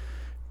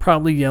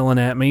yelling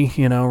at me,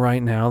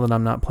 right now that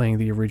I'm not playing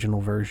the original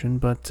version.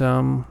 But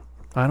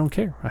I don't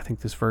care. I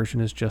think this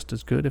version is just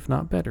as good, if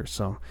not better.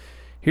 So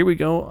here we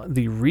go,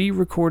 the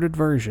re-recorded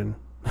version.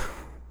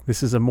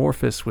 This is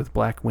Amorphis with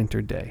Black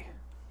Winter Day.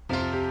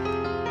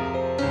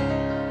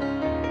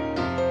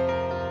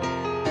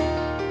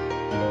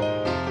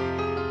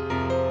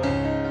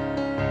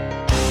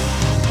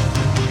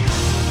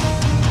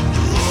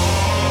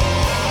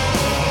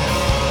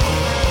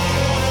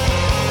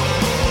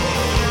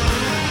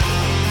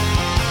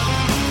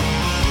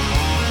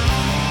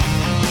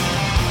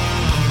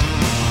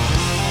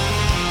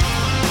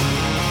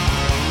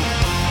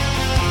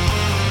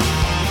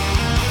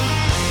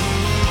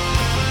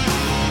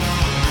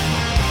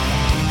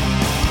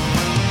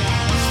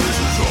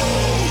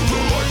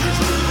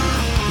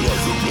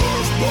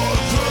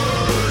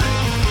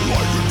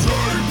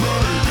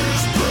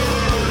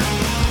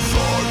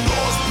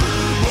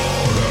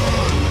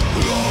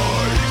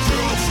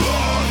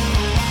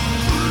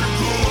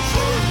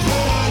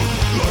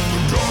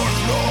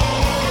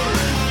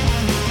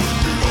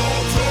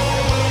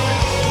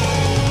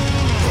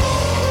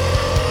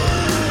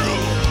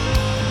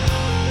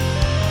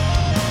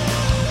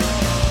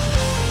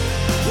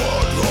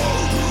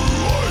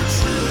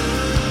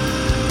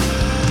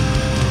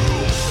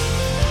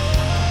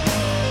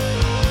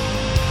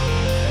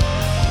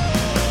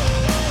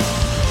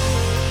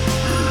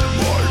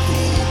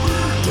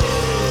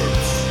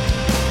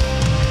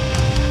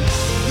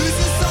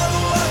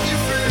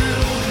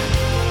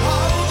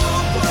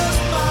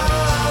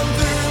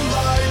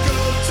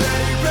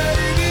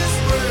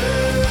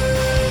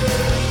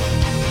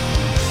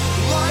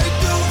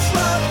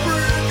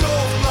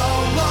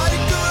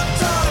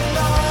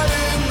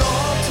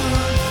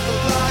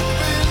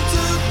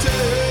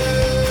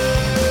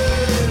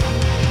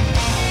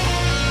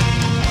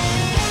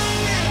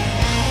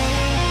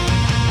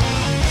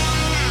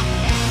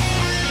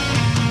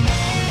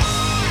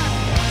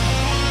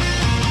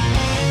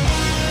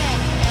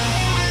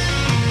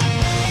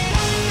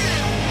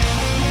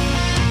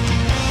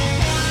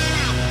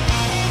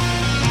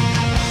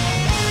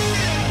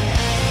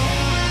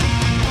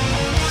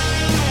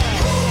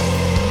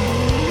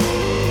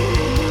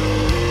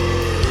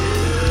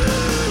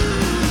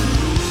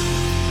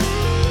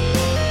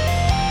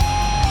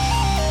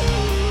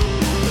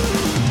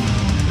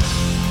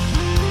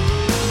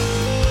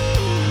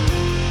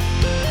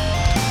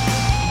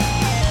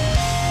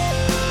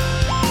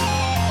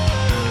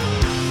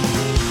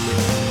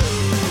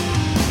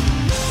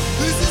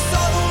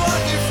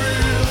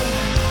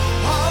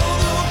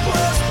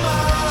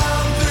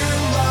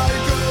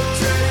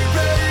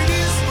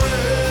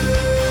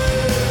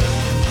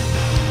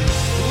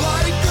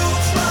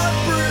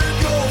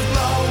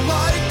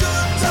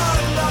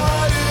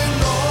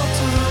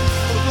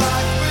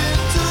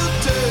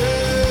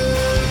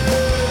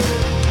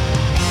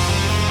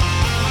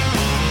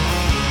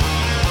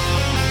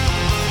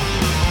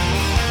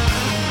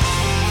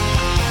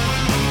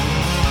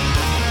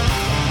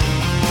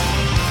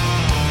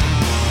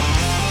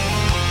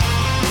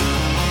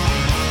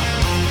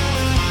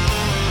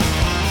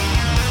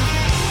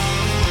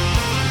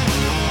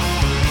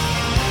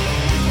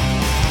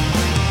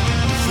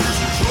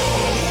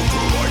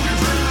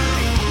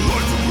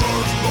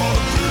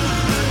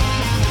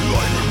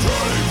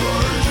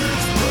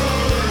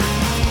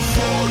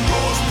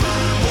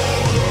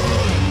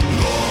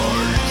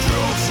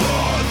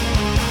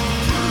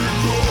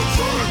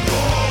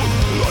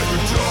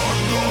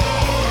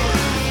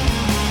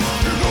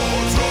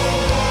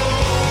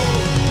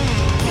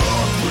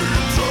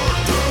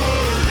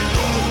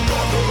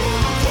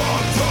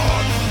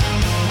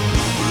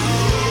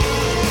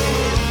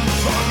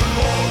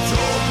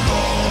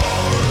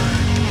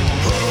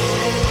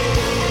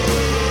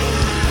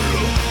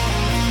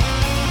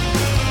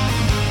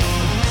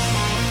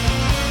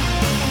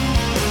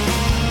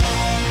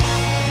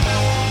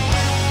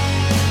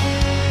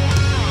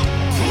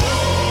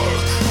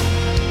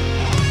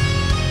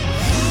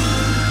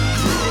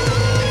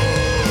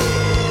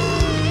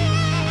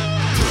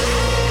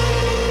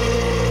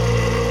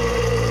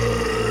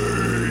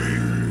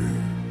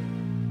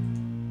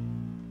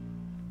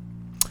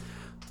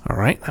 All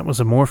right, that was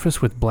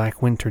Amorphis with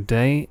Black Winter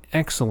Day.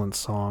 Excellent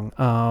song.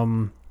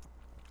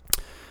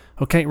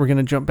 Okay, we're going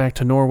to jump back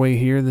to Norway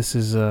here. This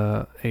is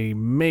a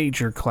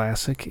major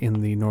classic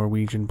in the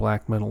Norwegian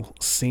black metal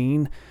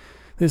scene.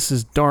 This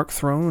is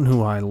Darkthrone,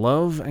 who I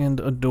love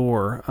and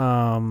adore.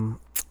 I'm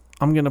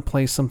going to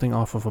play something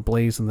off of A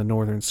Blaze in the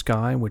Northern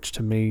Sky, which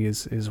to me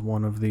is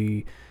one of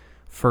the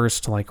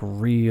first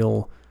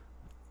real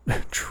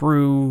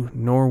true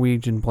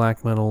Norwegian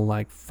black metal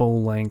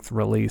full-length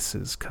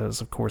releases,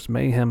 because of course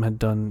Mayhem had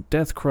done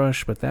Death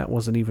Crush, but that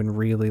wasn't even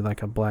really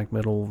a black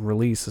metal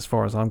release as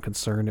far as I'm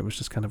concerned. It was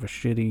just kind of a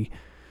shitty,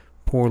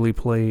 poorly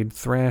played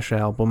thrash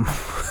album.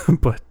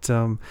 But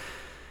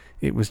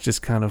it was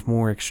just kind of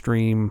more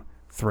extreme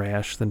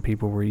thrash than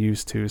people were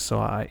used to,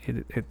 so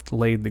it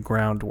laid the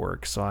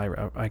groundwork,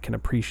 so I can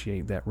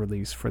appreciate that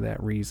release for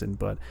that reason.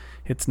 But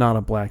it's not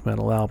a black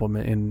metal album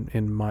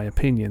in my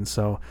opinion.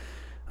 So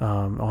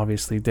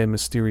obviously, De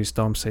Mysteriis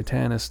Dom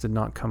Satanis did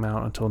not come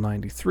out until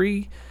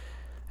 93.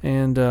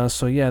 And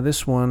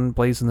this one,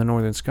 Blaze in the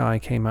Northern Sky,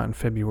 came out in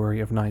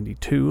February of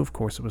 92. Of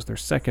course, it was their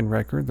second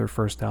record. Their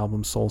first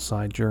album,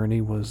 Soulside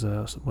Journey, was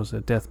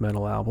a death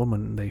metal album,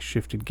 and they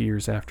shifted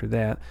gears after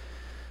that.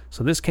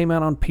 So this came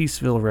out on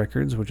Peaceville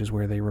Records, which is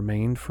where they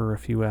remained for a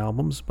few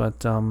albums,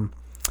 but and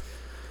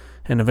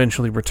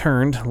eventually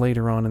returned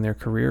later on in their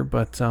career.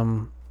 But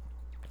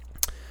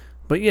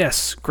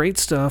yes, great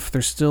stuff.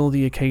 There's still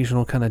the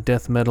occasional kind of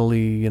death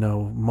metal-y,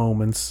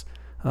 moments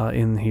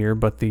in here,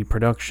 but the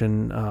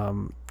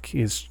production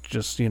is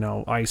just,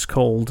 ice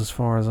cold as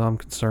far as I'm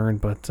concerned.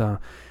 But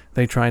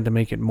they tried to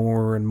make it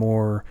more and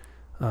more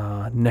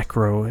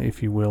necro,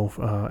 if you will,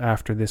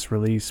 after this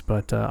release.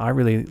 But I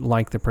really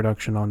like the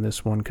production on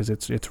this one because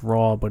it's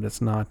raw, but it's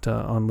not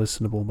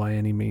unlistenable by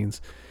any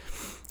means.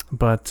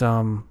 But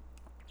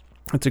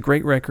it's a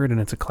great record, and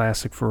it's a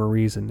classic for a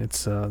reason.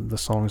 It's the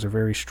songs are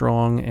very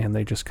strong, and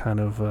they just kind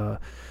of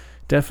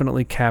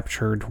definitely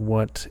captured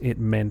what it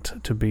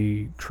meant to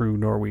be true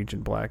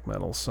Norwegian black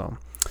metal. So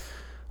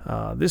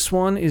this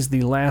one is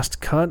the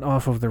last cut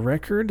off of the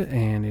record,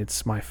 and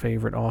it's my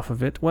favorite off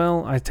of it.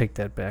 Well, I take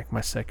that back.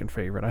 My second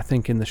favorite. I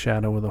think In the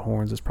Shadow of the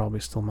Horns is probably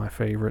still my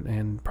favorite,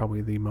 and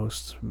probably the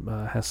most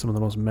has some of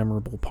the most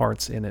memorable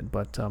parts in it.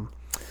 But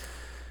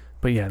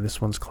yeah, this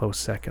one's close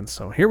second.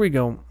 So here we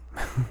go.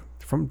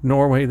 From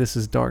Norway, this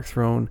is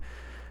Darkthrone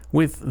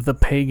with The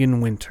Pagan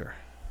Winter.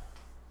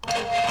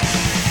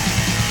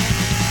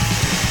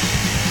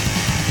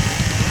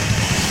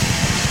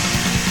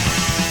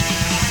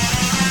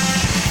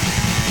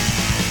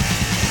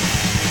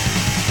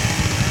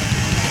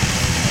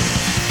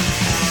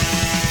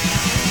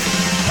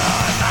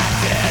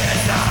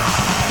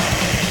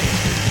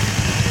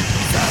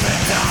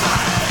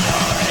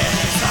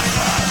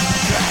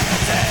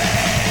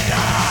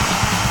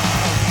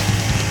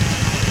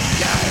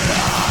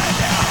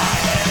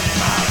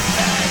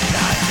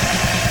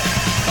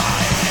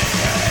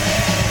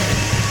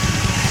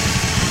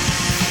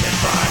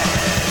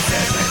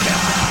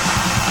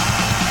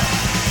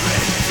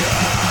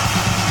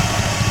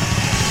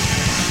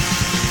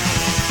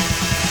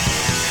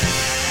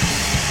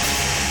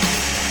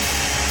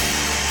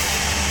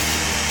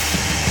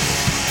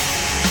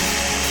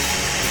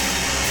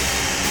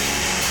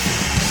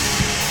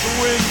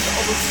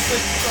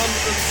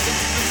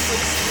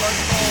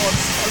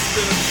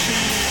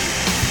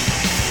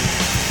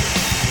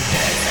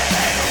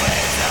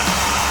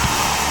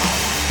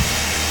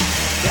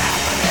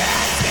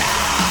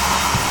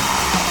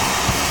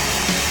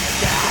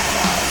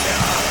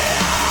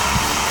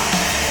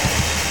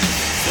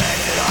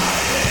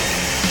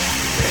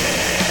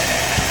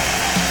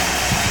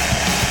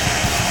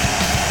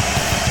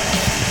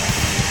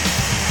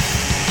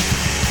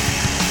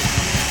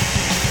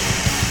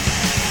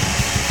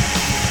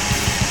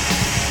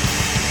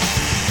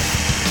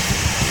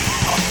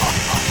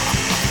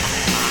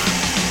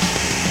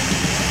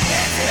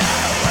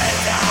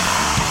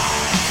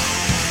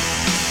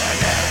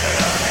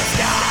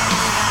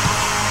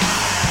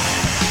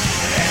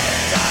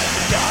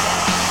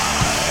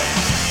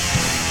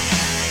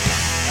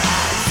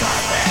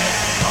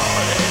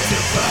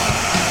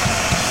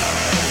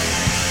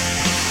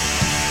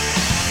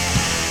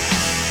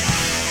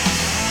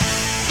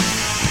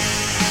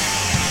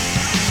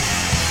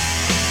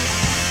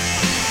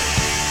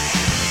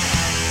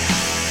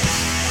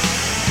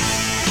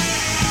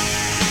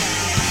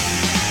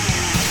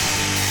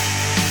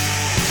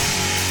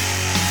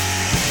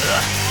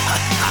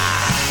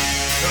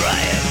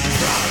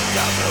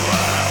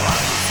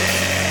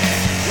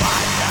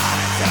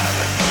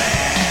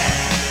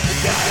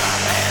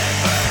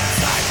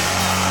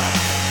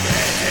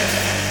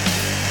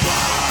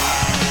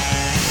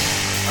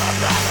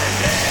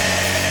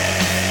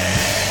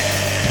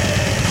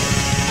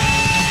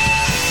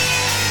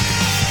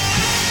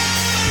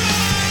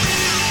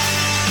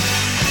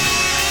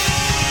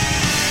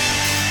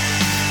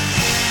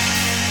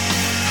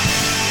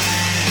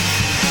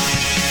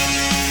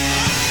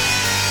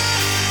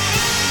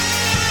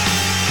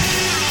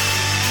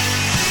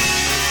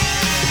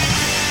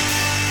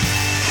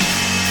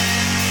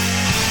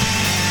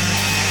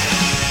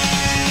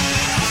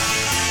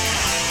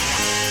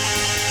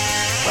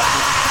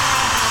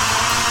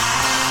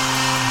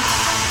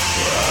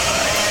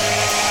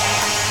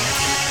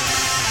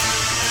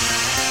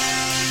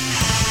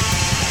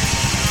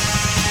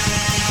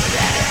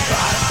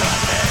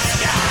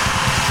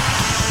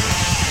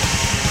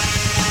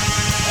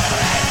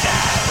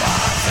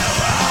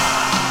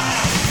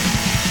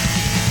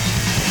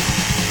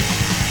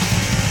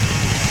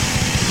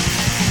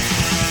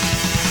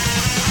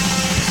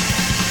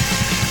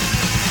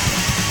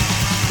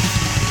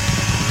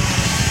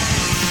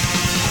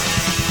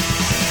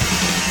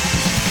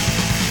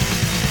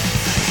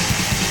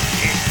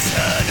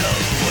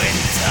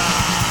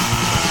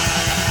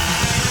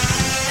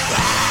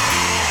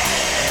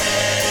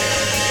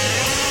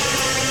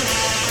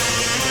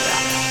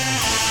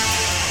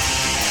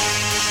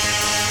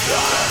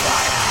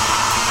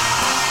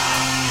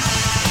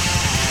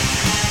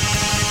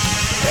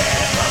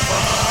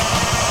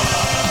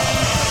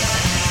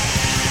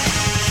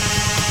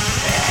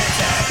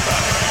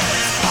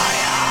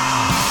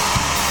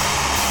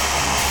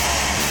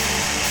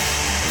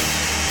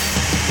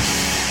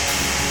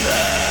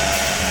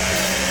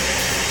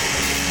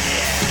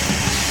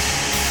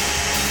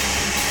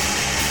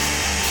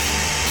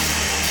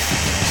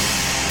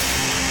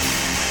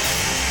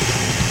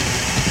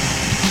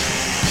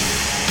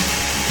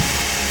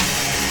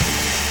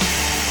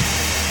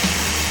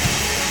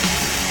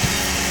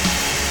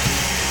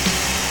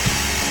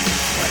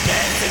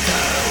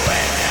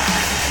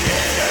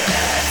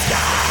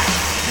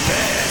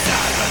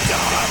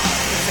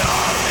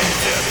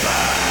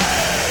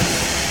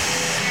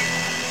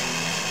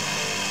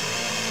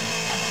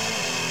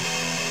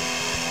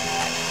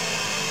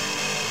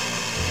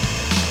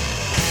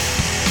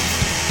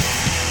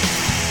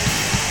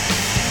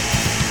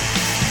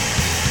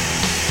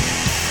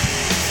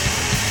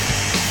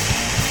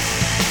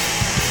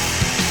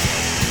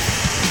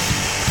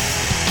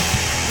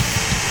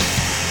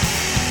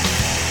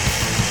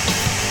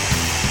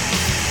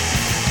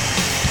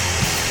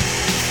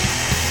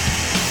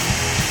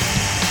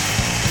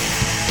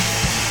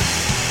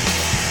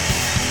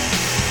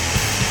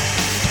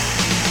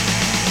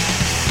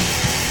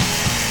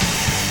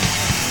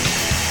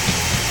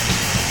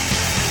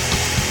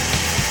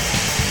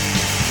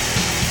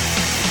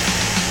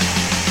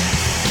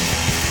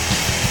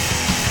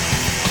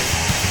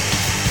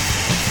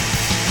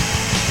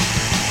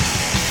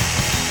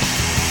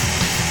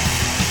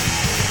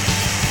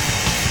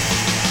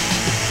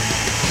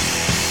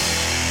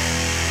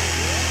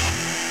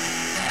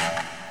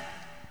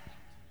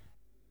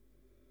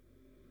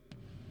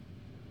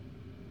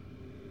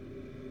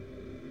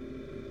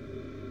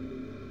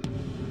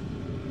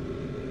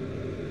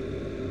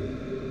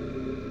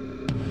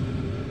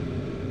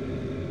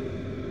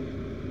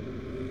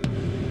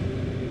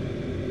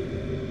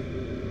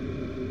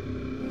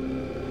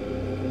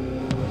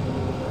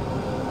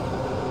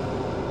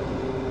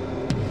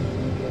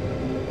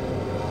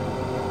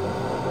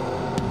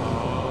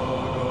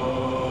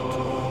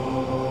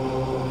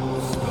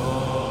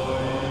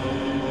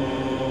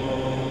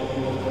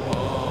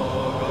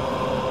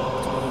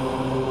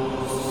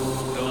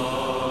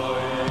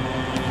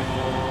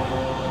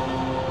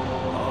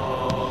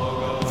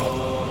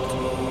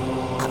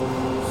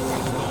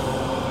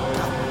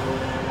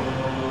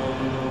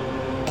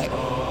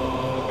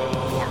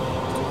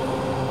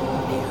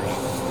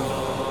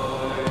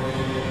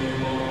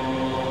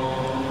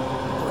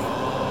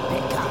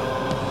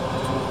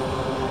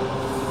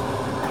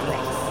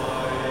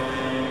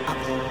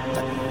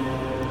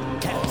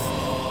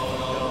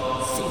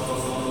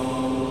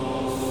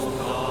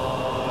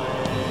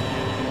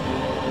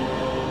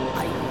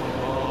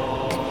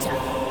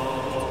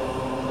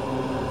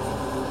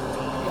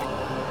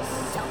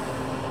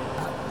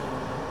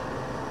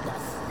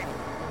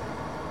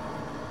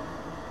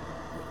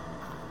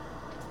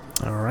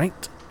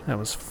 right. That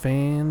was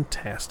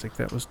fantastic.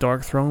 That was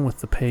Darkthrone with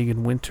the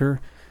Pagan Winter.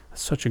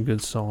 Such a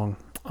good song.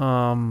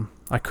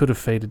 I could have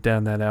faded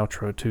down that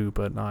outro too,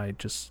 but I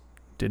just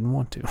didn't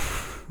want to.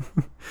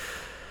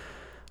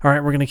 All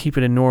right, we're going to keep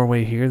it in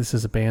Norway here. This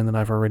is a band that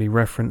I've already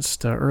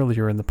referenced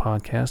earlier in the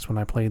podcast when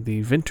I played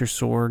the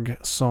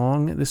Vintersorg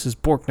song. This is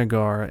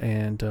Borknagar,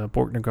 and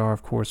Borknagar,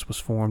 of course, was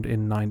formed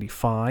in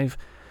 95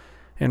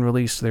 and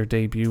released their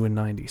debut in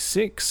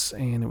 96,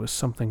 and it was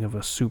something of a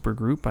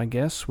supergroup, I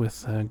guess,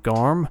 with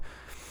Garm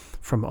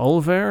from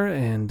Ulver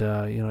and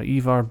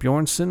Ivar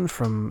Bjornsson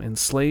from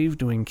Enslaved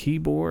doing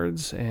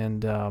keyboards,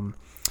 and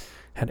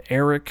had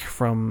Eric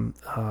from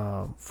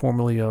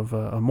formerly of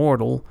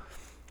Immortal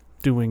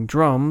doing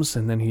drums,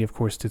 and then he of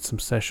course did some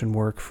session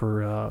work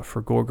for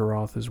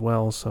Gorgoroth as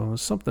well. So it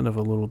was something of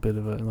a little bit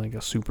of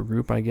a super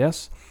group, I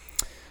guess.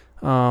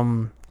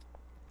 But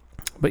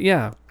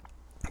yeah,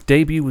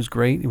 debut was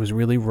great. It was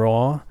really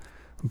raw,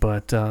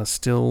 but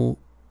still,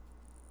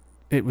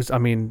 it was. I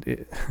mean,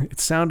 it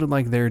sounded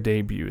like their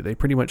debut. They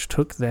pretty much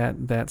took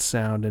that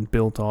sound and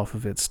built off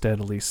of it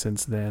steadily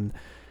since then.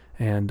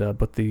 And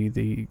but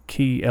the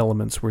key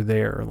elements were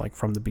there, like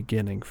from the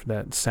beginning.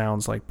 That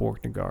sounds like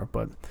Borknagar,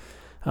 but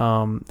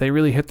they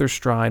really hit their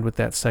stride with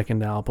that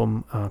second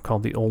album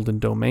called The Olden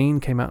Domain.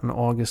 Came out in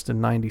August of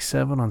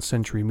 97 on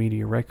Century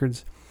Media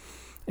Records.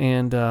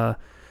 And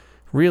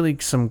really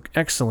some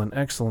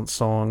excellent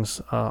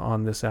songs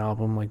on this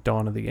album, like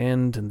Dawn of the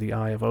End and The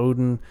Eye of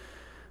Odin.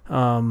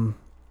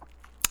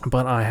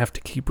 But I have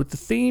to keep with the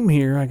theme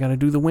here. I got to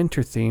do the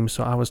winter theme,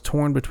 so I was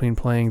torn between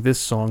playing this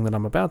song that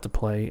I'm about to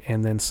play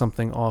and then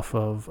something off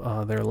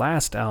of their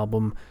last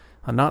album,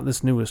 not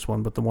this newest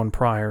one, but the one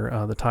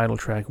prior, the title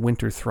track,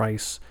 Winter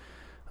Thrice,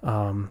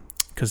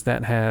 because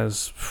that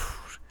has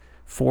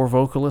 4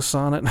 vocalists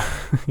on it,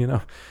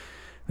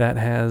 That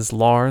has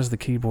Lars, the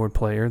keyboard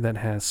player, that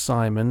has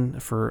Simon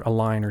for a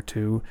line or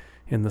two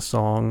in the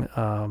song,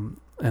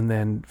 and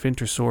then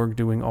Vintersorg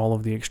doing all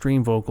of the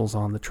extreme vocals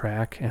on the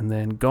track, and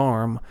then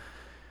Garm,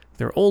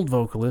 their old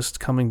vocalist,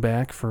 coming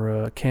back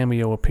for a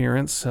cameo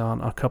appearance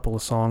on a couple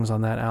of songs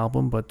on that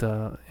album, but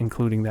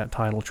including that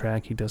title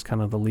track. He does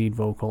kind of the lead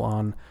vocal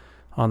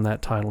on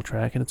that title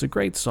track, and it's a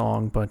great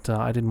song, but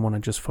I didn't want to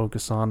just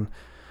focus on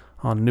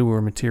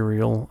newer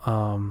material.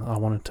 I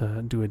wanted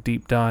to do a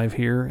deep dive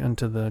here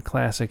into the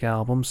classic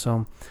album,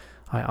 so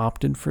I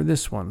opted for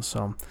this one.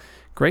 So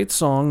great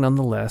song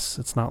nonetheless.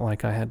 It's not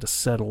like I had to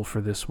settle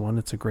for this one.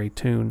 It's a great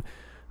tune,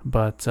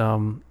 but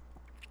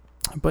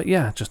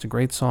yeah, just a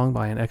great song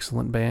by an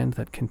excellent band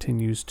that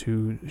continues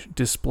to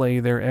display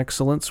their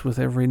excellence with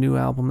every new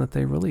album that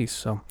they release.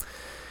 So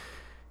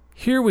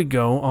here we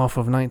go, off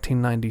of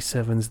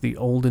 1997's The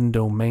Olden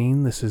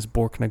Domain. This is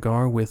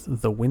Borknagar with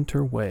The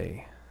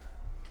Winterway.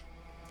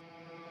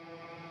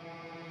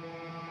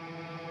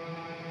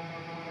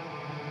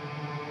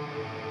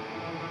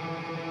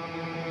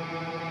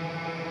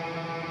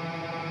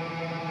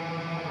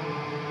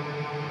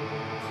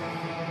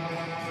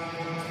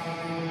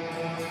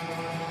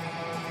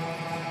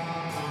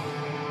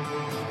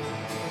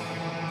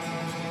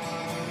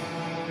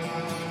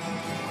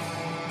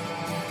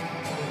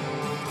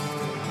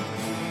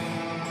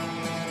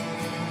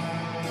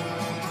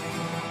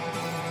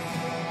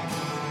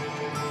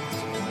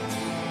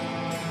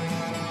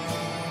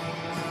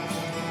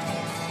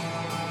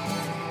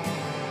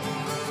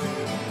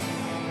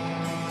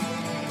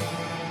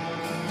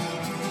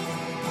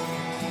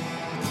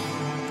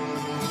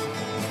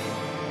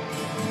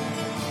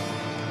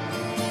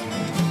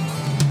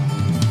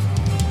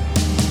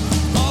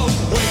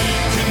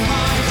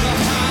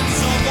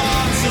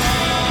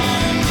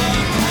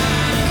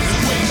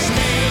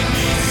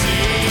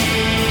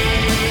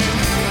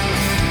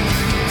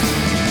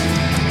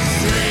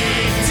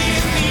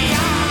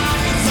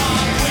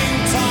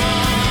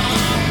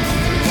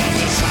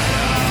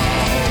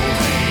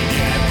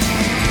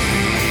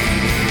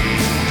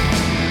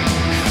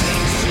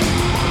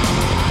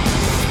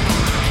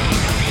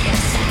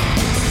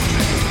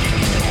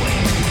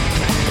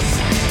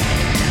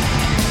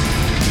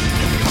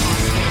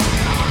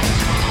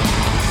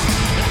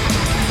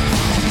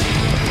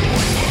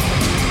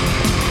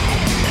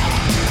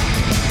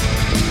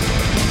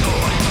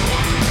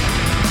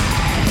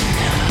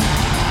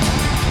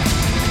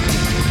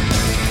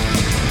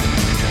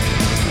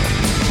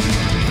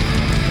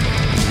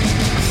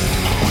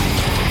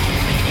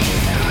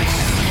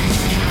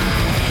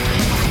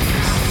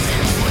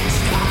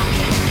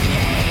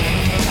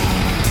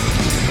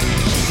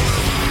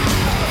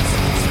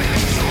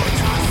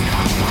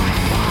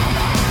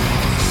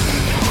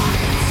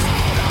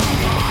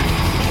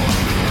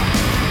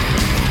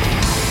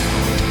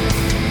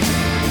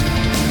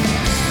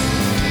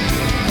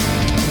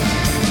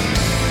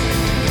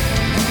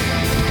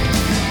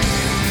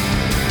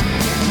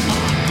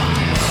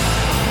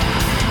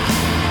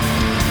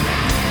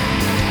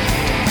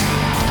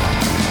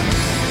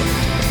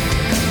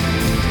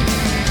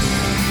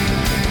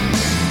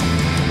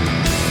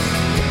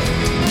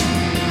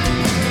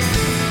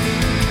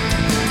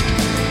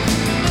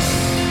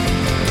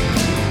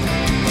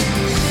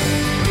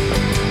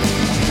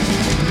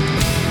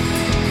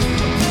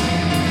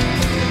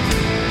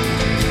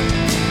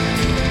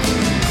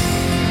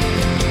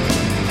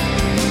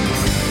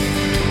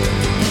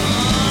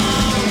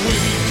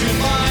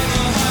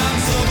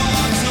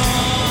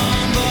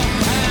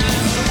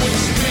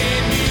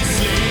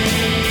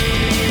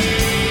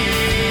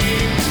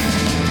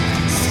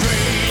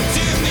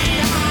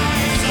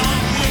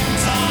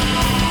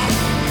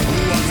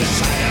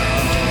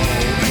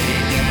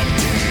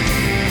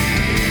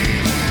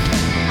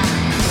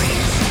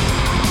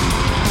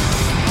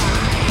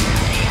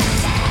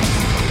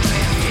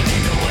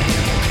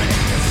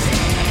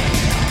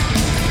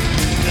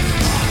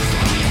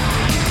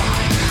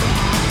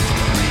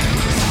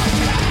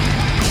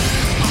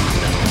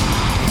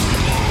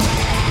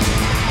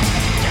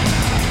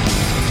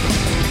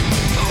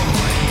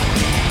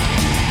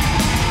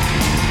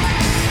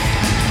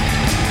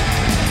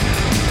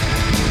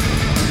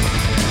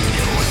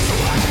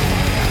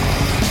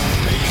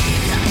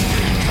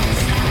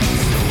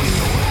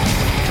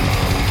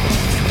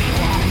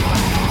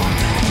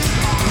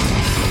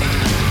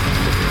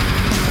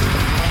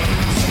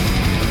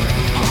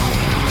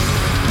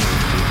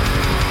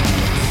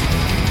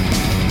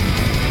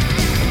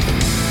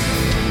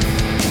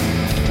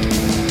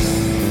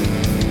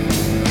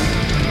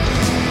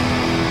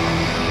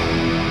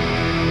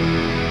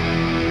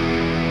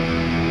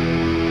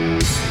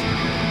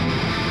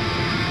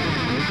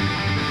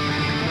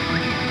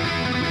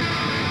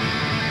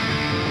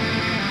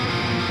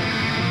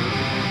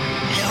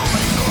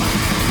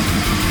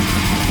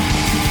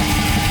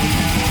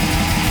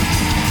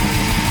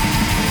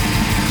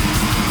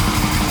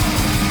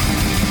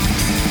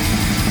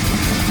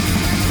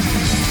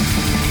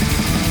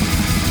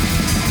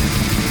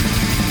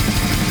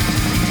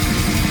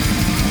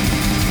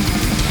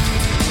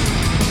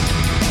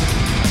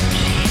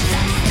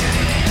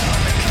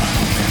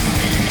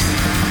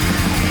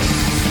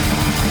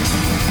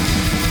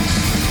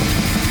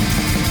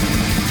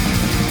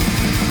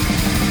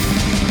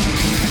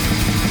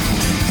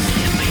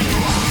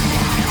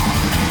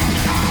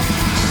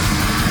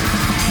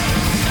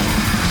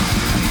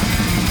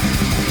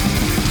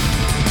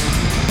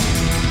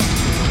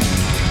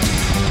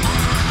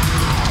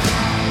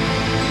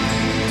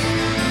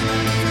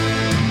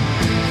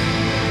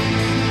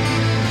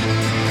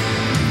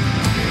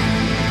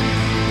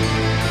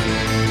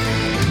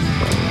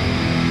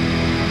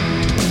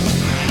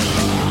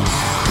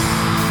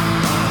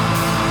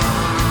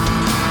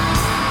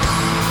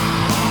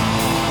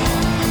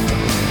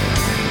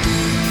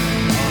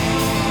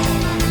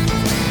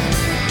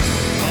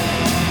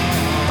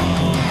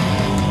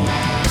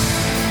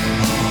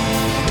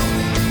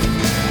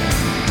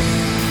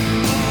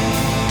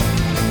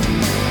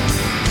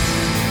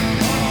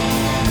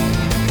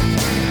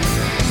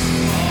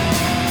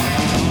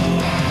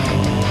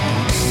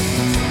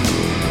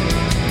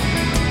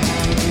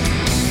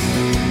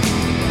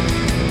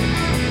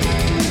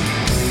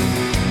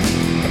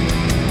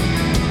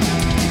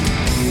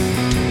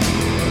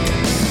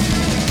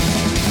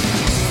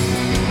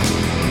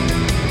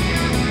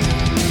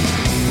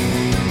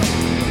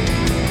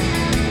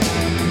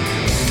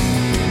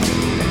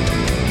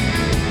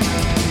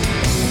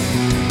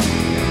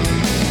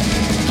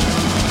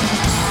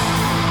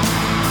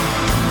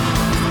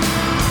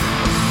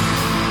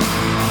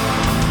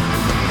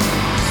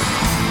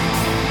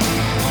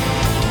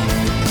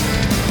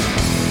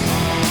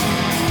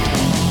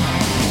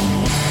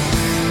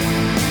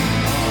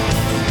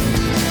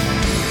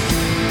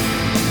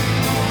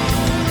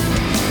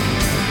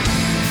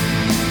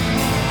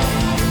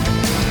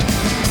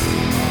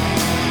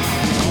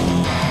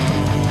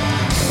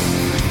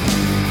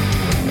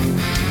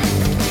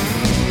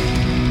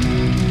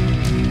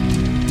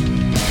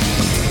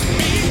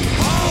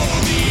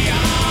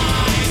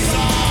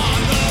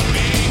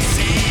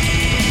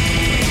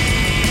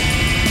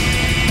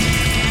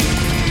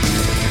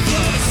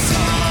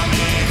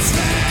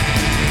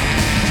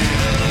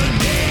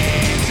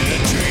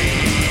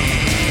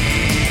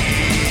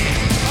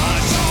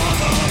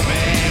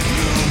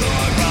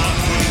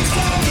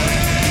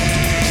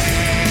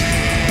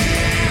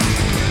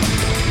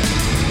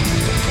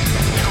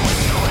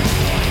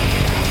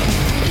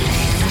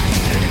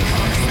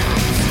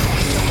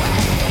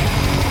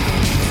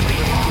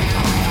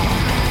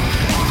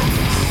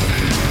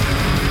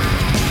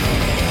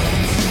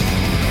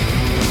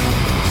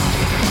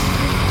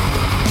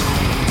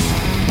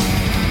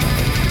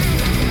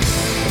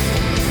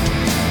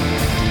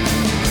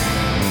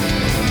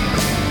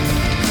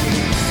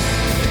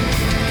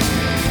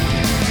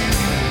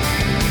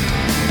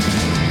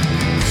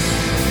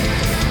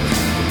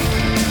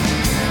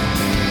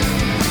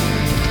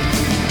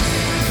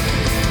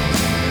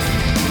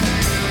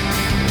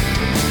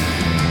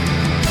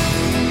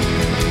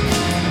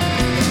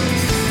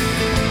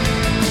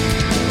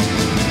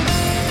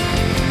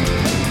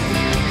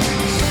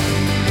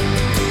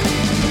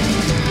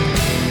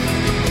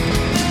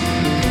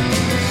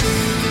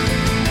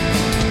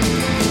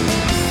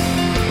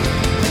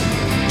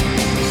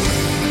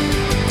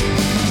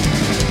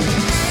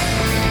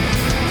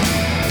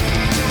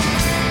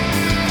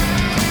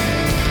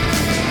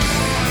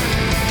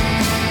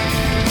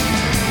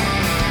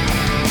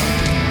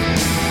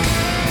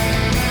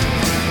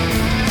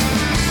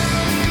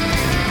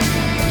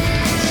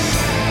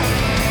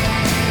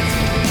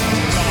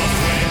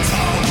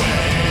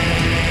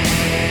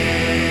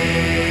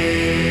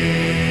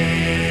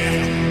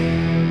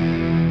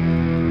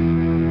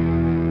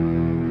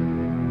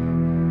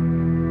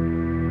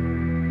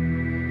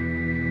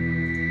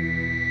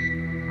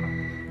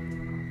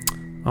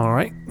 All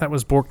right, that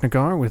was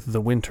Borknagar with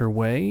The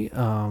Winterway.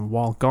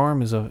 While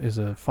Garm is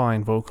a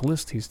fine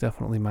vocalist, he's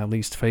definitely my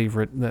least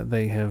favorite that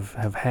they have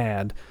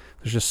had.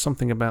 There's just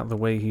something about the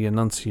way he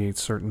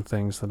enunciates certain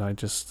things that I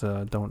just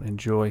don't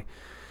enjoy.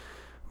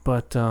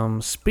 But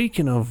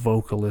speaking of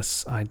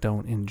vocalists I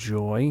don't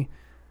enjoy,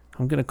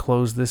 I'm going to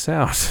close this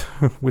out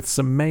with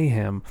some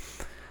Mayhem.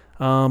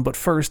 But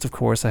first, of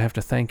course, I have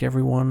to thank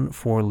everyone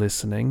for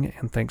listening,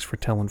 and thanks for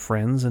telling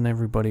friends and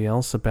everybody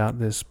else about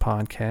this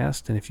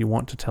podcast. And if you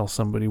want to tell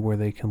somebody where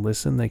they can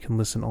listen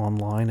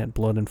online at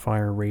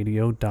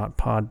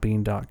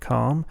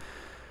bloodandfireradio.podbean.com,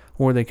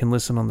 or they can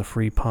listen on the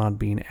free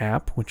Podbean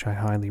app, which I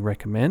highly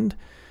recommend.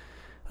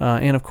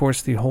 And, of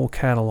course, the whole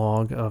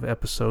catalog of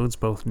episodes,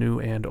 both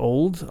new and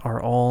old,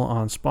 are all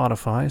on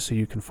Spotify, so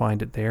you can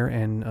find it there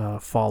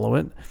and follow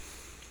it.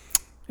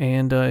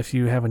 And if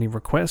you have any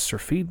requests or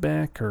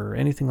feedback or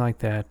anything like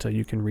that,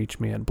 you can reach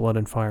me at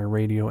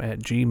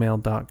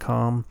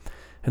bloodandfireradio@gmail.com.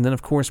 And then,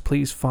 of course,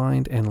 please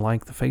find and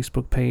like the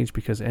Facebook page,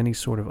 because any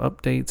sort of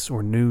updates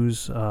or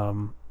news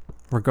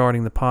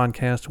regarding the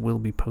podcast will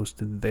be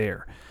posted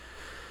there.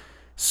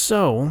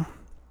 So,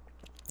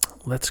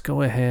 let's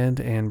go ahead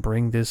and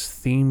bring this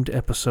themed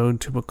episode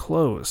to a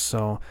close.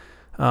 So,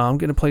 I'm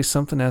going to play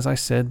something, as I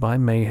said, by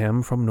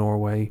Mayhem from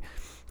Norway.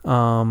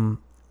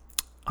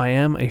 I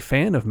am a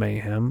fan of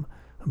Mayhem,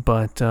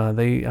 but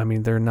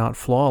they're not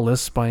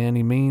flawless by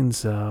any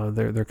means.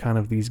 They're kind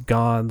of these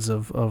gods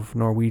of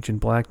Norwegian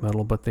black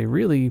metal, but they're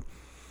kind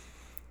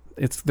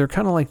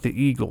of like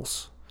the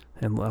Eagles.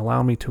 And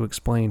allow me to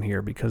explain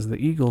here, because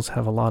the Eagles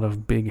have a lot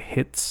of big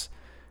hits,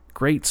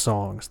 great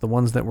songs. The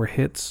ones that were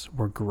hits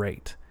were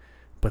great.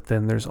 But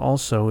then there's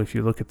also, if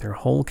you look at their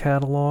whole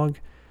catalog,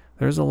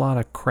 there's a lot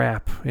of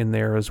crap in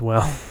there as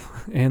well.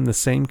 And the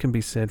same can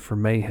be said for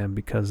Mayhem,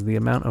 because the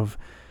amount of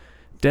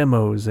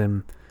demos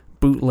and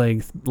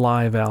bootleg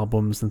live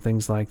albums and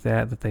things like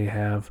that they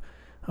have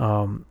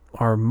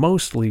are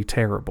mostly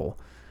terrible.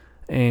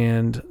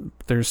 And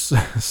there's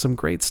some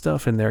great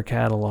stuff in their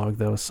catalog,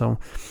 though. So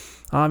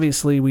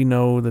obviously we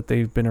know that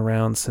they've been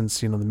around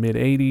since the mid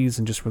 80s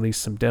and just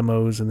released some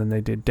demos, and then they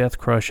did Death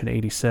Crush in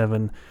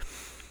 87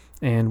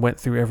 and went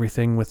through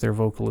everything with their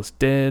vocalist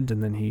dead,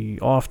 and then he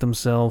offed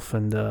himself,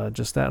 and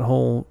just that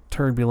whole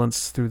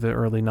turbulence through the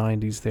early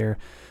 90s there.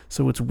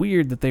 So it's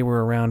weird that they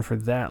were around for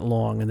that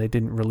long and they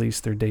didn't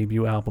release their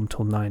debut album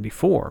till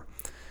 94,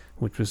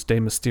 which was De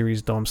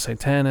Mysteries Dom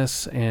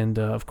Satanis, and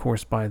of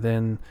course by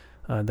then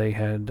they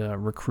had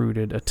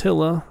recruited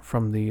Attila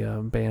from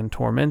the band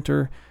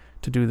Tormentor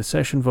to do the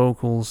session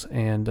vocals,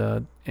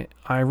 and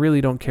I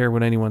really don't care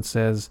what anyone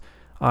says.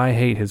 I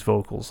hate his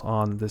vocals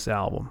on this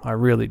album. I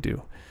really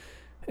do.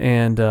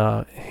 And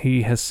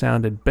he has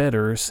sounded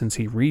better since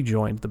he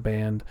rejoined the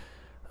band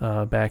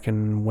back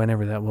in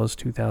whenever that was,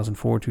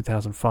 2004,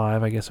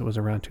 2005. I guess it was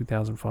around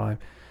 2005.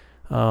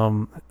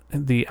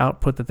 The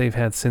output that they've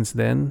had since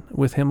then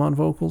with him on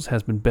vocals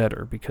has been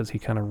better, because he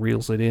kind of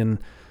reels it in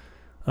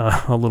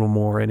a little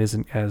more and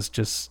isn't as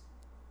just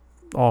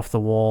off the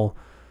wall.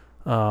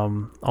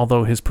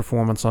 Although his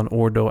performance on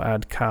Ordo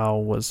Ad Cow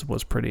was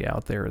pretty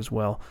out there as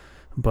well.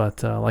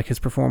 But like his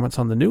performance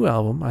on the new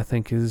album, I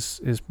think is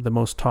the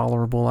most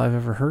tolerable I've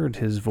ever heard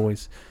his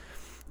voice.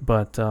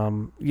 But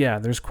yeah,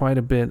 there's quite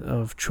a bit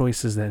of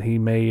choices that he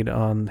made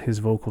on his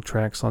vocal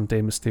tracks on De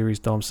Mysteries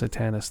Dom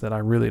Satanis that I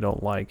really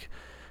don't like.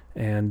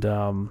 And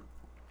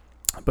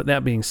but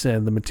that being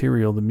said, the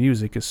material, the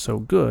music is so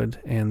good,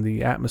 and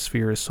the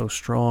atmosphere is so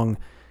strong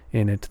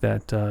in it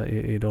that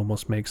it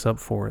almost makes up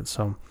for it.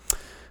 So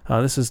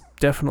this is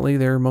definitely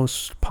their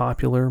most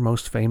popular,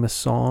 most famous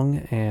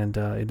song, and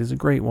it is a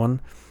great one,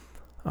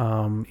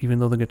 even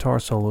though the guitar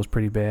solo is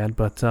pretty bad.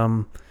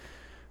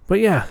 But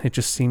yeah, it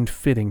just seemed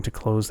fitting to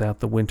close out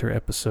the winter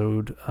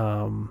episode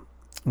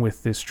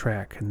with this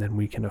track, and then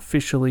we can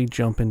officially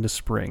jump into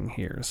spring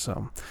here.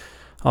 So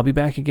I'll be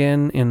back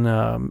again in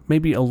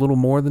maybe a little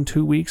more than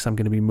 2 weeks. I'm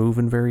going to be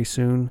moving very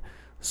soon,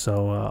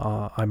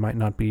 so I might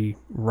not be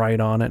right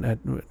on it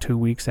at 2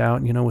 weeks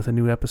out, with a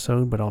new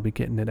episode, but I'll be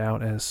getting it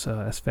out as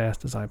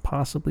fast as I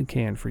possibly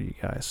can for you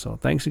guys. So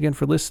thanks again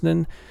for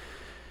listening,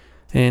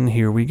 and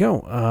here we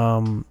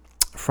go.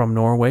 From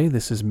Norway,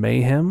 this is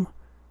Mayhem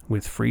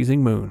with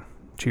Freezing Moon.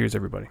 Cheers,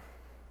 everybody.